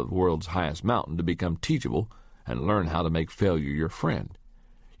top of the world's highest mountain to become teachable and learn how to make failure your friend.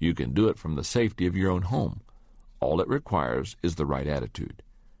 You can do it from the safety of your own home. All it requires is the right attitude.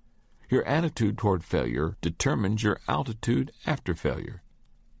 Your attitude toward failure determines your altitude after failure.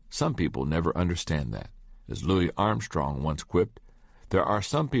 Some people never understand that. As Louis Armstrong once quipped, there are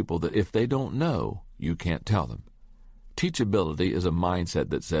some people that if they don't know, you can't tell them. Teachability is a mindset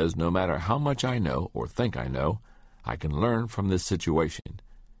that says no matter how much I know or think I know, I can learn from this situation.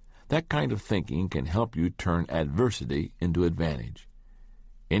 That kind of thinking can help you turn adversity into advantage.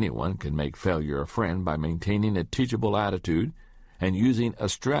 Anyone can make failure a friend by maintaining a teachable attitude and using a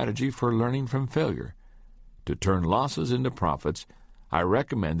strategy for learning from failure. To turn losses into profits, I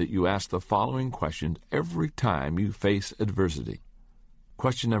recommend that you ask the following questions every time you face adversity.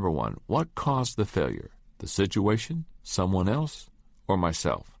 Question number 1, what caused the failure? The situation, someone else, or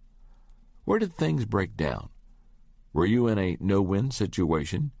myself? Where did things break down? Were you in a no-win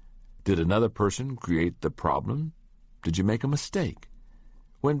situation? Did another person create the problem? Did you make a mistake?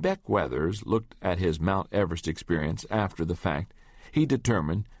 When Beck Weathers looked at his Mount Everest experience after the fact, he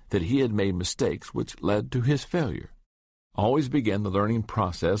determined that he had made mistakes which led to his failure. Always begin the learning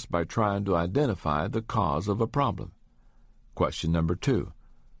process by trying to identify the cause of a problem. Question number 2.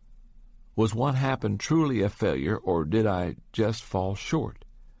 Was what happened truly a failure, or did I just fall short?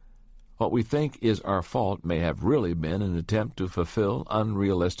 What we think is our fault may have really been an attempt to fulfill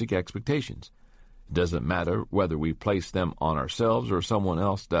unrealistic expectations. It doesn't matter whether we place them on ourselves or someone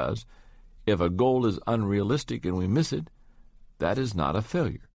else does. If a goal is unrealistic and we miss it, that is not a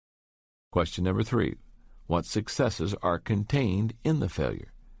failure. Question number 3. What successes are contained in the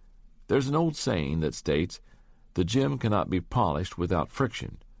failure? There's an old saying that states, "The gem cannot be polished without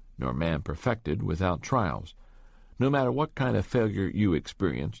friction, nor man perfected without trials." No matter what kind of failure you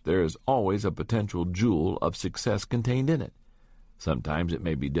experience, there is always a potential jewel of success contained in it. Sometimes it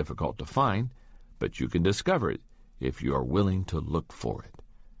may be difficult to find, but you can discover it if you are willing to look for it.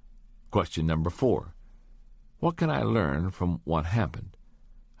 Question number 4. What can I learn from what happened?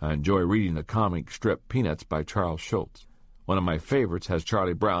 I enjoy reading the comic strip Peanuts by Charles Schulz. One of my favorites has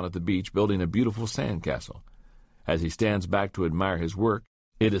Charlie Brown at the beach building a beautiful sandcastle. As he stands back to admire his work,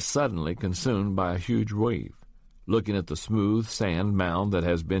 it is suddenly consumed by a huge wave. Looking at the smooth sand mound that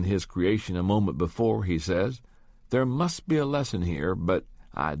has been his creation a moment before, he says, "There must be a lesson here, but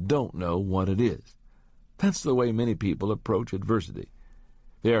I don't know what it is." That's the way many people approach adversity.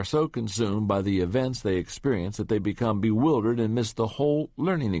 They are so consumed by the events they experience that they become bewildered and miss the whole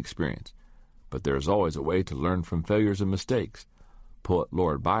learning experience. But there is always a way to learn from failures and mistakes. Poet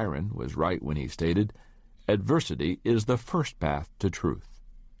Lord Byron was right when he stated, "Adversity is the first path to truth."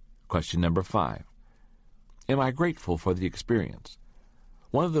 Question number 5. Am I grateful for the experience?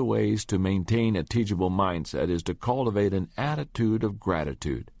 One of the ways to maintain a teachable mindset is to cultivate an attitude of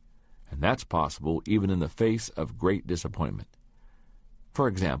gratitude, and that's possible even in the face of great disappointment. For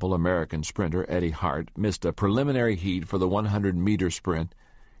example, American sprinter Eddie Hart missed a preliminary heat for the 100-meter sprint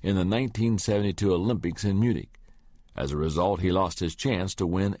in the 1972 Olympics in Munich. As a result, he lost his chance to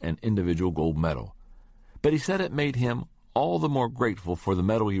win an individual gold medal. But he said it made him all the more grateful for the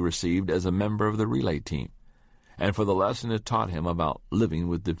medal he received as a member of the relay team, and for the lesson it taught him about living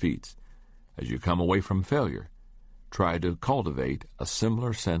with defeats. As you come away from failure, try to cultivate a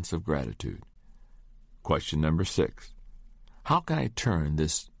similar sense of gratitude. Question number 6. How can I turn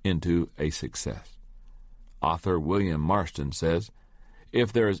this into a success? Author William Marston says,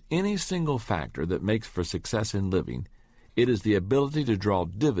 "If there is any single factor that makes for success in living, it is the ability to draw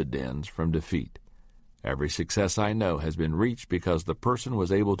dividends from defeat. Every success I know has been reached because the person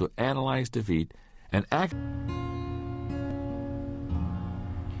was able to analyze defeat and act."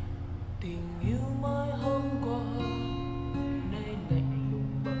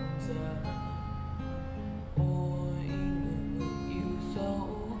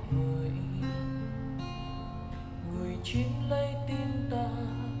 Chuyến lấy tim ta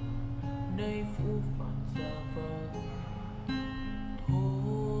nay phủ phàng xa vời,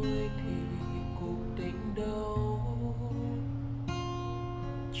 thôi thì cuộc tình đâu.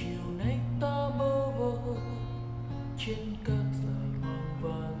 Chiều nay ta bơ vơ trên các dải hoang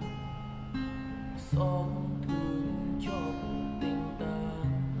vàng, xót thương cho cuộc tình ta.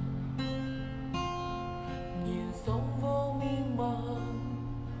 Nhìn sóng vô miên man,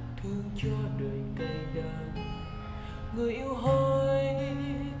 thương cho đời cay đắng. Người yêu hỡi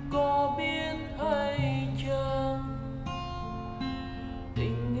có biết hay chăng,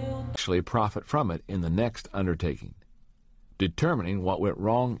 tình yêu Actually profit from it in the next undertaking. Determining what went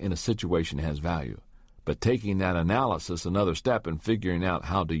wrong in a situation has value, but taking that analysis another step and figuring out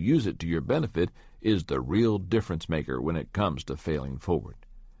how to use it to your benefit is the real difference maker when it comes to failing forward.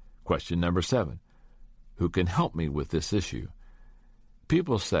 Question number 7. Who can help me with this issue?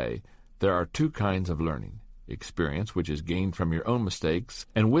 People say there are 2 kinds of learning: experience, which is gained from your own mistakes,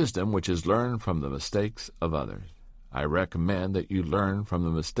 and wisdom, which is learned from the mistakes of others. I recommend that you learn from the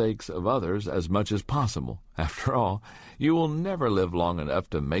mistakes of others as much as possible. After all, you will never live long enough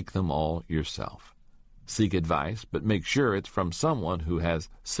to make them all yourself. Seek advice, but make sure it's from someone who has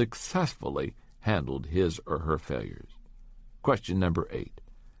successfully handled his or her failures. Question number 8.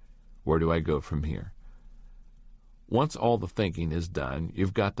 Where do I go from here? Once all the thinking is done,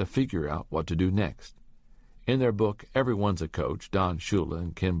 you've got to figure out what to do next. In their book, Everyone's a Coach, Don Shula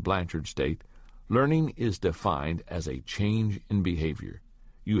and Ken Blanchard state, learning is defined as a change in behavior.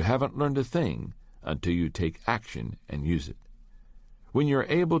 You haven't learned a thing until you take action and use it. When you're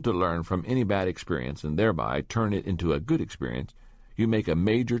able to learn from any bad experience and thereby turn it into a good experience, you make a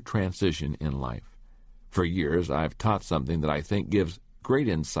major transition in life. For years, I've taught something that I think gives great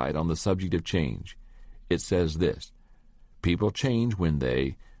insight on the subject of change. It says this: people change when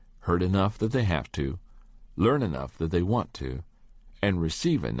they hurt enough that they have to, learn enough that they want to, and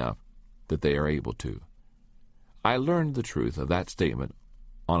receive enough that they are able to. I learned the truth of that statement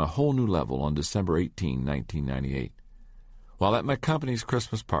on a whole new level on December 18, 1998. While at my company's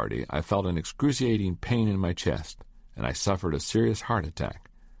Christmas party, I felt an excruciating pain in my chest, and I suffered a serious heart attack.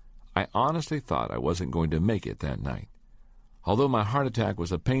 I honestly thought I wasn't going to make it that night. Although my heart attack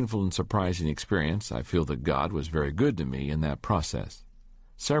was a painful and surprising experience, I feel that God was very good to me in that process.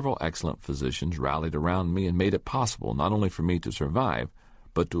 Several excellent physicians rallied around me and made it possible not only for me to survive,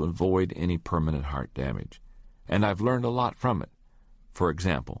 but to avoid any permanent heart damage. And I've learned a lot from it. For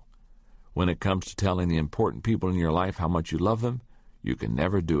example, when it comes to telling the important people in your life how much you love them, you can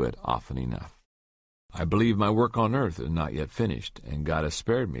never do it often enough. I believe my work on earth is not yet finished, and God has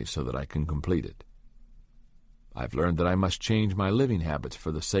spared me so that I can complete it. I've learned that I must change my living habits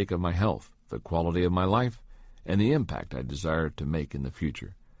for the sake of my health, the quality of my life, and the impact I desire to make in the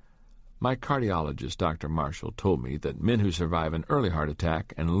future. My cardiologist, Dr. Marshall, told me that men who survive an early heart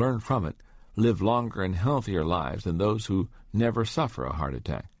attack and learn from it live longer and healthier lives than those who never suffer a heart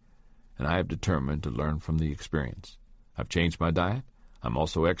attack. And I have determined to learn from the experience. I've changed my diet. I'm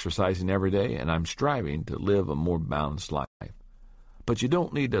also exercising every day, and I'm striving to live a more balanced life. But you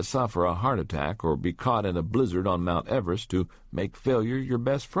don't need to suffer a heart attack or be caught in a blizzard on Mount Everest to make failure your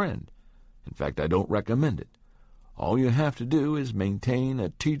best friend. In fact, I don't recommend it. All you have to do is maintain a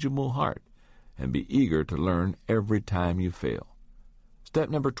teachable heart and be eager to learn every time you fail. Step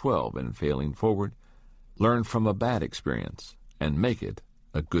number 12 in failing forward: learn from a bad experience and make it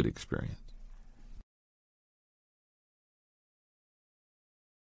a good experience.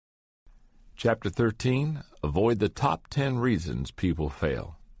 Chapter 13, Avoid the Top 10 Reasons People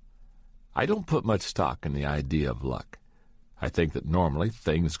Fail. I don't put much stock in the idea of luck. I think that normally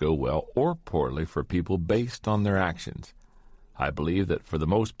things go well or poorly for people based on their actions. I believe that for the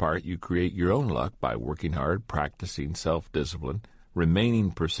most part you create your own luck by working hard, practicing self-discipline,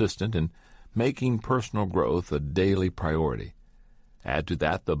 remaining persistent, and making personal growth a daily priority. Add to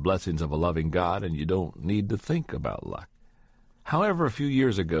that the blessings of a loving God, and you don't need to think about luck. However, a few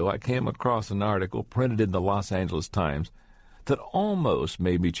years ago I came across an article printed in the Los Angeles Times that almost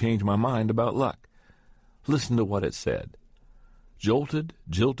made me change my mind about luck. Listen to what it said. Jolted,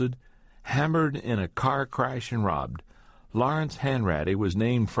 jilted, hammered in a car crash and robbed, Lawrence Hanratty was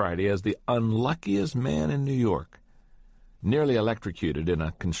named Friday as the unluckiest man in New York. Nearly electrocuted in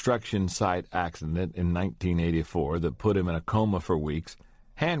a construction site accident in 1984 that put him in a coma for weeks,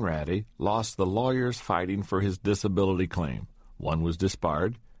 Hanratty lost the lawyers fighting for his disability claim. One was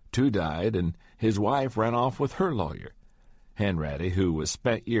disbarred, two died, and his wife ran off with her lawyer. Hanratty, who was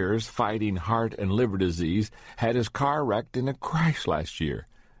spent years fighting heart and liver disease, had his car wrecked in a crash last year,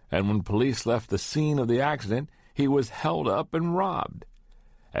 and when police left the scene of the accident, he was held up and robbed.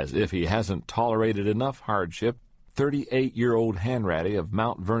 As if he hasn't tolerated enough hardship, 38-year-old Hanratty of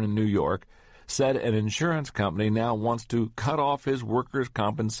Mount Vernon, New York, said an insurance company now wants to cut off his workers'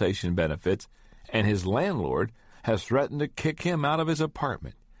 compensation benefits, and his landlord has threatened to kick him out of his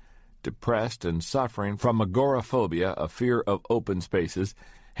apartment. Depressed and suffering from agoraphobia, a fear of open spaces,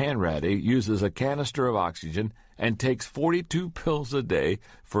 Hanratty uses a canister of oxygen and takes 42 pills a day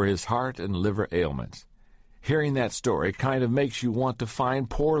for his heart and liver ailments. Hearing that story kind of makes you want to find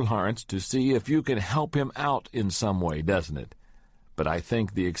poor Lawrence to see if you can help him out in some way, doesn't it? But I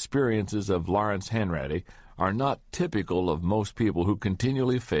think the experiences of Lawrence Hanratty are not typical of most people who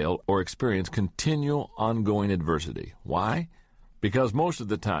continually fail or experience continual ongoing adversity. Why? Because most of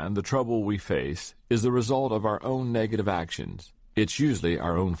the time the trouble we face is the result of our own negative actions. It's usually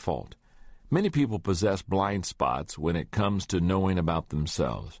our own fault. Many people possess blind spots when it comes to knowing about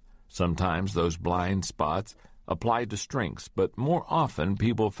themselves. Sometimes those blind spots apply to strengths, but more often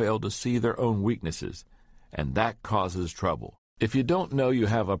people fail to see their own weaknesses, and that causes trouble. If you don't know you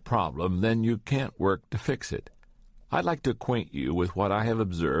have a problem, then you can't work to fix it. I'd like to acquaint you with what I have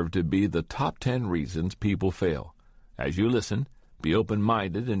observed to be the top 10 reasons people fail. As you listen, be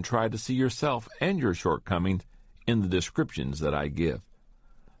open-minded and try to see yourself and your shortcomings in the descriptions that I give.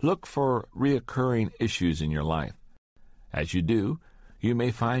 Look for reoccurring issues in your life. As you do, you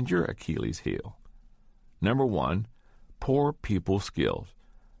may find your Achilles heel. Number 1, poor people skills.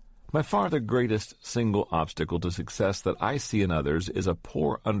 By far the greatest single obstacle to success that I see in others is a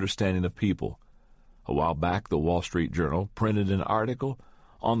poor understanding of people. A while back, the Wall Street Journal printed an article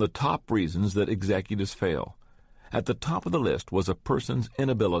on the top reasons that executives fail. At the top of the list was a person's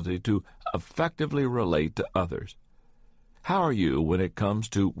inability to effectively relate to others. How are you when it comes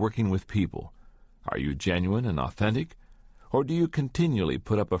to working with people? Are you genuine and authentic, or do you continually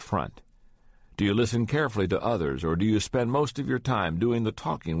put up a front? Do you listen carefully to others, or do you spend most of your time doing the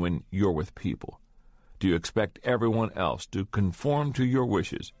talking when you're with people? Do you expect everyone else to conform to your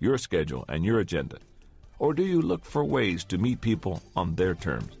wishes, your schedule, and your agenda? Or do you look for ways to meet people on their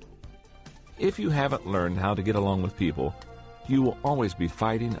terms? If you haven't learned how to get along with people, you will always be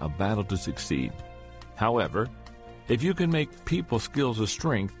fighting a battle to succeed. However, if you can make people skills a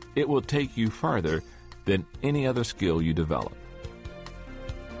strength, it will take you farther than any other skill you develop.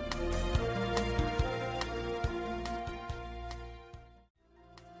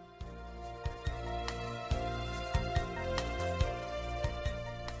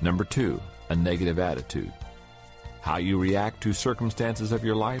 Number 2, a negative attitude. How you react to circumstances of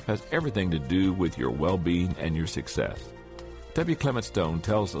your life has everything to do with your well-being and your success. W. Clement Stone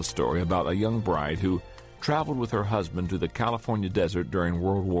tells a story about a young bride who traveled with her husband to the California desert during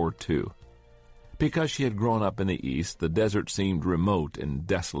World War II. Because she had grown up in the East, the desert seemed remote and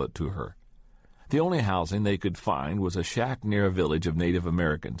desolate to her. The only housing they could find was a shack near a village of Native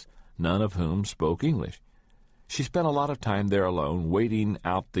Americans, none of whom spoke English. She spent a lot of time there alone, waiting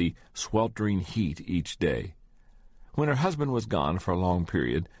out the sweltering heat each day. When her husband was gone for a long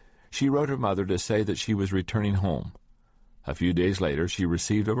period, she wrote her mother to say that she was returning home. A few days later, she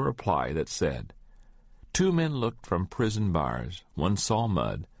received a reply that said, "Two men looked from prison bars. One saw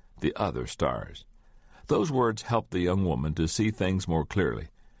mud, the other stars." Those words helped the young woman to see things more clearly.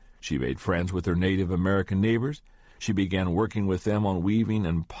 She made friends with her Native American neighbors. She began working with them on weaving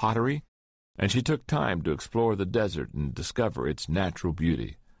and pottery, and she took time to explore the desert and discover its natural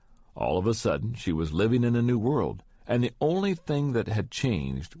beauty. All of a sudden, she was living in a new world, and the only thing that had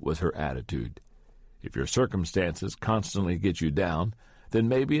changed was her attitude. If your circumstances constantly get you down, then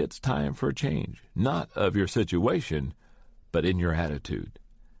maybe it's time for a change, not of your situation, but in your attitude.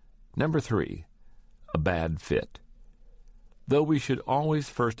 Number 3, a bad fit. Though we should always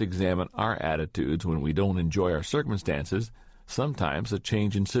first examine our attitudes when we don't enjoy our circumstances, sometimes a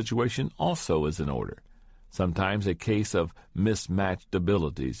change in situation also is in order. Sometimes a case of mismatched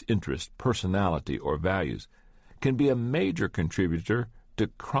abilities, interests, personality, or values can be a major contributor to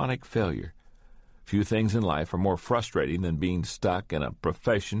chronic failure. Few things in life are more frustrating than being stuck in a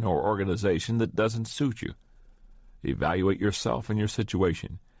profession or organization that doesn't suit you. Evaluate yourself and your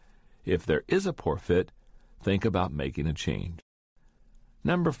situation. If there is a poor fit, think about making a change.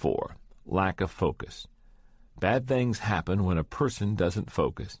 Number 4, lack of focus. Bad things happen when a person doesn't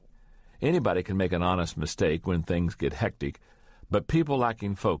focus. Anybody can make an honest mistake when things get hectic, but people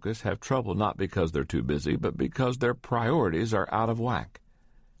lacking focus have trouble not because they're too busy, but because their priorities are out of whack,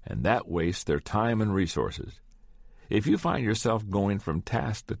 and that wastes their time and resources. If you find yourself going from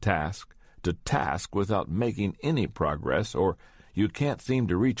task to task without making any progress, or you can't seem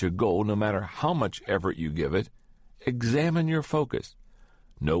to reach a goal no matter how much effort you give it, examine your focus.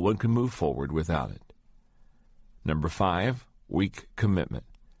 No one can move forward without it. Number 5, weak commitment.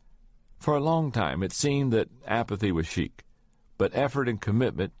 For a long time, it seemed that apathy was chic, but effort and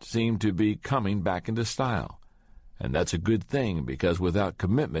commitment seemed to be coming back into style. And that's a good thing, because without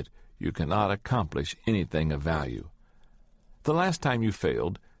commitment, you cannot accomplish anything of value. The last time you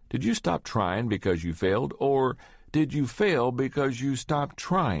failed, did you stop trying because you failed, or did you fail because you stopped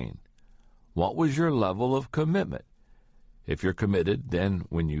trying? What was your level of commitment? If you're committed, then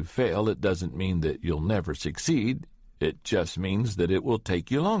when you fail, it doesn't mean that you'll never succeed. It just means that it will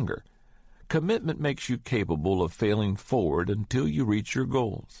take you longer. Commitment makes you capable of failing forward until you reach your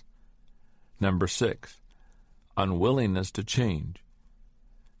goals. Number 6, unwillingness to change.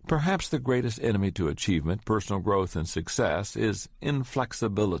 Perhaps the greatest enemy to achievement, personal growth, and success is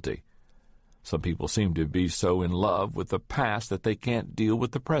inflexibility. Some people seem to be so in love with the past that they can't deal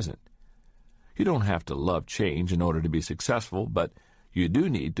with the present. You don't have to love change in order to be successful, but you do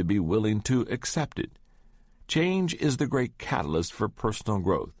need to be willing to accept it. Change is the great catalyst for personal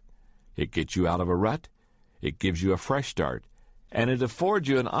growth. It gets you out of a rut, it gives you a fresh start, and it affords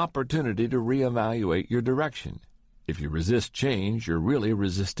you an opportunity to reevaluate your direction. If you resist change, you're really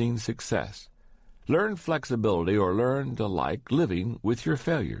resisting success. Learn flexibility, or learn to like living with your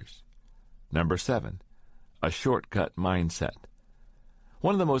failures. Number 7, a shortcut mindset.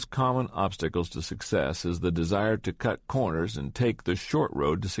 One of the most common obstacles to success is the desire to cut corners and take the short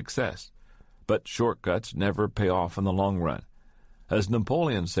road to success. But shortcuts never pay off in the long run. As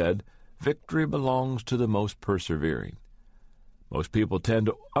Napoleon said, victory belongs to the most persevering. Most people tend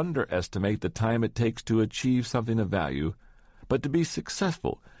to underestimate the time it takes to achieve something of value, but to be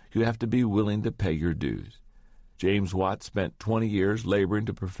successful, you have to be willing to pay your dues. James Watt spent 20 years laboring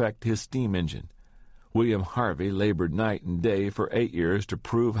to perfect his steam engine. William Harvey labored night and day for 8 years to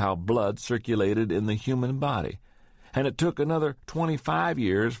prove how blood circulated in the human body, and it took another 25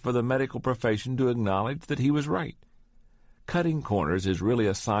 years for the medical profession to acknowledge that he was right. Cutting corners is really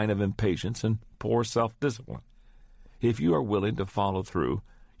a sign of impatience and poor self-discipline. If you are willing to follow through,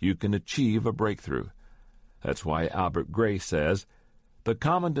 you can achieve a breakthrough. That's why Albert Gray says, "The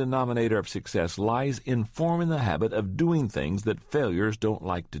common denominator of success lies in forming the habit of doing things that failures don't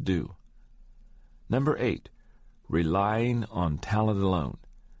like to do." Number 8, relying on talent alone.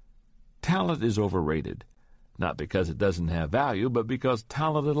 Talent is overrated, not because it doesn't have value, but because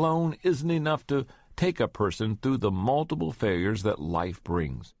talent alone isn't enough to take a person through the multiple failures that life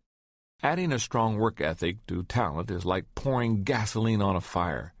brings. Adding a strong work ethic to talent is like pouring gasoline on a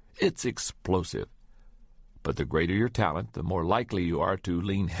fire. It's explosive. But the greater your talent, the more likely you are to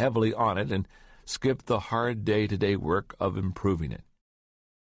lean heavily on it and skip the hard day-to-day work of improving it.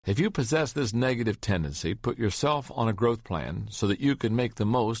 If you possess this negative tendency, put yourself on a growth plan so that you can make the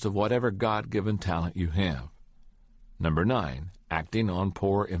most of whatever God-given talent you have. Number 9, acting on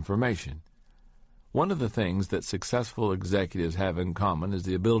poor information. One of the things that successful executives have in common is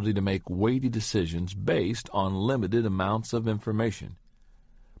the ability to make weighty decisions based on limited amounts of information.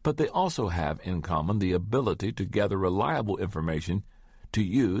 But they also have in common the ability to gather reliable information to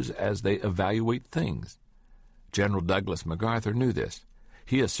use as they evaluate things. General Douglas MacArthur knew this.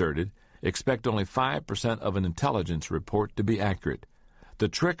 He asserted, "Expect only 5% of an intelligence report to be accurate. The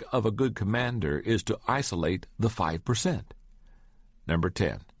trick of a good commander is to isolate the 5%. Number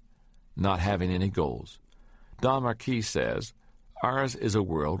 10, not having any goals. Don Marquis says, "Ours is a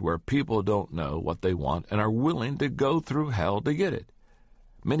world where people don't know what they want and are willing to go through hell to get it."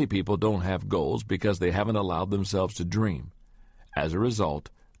 Many people don't have goals because they haven't allowed themselves to dream. As a result,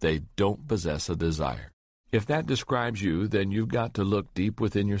 they don't possess a desire. If that describes you, then you've got to look deep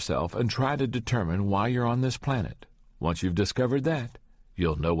within yourself and try to determine why you're on this planet. Once you've discovered that,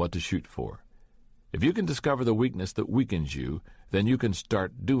 you'll know what to shoot for. If you can discover the weakness that weakens you, then you can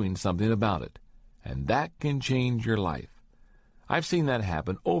start doing something about it, and that can change your life. I've seen that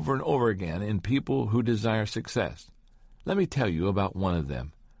happen over and over again in people who desire success. Let me tell you about one of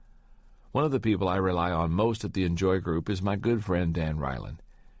them. One of the people I rely on most at the Enjoy Group is my good friend Dan Ryland.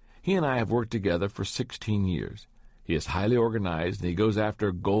 He and I have worked together for 16 years. He is highly organized, and he goes after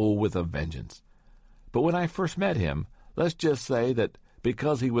a goal with a vengeance. But when I first met him, let's just say that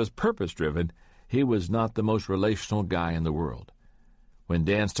because he was purpose-driven, he was not the most relational guy in the world. When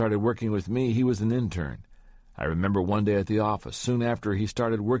Dan started working with me, he was an intern. I remember one day at the office, soon after he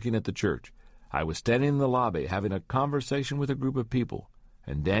started working at the church, I was standing in the lobby having a conversation with a group of people,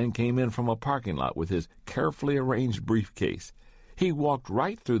 and Dan came in from a parking lot with his carefully arranged briefcase. He walked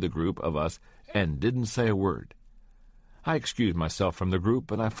right through the group of us and didn't say a word. I excused myself from the group,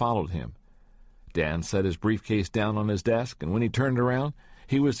 and I followed him. Dan set his briefcase down on his desk, and when he turned around,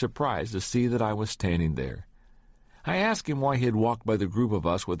 he was surprised to see that I was standing there. I asked him why he had walked by the group of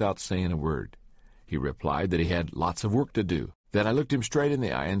us without saying a word. He replied that he had lots of work to do. Then I looked him straight in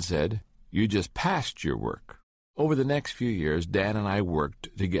the eye and said, "You just passed your work." Over the next few years, Dan and I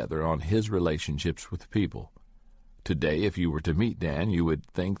worked together on his relationships with people. Today, if you were to meet Dan, you would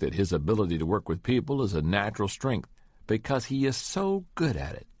think that his ability to work with people is a natural strength because he is so good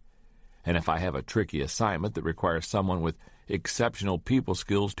at it. And if I have a tricky assignment that requires someone with exceptional people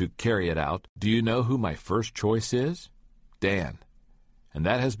skills to carry it out, do you know who my first choice is? Dan. And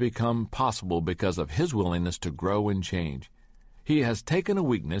that has become possible because of his willingness to grow and change. He has taken a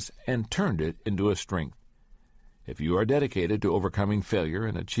weakness and turned it into a strength. If you are dedicated to overcoming failure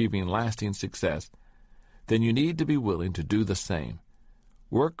and achieving lasting success, then you need to be willing to do the same.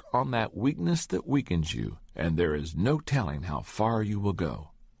 Work on that weakness that weakens you, and there is no telling how far you will go.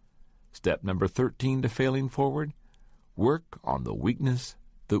 Step number 13 to failing forward, work on the weakness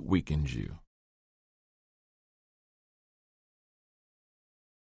that weakens you.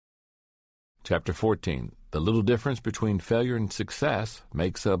 Chapter 14. The little difference between failure and success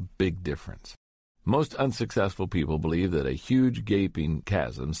makes a big difference. Most unsuccessful people believe that a huge gaping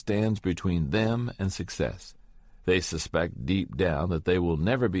chasm stands between them and success. They suspect deep down that they will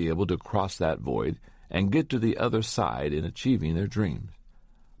never be able to cross that void and get to the other side in achieving their dreams.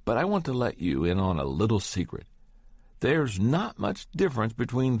 But I want to let you in on a little secret. There's not much difference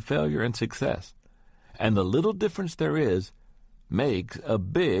between failure and success, and the little difference there is makes a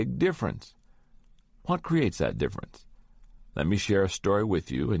big difference. What creates that difference? Let me share a story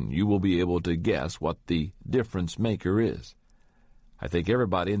with you, and you will be able to guess what the difference maker is. I think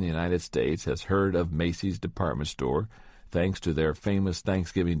everybody in the United States has heard of Macy's department store, thanks to their famous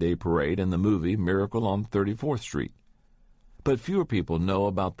Thanksgiving Day parade and the movie Miracle on 34th Street. But fewer people know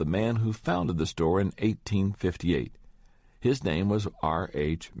about the man who founded the store in 1858. His name was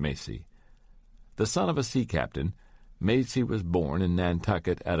R.H. Macy. The son of a sea captain, Macy was born in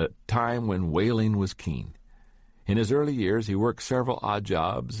Nantucket at a time when whaling was keen. In his early years, he worked several odd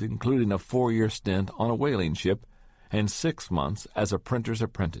jobs, including a 4-year stint on a whaling ship and 6 months as a printer's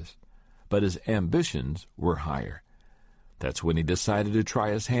apprentice. But his ambitions were higher. That's when he decided to try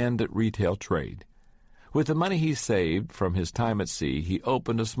his hand at retail trade. With the money he saved from his time at sea, he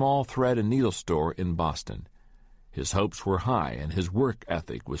opened a small thread and needle store in Boston. His hopes were high and his work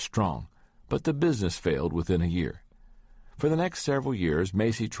ethic was strong, but the business failed within a year. For the next several years,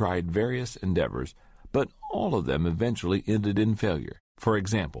 Macy tried various endeavors, but all of them eventually ended in failure. For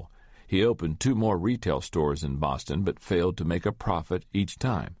example, he opened 2 more retail stores in Boston, but failed to make a profit each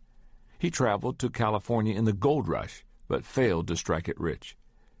time. He traveled to California in the gold rush, but failed to strike it rich.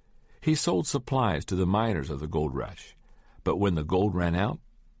 He sold supplies to the miners of the gold rush, but when the gold ran out,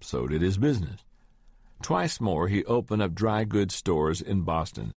 so did his business. Twice more he opened up dry goods stores in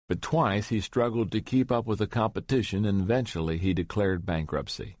Boston, but twice he struggled to keep up with the competition, and eventually he declared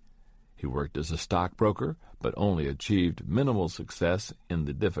bankruptcy. He worked as a stockbroker, but only achieved minimal success in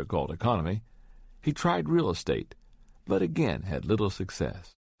the difficult economy. He tried real estate, but again had little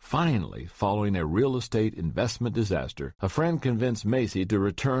success. Finally, following a real estate investment disaster, a friend convinced Macy to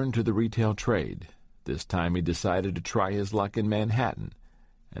return to the retail trade. This time he decided to try his luck in Manhattan,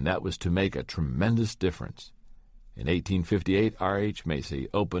 and that was to make a tremendous difference. In 1858, R.H. Macy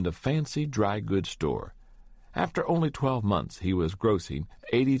opened a fancy dry goods store. After only 12 months, he was grossing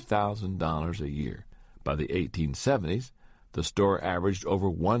 $80,000 a year. By the 1870s, the store averaged over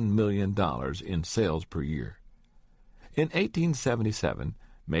 $1 million in sales per year. In 1877,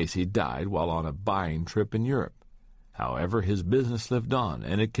 Macy died while on a buying trip in Europe. However, his business lived on,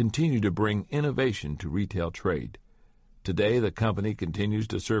 and it continued to bring innovation to retail trade. Today, the company continues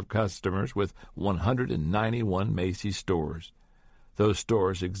to serve customers with 191 Macy's stores. Those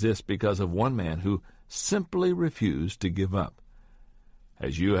stores exist because of one man who simply refused to give up.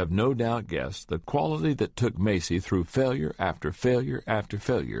 As you have no doubt guessed, the quality that took Macy through failure after failure after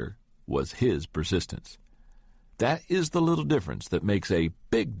failure was his persistence. That is the little difference that makes a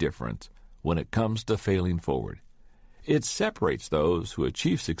big difference when it comes to failing forward. It separates those who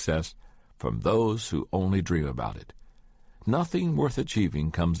achieve success from those who only dream about it. Nothing worth achieving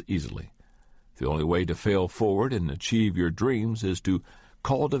comes easily. The only way to fail forward and achieve your dreams is to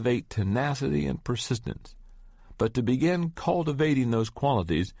cultivate tenacity and persistence. But to begin cultivating those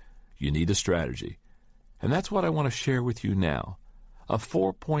qualities, you need a strategy. And that's what I want to share with you now, a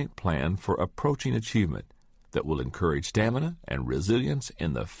 4-point plan for approaching achievement that will encourage stamina and resilience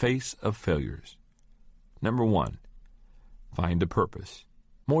in the face of failures. Number 1, find a purpose.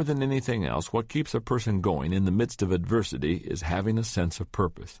 More than anything else, what keeps a person going in the midst of adversity is having a sense of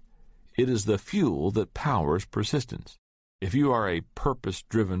purpose. It is the fuel that powers persistence. If you are a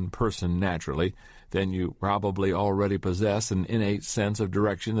purpose-driven person naturally, then you probably already possess an innate sense of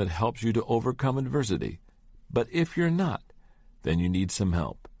direction that helps you to overcome adversity. But if you're not, then you need some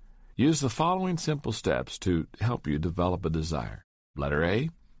help. Use the following simple steps to help you develop a desire. Letter A,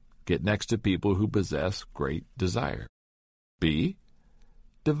 get next to people who possess great desire. B,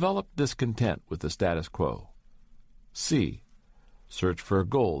 develop discontent with the status quo. C, search for a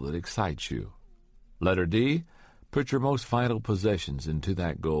goal that excites you. Letter D, put your most vital possessions into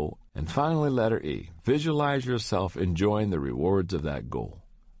that goal. And finally, letter E, visualize yourself enjoying the rewards of that goal.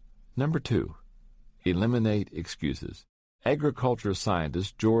 Number 2, eliminate excuses. Agriculture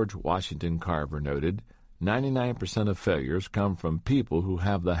scientist George Washington Carver noted, 99% of failures come from people who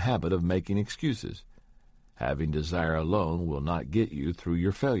have the habit of making excuses. Having desire alone will not get you through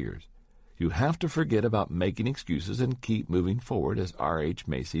your failures. You have to forget about making excuses and keep moving forward as R.H.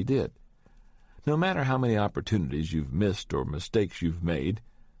 Macy did. No matter how many opportunities you've missed or mistakes you've made,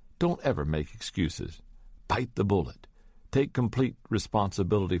 don't ever make excuses. Bite the bullet. Take complete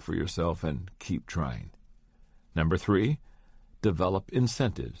responsibility for yourself and keep trying. Number 3, develop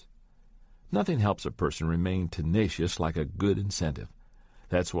incentives. Nothing helps a person remain tenacious like a good incentive.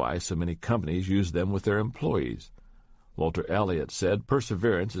 That's why so many companies use them with their employees. Walter Elliott said,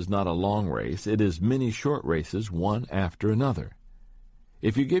 perseverance is not a long race, it is many short races, one after another.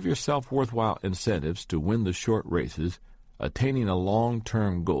 If you give yourself worthwhile incentives to win the short races, attaining a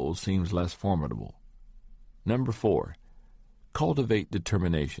long-term goal seems less formidable. Number 4, cultivate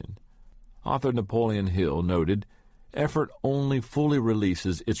determination. Author Napoleon Hill noted, effort only fully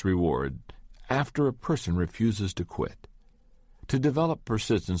releases its reward after a person refuses to quit. To develop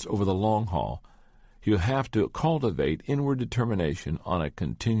persistence over the long haul, you have to cultivate inward determination on a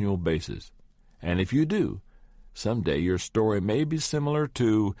continual basis. And if you do, someday your story may be similar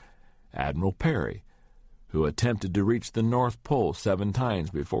to Admiral Peary, who attempted to reach the North Pole 7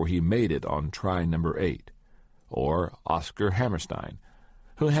 times before he made it on try number 8, or Oscar Hammerstein,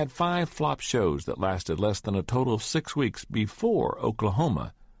 who had 5 flop shows that lasted less than a total of 6 weeks before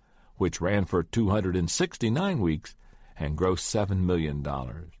Oklahoma, which ran for 269 weeks and grossed $7 million.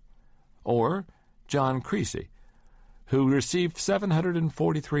 Or John Creasy, who received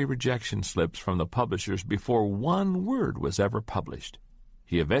 743 rejection slips from the publishers before 1 word was ever published.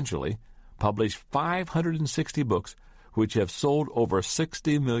 He eventually published 560 books, which have sold over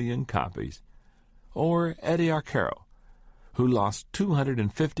 60 million copies. Or Eddie Arcaro, who lost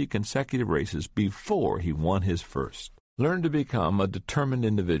 250 consecutive races before he won his first. Learn to become a determined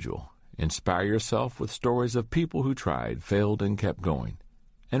individual. Inspire yourself with stories of people who tried, failed, and kept going.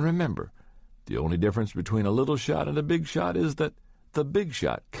 And remember, the only difference between a little shot and a big shot is that the big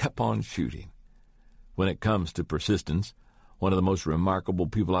shot kept on shooting. When it comes to persistence, one of the most remarkable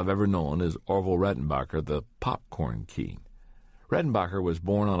people I've ever known is Orville Redenbacher, the popcorn king. Redenbacher was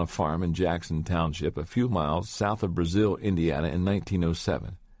born on a farm in Jackson Township, a few miles south of Brazil, Indiana, in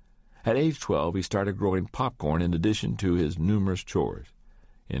 1907. At age 12, he started growing popcorn in addition to his numerous chores.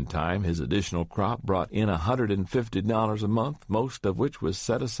 In time, his additional crop brought in $150 a month, most of which was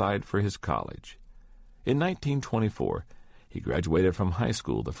set aside for his college. In 1924, he graduated from high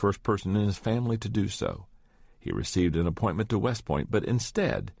school, the first person in his family to do so. He received an appointment to West Point, but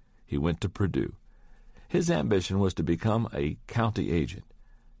instead, he went to Purdue. His ambition was to become a county agent.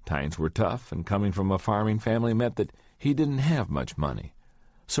 Times were tough, and coming from a farming family meant that he didn't have much money.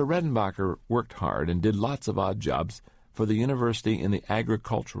 So Redenbacher worked hard and did lots of odd jobs for the university in the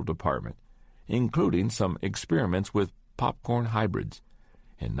agricultural department, including some experiments with popcorn hybrids.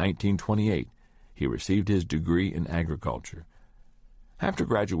 In 1928, he received his degree in agriculture. After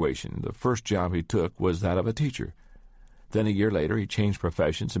graduation, the first job he took was that of a teacher. Then a year later, he changed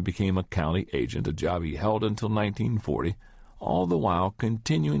professions and became a county agent, a job he held until 1940, all the while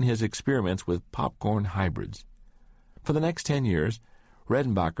continuing his experiments with popcorn hybrids. For the next 10 years,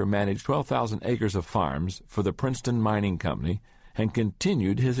 Redenbacher managed 12,000 acres of farms for the Princeton Mining Company and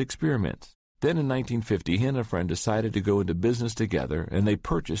continued his experiments. Then in 1950, he and a friend decided to go into business together, and they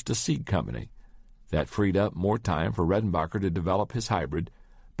purchased a seed company. That freed up more time for Redenbacher to develop his hybrid,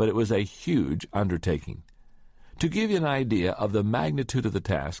 but it was a huge undertaking. To give you an idea of the magnitude of the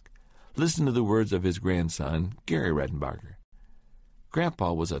task, listen to the words of his grandson, Gary Redenbacher.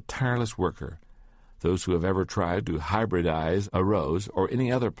 Grandpa was a tireless worker. Those who have ever tried to hybridize a rose or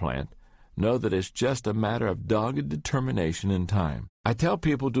any other plant know that it's just a matter of dogged determination and time. I tell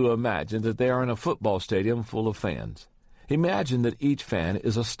people to imagine that they are in a football stadium full of fans. Imagine that each fan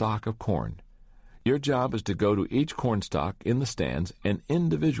is a stalk of corn. Your job is to go to each corn stalk in the stands and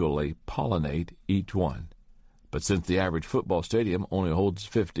individually pollinate each one. But since the average football stadium only holds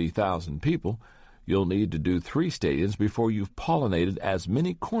 50,000 people, you'll need to do 3 stadiums before you've pollinated as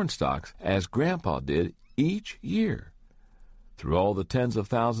many corn stalks as Grandpa did each year. Through all the tens of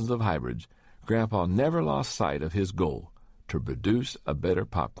thousands of hybrids, Grandpa never lost sight of his goal, to produce a better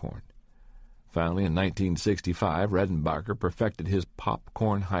popcorn. Finally, in 1965, Redenbacher perfected his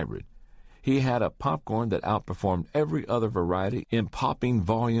popcorn hybrid. He had a popcorn that outperformed every other variety in popping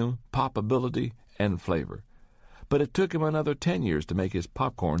volume, poppability, and flavor. But it took him another 10 years to make his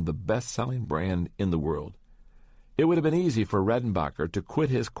popcorn the best-selling brand in the world. It would have been easy for Redenbacher to quit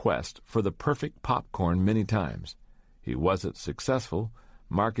his quest for the perfect popcorn many times. He wasn't successful,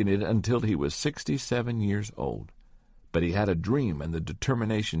 marketing it until he was 67 years old. But he had a dream and the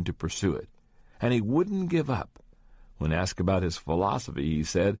determination to pursue it, and he wouldn't give up. When asked about his philosophy, he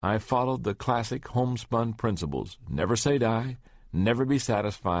said, "I followed the classic homespun principles. Never say die. Never be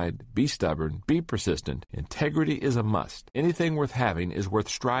satisfied, be stubborn, be persistent. Integrity is a must. Anything worth having is worth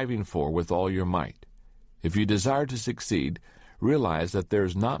striving for with all your might. If you desire to succeed, realize that there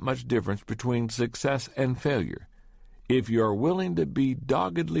is not much difference between success and failure. If you are willing to be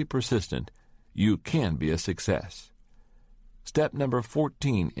doggedly persistent, you can be a success." Step number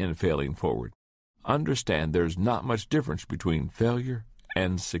 14 in failing forward. Understand there's not much difference between failure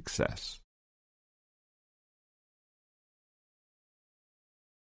and success.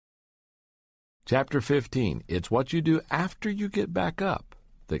 Chapter 15. It's what you do after you get back up.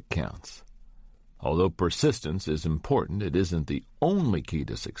 that counts. Although persistence is important, it isn't the only key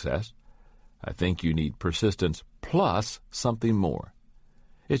to success. I think you need persistence plus something more.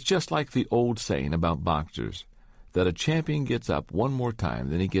 It's just like the old saying about boxers, that a champion gets up one more time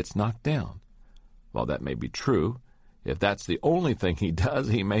than he gets knocked down. While that may be true, if that's the only thing he does,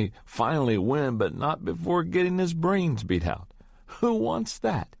 he may finally win, but not before getting his brains beat out. Who wants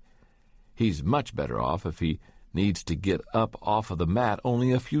that? He's much better off if he needs to get up off of the mat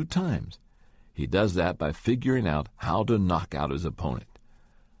only a few times. He does that by figuring out how to knock out his opponent.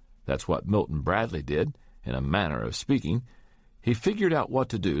 That's what Milton Bradley did, in a manner of speaking. He figured out what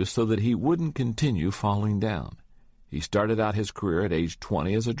to do so that he wouldn't continue falling down. He started out his career at age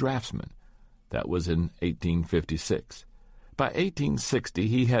 20 as a draftsman. That was in 1856. By 1860,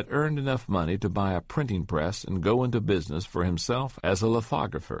 he had earned enough money to buy a printing press and go into business for himself as a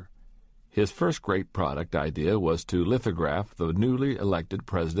lithographer. His first great product idea was to lithograph the newly elected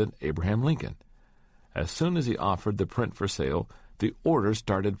President Abraham Lincoln. As soon as he offered the print for sale, the orders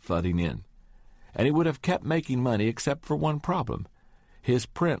started flooding in. And he would have kept making money except for one problem. His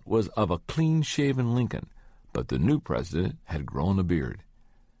print was of a clean-shaven Lincoln, but the new president had grown a beard.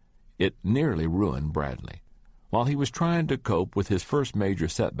 It nearly ruined Bradley. While he was trying to cope with his first major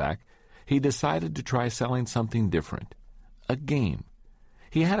setback, he decided to try selling something different, a game.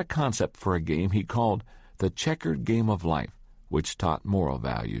 He had a concept for a game he called the checkered game of life, which taught moral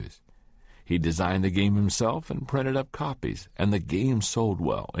values. He designed the game himself and printed up copies, and the game sold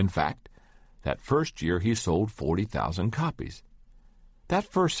well. In fact, that first year he sold 40,000 copies. That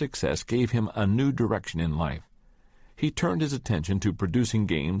first success gave him a new direction in life. He turned his attention to producing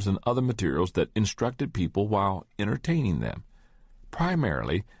games and other materials that instructed people while entertaining them.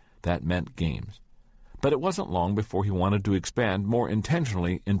 Primarily, that meant games. But it wasn't long before he wanted to expand more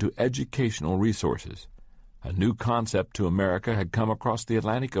intentionally into educational resources. A new concept to America had come across the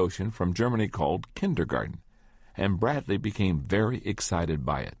Atlantic Ocean from Germany called kindergarten, and Bradley became very excited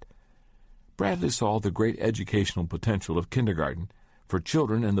by it. Bradley saw the great educational potential of kindergarten for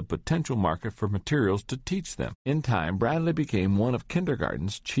children and the potential market for materials to teach them. In time, Bradley became one of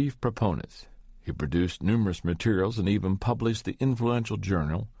kindergarten's chief proponents. He produced numerous materials and even published the influential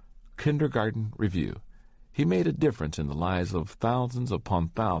journal Kindergarten Review. He made a difference in the lives of thousands upon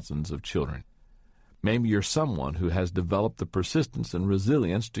thousands of children. Maybe you're someone who has developed the persistence and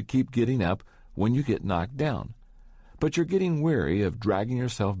resilience to keep getting up when you get knocked down. But you're getting weary of dragging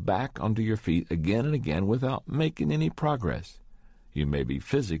yourself back onto your feet again and again without making any progress. You may be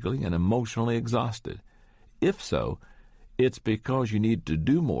physically and emotionally exhausted. If so, it's because you need to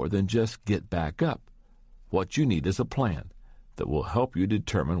do more than just get back up. What you need is a plan that will help you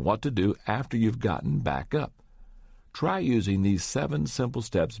determine what to do after you've gotten back up. Try using these 7 simple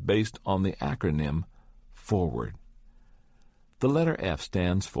steps based on the acronym FORWARD. The letter F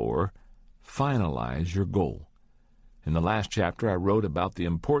stands for Finalize Your Goal. In the last chapter, I wrote about the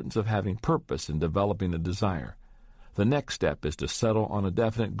importance of having purpose in developing a desire. The next step is to settle on a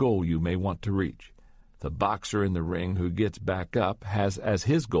definite goal you may want to reach. The boxer in the ring who gets back up has as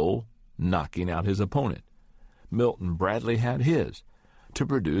his goal knocking out his opponent. Milton Bradley had his, to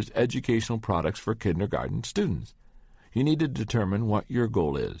produce educational products for kindergarten students. You need to determine what your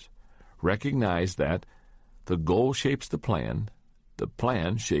goal is. Recognize that the goal shapes the plan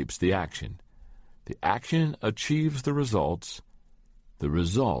shapes the action. The action achieves the results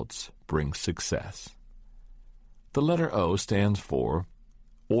bring success. The letter O stands for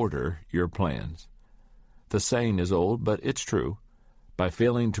Order Your Plans. The saying is old, but it's true. By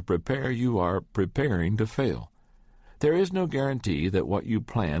failing to prepare, you are preparing to fail. There is no guarantee that what you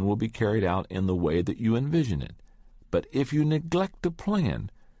plan will be carried out in the way that you envision it. But if you neglect to plan,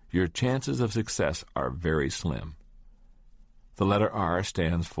 your chances of success are very slim. The letter R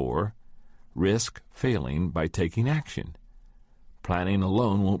stands for Risk failing by taking action. Planning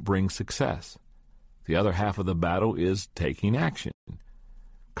alone won't bring success. The other half of the battle is taking action.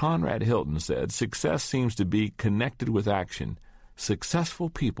 Conrad Hilton said, "Success seems to be connected with action. Successful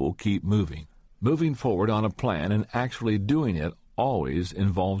people keep moving." Moving forward on a plan and actually doing it always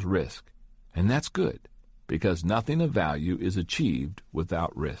involves risk. And that's good, because nothing of value is achieved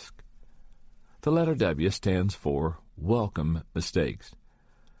without risk. The letter W stands for Welcome Mistakes.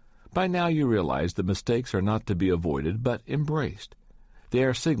 By now you realize that mistakes are not to be avoided but embraced. They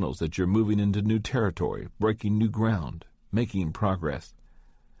are signals that you're moving into new territory, breaking new ground, making progress.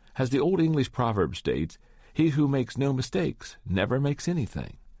 As the old English proverb states, he who makes no mistakes never makes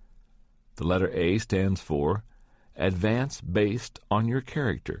anything. The letter A stands for Advance based on your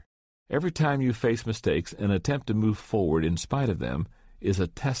character. Every time you face mistakes, an attempt to move forward in spite of them is a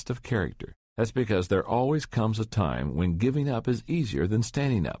test of character. That's because there always comes a time when giving up is easier than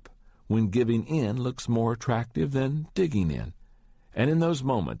standing up, when giving in looks more attractive than digging in. And in those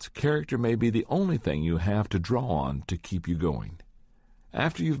moments, character may be the only thing you have to draw on to keep you going.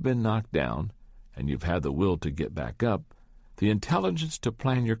 After you've been knocked down, and you've had the will to get back up, the intelligence to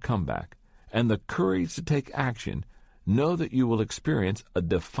plan your comeback, and the courage to take action, know that you will experience a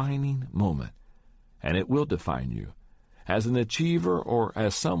defining moment, and it will define you, as an achiever or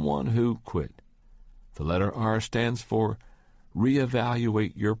as someone who quit. The letter R stands for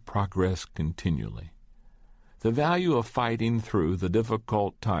reevaluate your progress continually. The value of fighting through the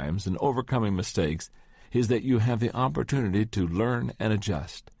difficult times and overcoming mistakes is that you have the opportunity to learn and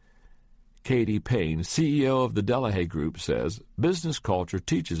adjust. Katie Payne, CEO of the Delahaye Group, says, business culture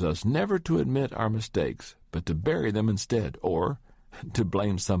teaches us never to admit our mistakes, but to bury them instead, or to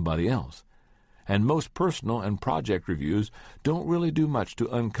blame somebody else. And most personal and project reviews don't really do much to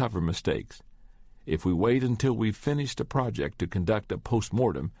uncover mistakes. If we wait until we've finished a project to conduct a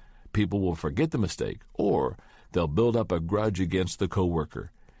post-mortem, people will forget the mistake, or they'll build up a grudge against the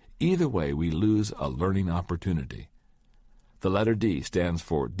coworker. Either way, we lose a learning opportunity. The letter D stands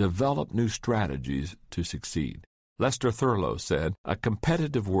for develop new strategies to succeed. Lester Thurlow said, a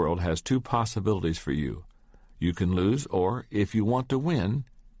competitive world has two possibilities for you. You can lose, or if you want to win,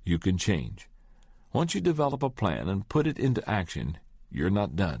 you can change. Once you develop a plan and put it into action, you're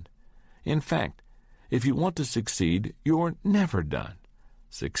not done. In fact, if you want to succeed, you're never done.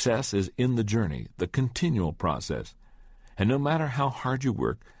 Success is in the journey, the continual process. And no matter how hard you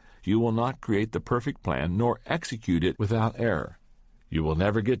work, you will not create the perfect plan nor execute it without error. You will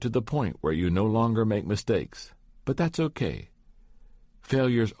never get to the point where you no longer make mistakes, but that's okay.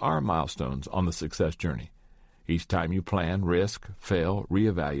 Failures are milestones on the success journey. Each time you plan, risk, fail,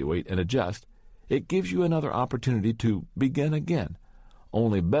 reevaluate, and adjust, it gives you another opportunity to begin again,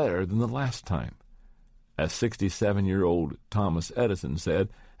 only better than the last time. As 67-year-old Thomas Edison said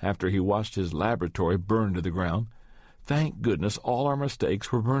after he watched his laboratory burn to the ground, thank goodness all our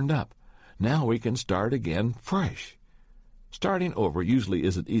mistakes were burned up. Now we can start again fresh. Starting over usually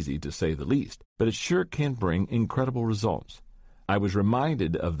isn't easy, to say the least, but it sure can bring incredible results. I was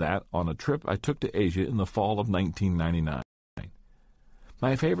reminded of that on a trip I took to Asia in the fall of 1999.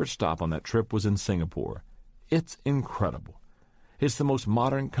 My favorite stop on that trip was in Singapore. It's incredible. It's the most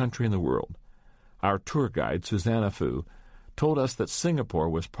modern country in the world. Our tour guide, Susanna Fu, told us that Singapore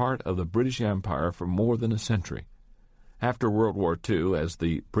was part of the British Empire for more than a century. After World War II, as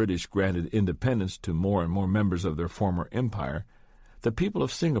the British granted independence to more and more members of their former empire, the people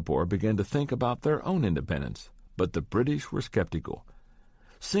of Singapore began to think about their own independence, but the British were skeptical.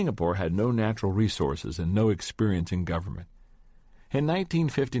 Singapore had no natural resources and no experience in government. In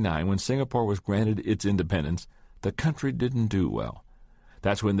 1959, when Singapore was granted its independence, the country didn't do well.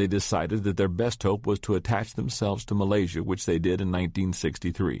 That's when they decided that their best hope was to attach themselves to Malaysia, which they did in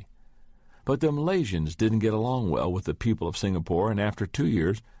 1963. But the Malaysians didn't get along well with the people of Singapore, and after 2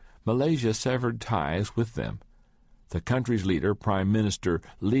 years, Malaysia severed ties with them. The country's leader, Prime Minister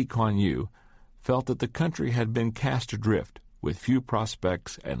Lee Kuan Yew, felt that the country had been cast adrift, with few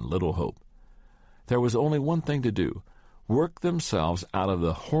prospects and little hope. There was only one thing to do: work themselves out of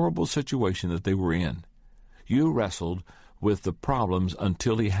the horrible situation that they were in. Yew wrestled with the problems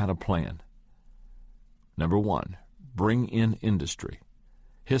until he had a plan. Number 1, bring in industry.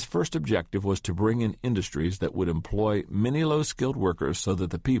 His first objective was to bring in industries that would employ many low-skilled workers so that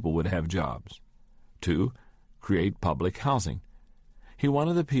the people would have jobs. 2, create public housing. He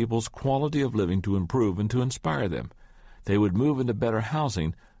wanted the people's quality of living to improve and to inspire them. They would move into better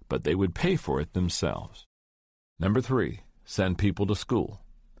housing, but they would pay for it themselves. Number 3, send people to school.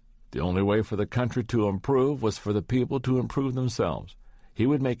 The only way for the country to improve was for the people to improve themselves. He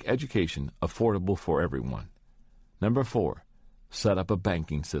would make education affordable for everyone. Number 4, set up a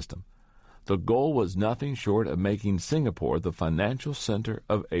banking system. The goal was nothing short of making Singapore the financial center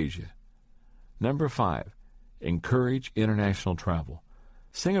of Asia. Number 5, encourage international travel.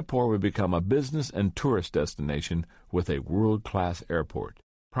 Singapore would become a business and tourist destination with a world-class airport.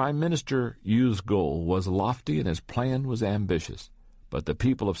 Prime Minister Yew's goal was lofty and his plan was ambitious, but the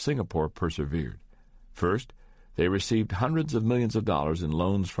people of Singapore persevered. First, they received hundreds of millions of dollars in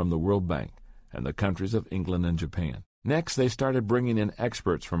loans from the World Bank and the countries of England and Japan. Next, they started bringing in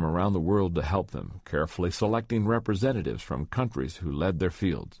experts from around the world to help them, carefully selecting representatives from countries who led their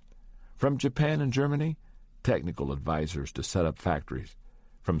fields. From Japan and Germany, technical advisors to set up factories.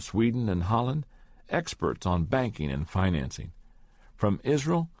 From Sweden and Holland, experts on banking and financing. From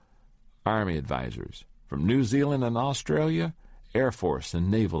Israel, Army advisors. From New Zealand and Australia, Air Force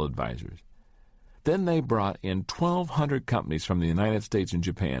and naval advisors. Then they brought in 1,200 companies from the United States and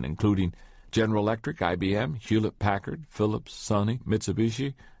Japan, including General Electric, IBM, Hewlett-Packard, Philips, Sony,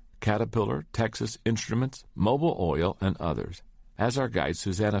 Mitsubishi, Caterpillar, Texas Instruments, Mobil Oil, and others. As our guide,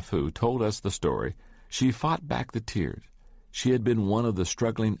 Susanna Fu, told us the story, she fought back the tears. She had been one of the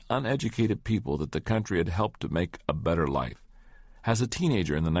struggling, uneducated people that the country had helped to make a better life. As a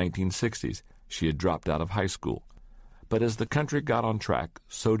teenager in the 1960s, she had dropped out of high school. But as the country got on track,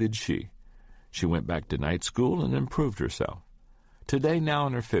 so did she. She went back to night school and improved herself. Today, now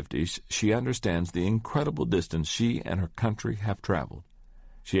in her 50s, she understands the incredible distance she and her country have traveled.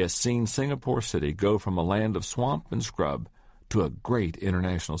 She has seen Singapore City go from a land of swamp and scrub to a great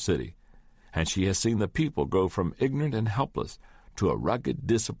international city, and she has seen the people go from ignorant and helpless to a rugged,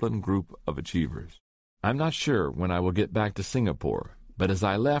 disciplined group of achievers. I'm not sure when I will get back to Singapore, but as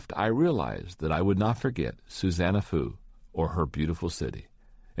I left, I realized that I would not forget Susanna Fu or her beautiful city.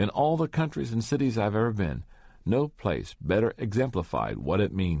 In all the countries and cities I've ever been, no place better exemplified what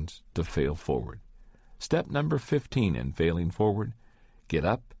it means to fail forward. Step number 15 in failing forward: get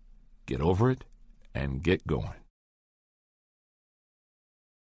up, get over it, and get going.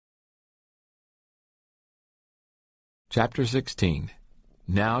 Chapter 16.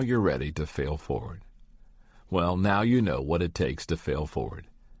 Now you're ready to fail forward. Well, now you know what it takes to fail forward.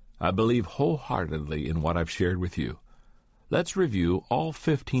 I believe wholeheartedly in what I've shared with you. Let's review all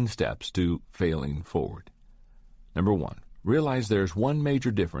 15 steps to failing forward. Number 1, realize there's one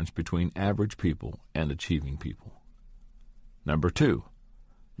major difference between average people and achieving people. Number 2,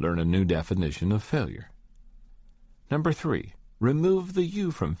 learn a new definition of failure. Number 3, remove the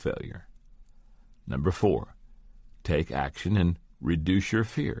you from failure. Number 4, take action and reduce your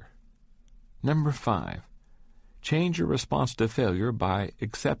fear. Number 5, change your response to failure by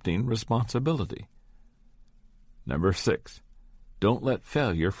accepting responsibility. Number 6, don't let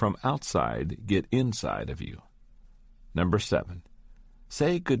failure from outside get inside of you. Number 7,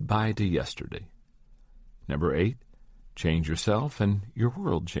 say goodbye to yesterday. Number 8, change yourself and your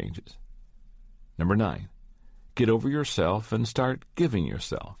world changes. Number 9, get over yourself and start giving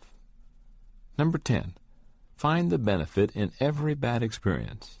yourself. Number 10, find the benefit in every bad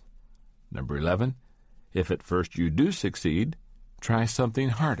experience. Number 11, if at first you do succeed, try something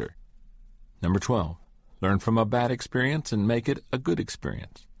harder. Number 12, learn from a bad experience and make it a good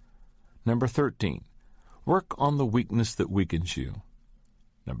experience. Number 13, work on the weakness that weakens you.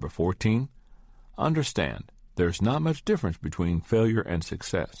 Number 14, understand there's not much difference between failure and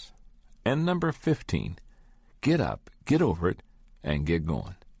success. And number 15, get up, get over it, and get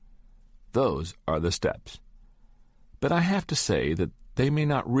going. Those are the steps. But I have to say that they may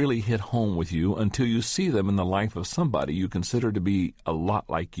not really hit home with you until you see them in the life of somebody you consider to be a lot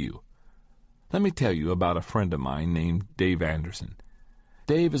like you. Let me tell you about a friend of mine named Dave Anderson.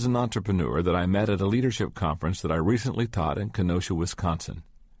 Dave is an entrepreneur that I met at a leadership conference that I recently taught in Kenosha, Wisconsin.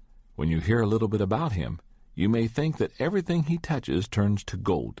 When you hear a little bit about him, you may think that everything he touches turns to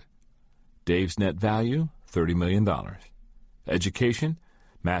gold. Dave's net value, $30 million. Education,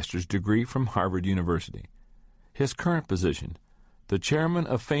 master's degree from Harvard University. His current position, the chairman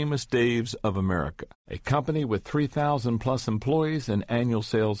of Famous Dave's of America, a company with 3,000-plus employees and annual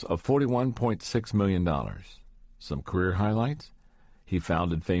sales of $41.6 million. Some career highlights: he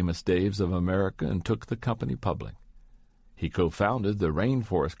founded Famous Dave's of America and took the company public. He co-founded the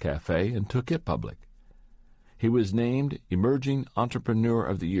Rainforest Cafe and took it public. He was named Emerging Entrepreneur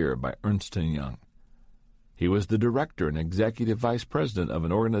of the Year by Ernst & Young. He was the director and executive vice president of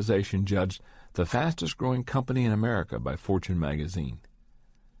an organization judged the fastest-growing company in America by Fortune magazine.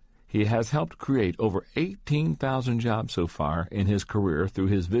 He has helped create over 18,000 jobs so far in his career through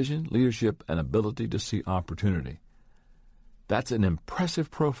his vision, leadership, and ability to see opportunity. That's an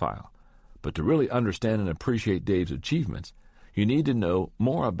impressive profile, but to really understand and appreciate Dave's achievements, you need to know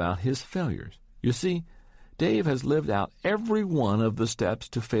more about his failures. You see, Dave has lived out every one of the steps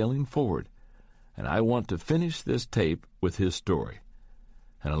to failing forward, and I want to finish this tape with his story.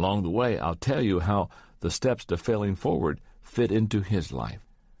 And along the way, I'll tell you how the steps to failing forward fit into his life.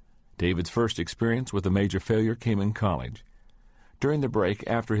 David's first experience with a major failure came in college. During the break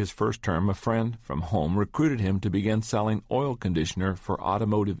after his first term, a friend from home recruited him to begin selling oil conditioner for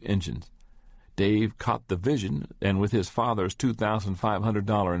automotive engines. Dave caught the vision, and with his father's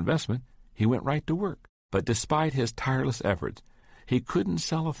 $2,500 investment, he went right to work. But despite his tireless efforts, he couldn't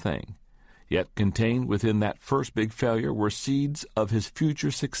sell a thing. Yet contained within that first big failure were seeds of his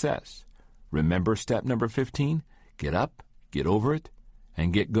future success. Remember step number 15? Get up, get over it,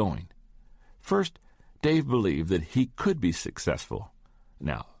 and get going. First, Dave believed that he could be successful.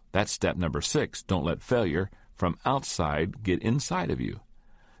 Now, that's step number 6. Don't let failure from outside get inside of you.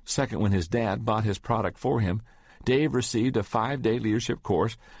 Second, when his dad bought his product for him, Dave received a 5-day leadership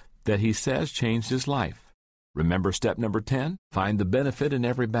course that he says changed his life. Remember step number 10? Find the benefit in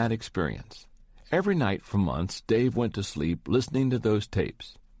every bad experience. Every night for months, Dave went to sleep listening to those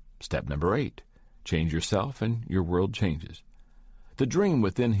tapes. Step number 8. Change yourself and your world changes. The dream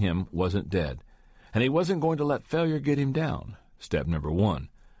within him wasn't dead, and he wasn't going to let failure get him down. Step number 1.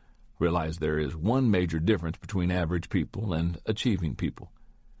 Realize there is one major difference between average people and achieving people.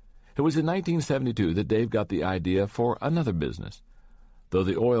 It was in 1972 that Dave got the idea for another business. Though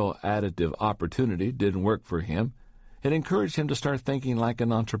the oil additive opportunity didn't work for him, it encouraged him to start thinking like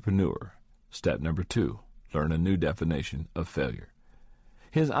an entrepreneur. Step number 2. Learn a new definition of failure.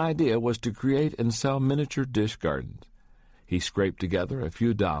 His idea was to create and sell miniature dish gardens. He scraped together a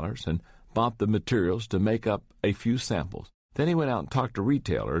few dollars and bought the materials to make up a few samples. Then he went out and talked to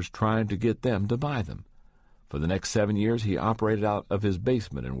retailers, trying to get them to buy them. For the next 7 years, he operated out of his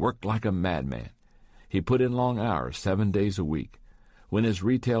basement and worked like a madman. He put in long hours, 7 days a week. When his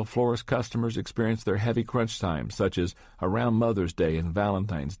retail florist customers experienced their heavy crunch times, such as around Mother's Day and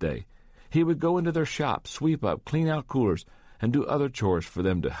Valentine's Day, he would go into their shops, sweep up, clean out coolers, and do other chores for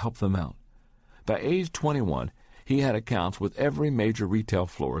them to help them out. By age 21, he had accounts with every major retail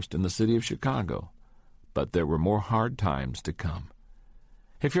florist in the city of Chicago. But there were more hard times to come.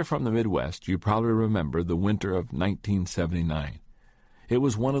 If you're from the Midwest, you probably remember the winter of 1979. It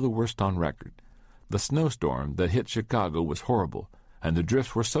was one of the worst on record. The snowstorm that hit Chicago was horrible, and the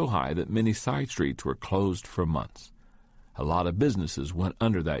drifts were so high that many side streets were closed for months. A lot of businesses went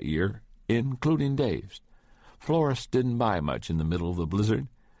under that year, including Dave's. Florists didn't buy much in the middle of the blizzard.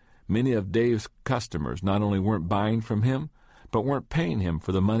 Many of Dave's customers not only weren't buying from him, but weren't paying him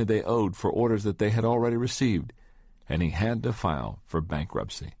for the money they owed for orders that they had already received, and he had to file for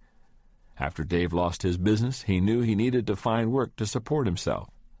bankruptcy. After Dave lost his business, he knew he needed to find work to support himself.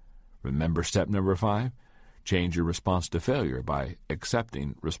 Remember step number 5? Change your response to failure by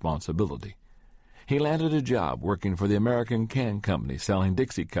accepting responsibility. He landed a job working for the American Can Company, selling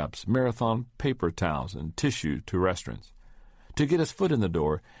Dixie cups, Marathon paper towels, and tissue to restaurants. To get his foot in the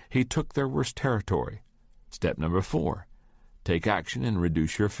door, he took their worst territory. Step number 4. Take action and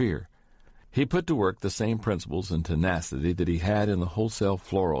reduce your fear. He put to work the same principles and tenacity that he had in the wholesale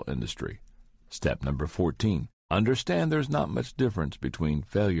floral industry. Step number 14. Understand there's not much difference between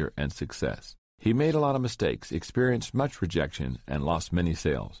failure and success. He made a lot of mistakes, experienced much rejection, and lost many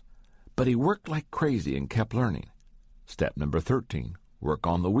sales. But he worked like crazy and kept learning. Step number 13. Work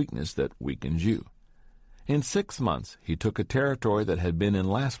on the weakness that weakens you. In 6 months, he took a territory that had been in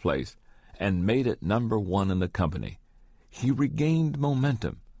last place and made it number 1 in the company. He regained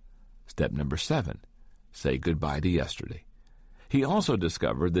momentum. Step number 7. Say goodbye to yesterday. He also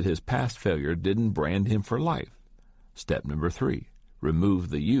discovered that his past failure didn't brand him for life. Step number 3. Remove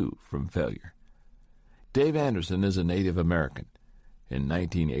the you from failure. Dave Anderson is a Native American. In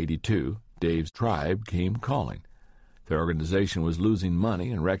 1982, Dave's tribe came calling. Their organization was losing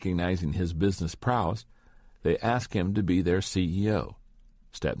money, and recognizing his business prowess, they asked him to be their CEO.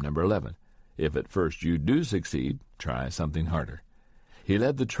 Step number 11. If at first you do succeed, try something harder. He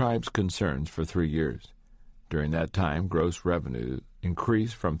led the tribe's concerns for 3 years. During that time, gross revenue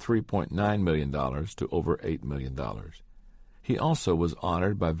increased from $3.9 million to over $8 million. He also was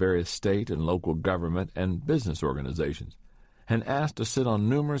honored by various state and local government and business organizations, and asked to sit on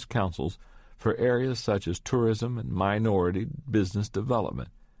numerous councils for areas such as tourism and minority business development.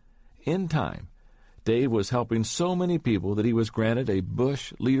 In time, Dave was helping so many people that he was granted a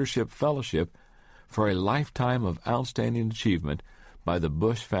Bush Leadership Fellowship for a lifetime of outstanding achievement by the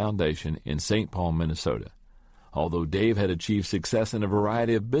Bush Foundation in St. Paul, Minnesota. Although Dave had achieved success in a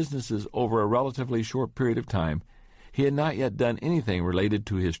variety of businesses over a relatively short period of time, he had not yet done anything related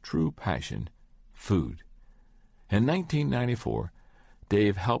to his true passion, food. In 1994,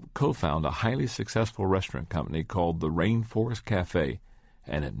 Dave helped co-found a highly successful restaurant company called the Rainforest Cafe,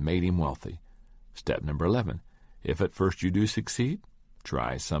 and it made him wealthy. Step number 11. If at first you do succeed,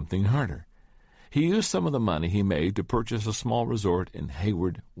 try something harder. He used some of the money he made to purchase a small resort in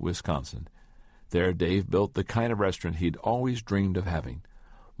Hayward, Wisconsin. There, Dave built the kind of restaurant he'd always dreamed of having,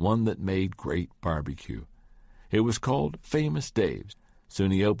 one that made great barbecue. It was called Famous Dave's.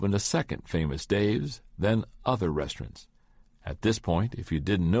 Soon he opened a second Famous Dave's, then other restaurants. At this point, if you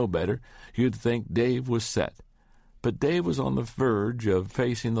didn't know better, you'd think Dave was set. But Dave was on the verge of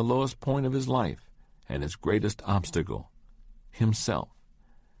facing the lowest point of his life and his greatest obstacle, himself.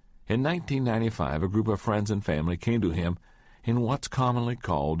 In 1995, a group of friends and family came to him in what's commonly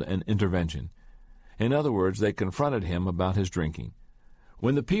called an intervention. In other words, they confronted him about his drinking.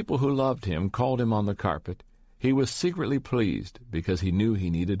 When the people who loved him called him on the carpet, he was secretly pleased because he knew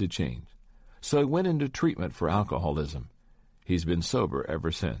he needed to change. So he went into treatment for alcoholism. He's been sober ever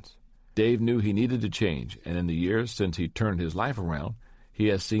since. Dave knew he needed to change, and in the years since he turned his life around, he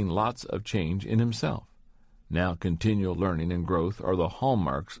has seen lots of change in himself. Now continual learning and growth are the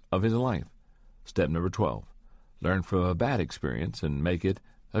hallmarks of his life. Step number 12. Learn from a bad experience and make it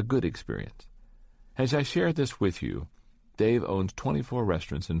a good experience. As I share this with you, Dave owns 24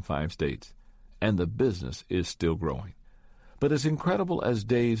 restaurants in 5 states, and the business is still growing. But as incredible as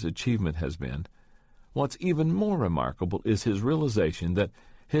Dave's achievement has been, what's even more remarkable is his realization that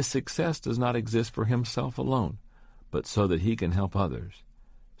his success does not exist for himself alone, but so that he can help others.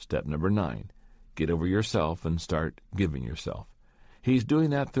 Step number 9. Get over yourself and start giving yourself. He's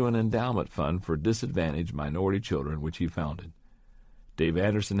doing that through an endowment fund for disadvantaged minority children, which he founded. Dave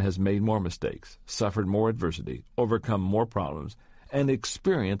Anderson has made more mistakes, suffered more adversity, overcome more problems, and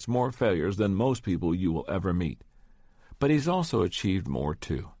experienced more failures than most people you will ever meet. But he's also achieved more,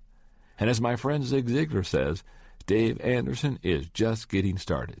 too. And as my friend Zig Ziglar says, Dave Anderson is just getting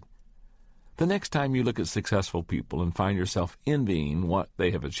started. The next time you look at successful people and find yourself envying what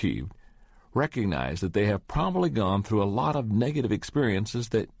they have achieved, recognize that they have probably gone through a lot of negative experiences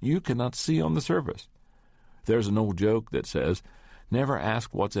that you cannot see on the surface. There's an old joke that says, never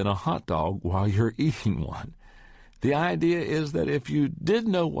ask what's in a hot dog while you're eating one. The idea is that if you did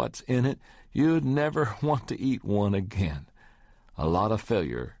know what's in it, you'd never want to eat one again. A lot of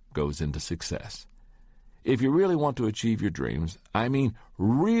failure goes into success. If you really want to achieve your dreams, I mean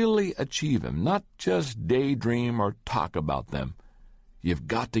really achieve them, not just daydream or talk about them, you've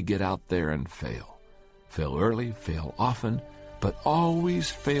got to get out there and fail. Fail early, fail often, but always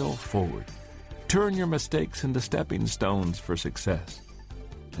fail forward. Turn your mistakes into stepping stones for success.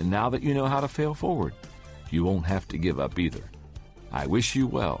 And now that you know how to fail forward, you won't have to give up either. I wish you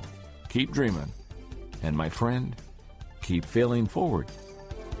well. Keep dreaming. And my friend, keep failing forward.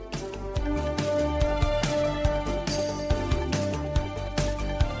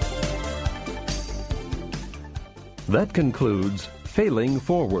 That concludes Failing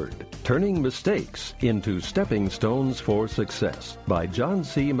Forward, Turning Mistakes into Stepping Stones for Success by John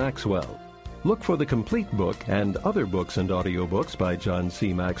C. Maxwell. Look for the complete book and other books and audiobooks by John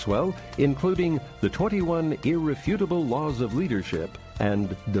C. Maxwell, including The 21 Irrefutable Laws of Leadership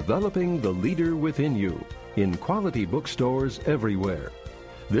and Developing the Leader Within You, in quality bookstores everywhere.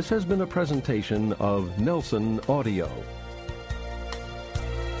 This has been a presentation of Nelson Audio.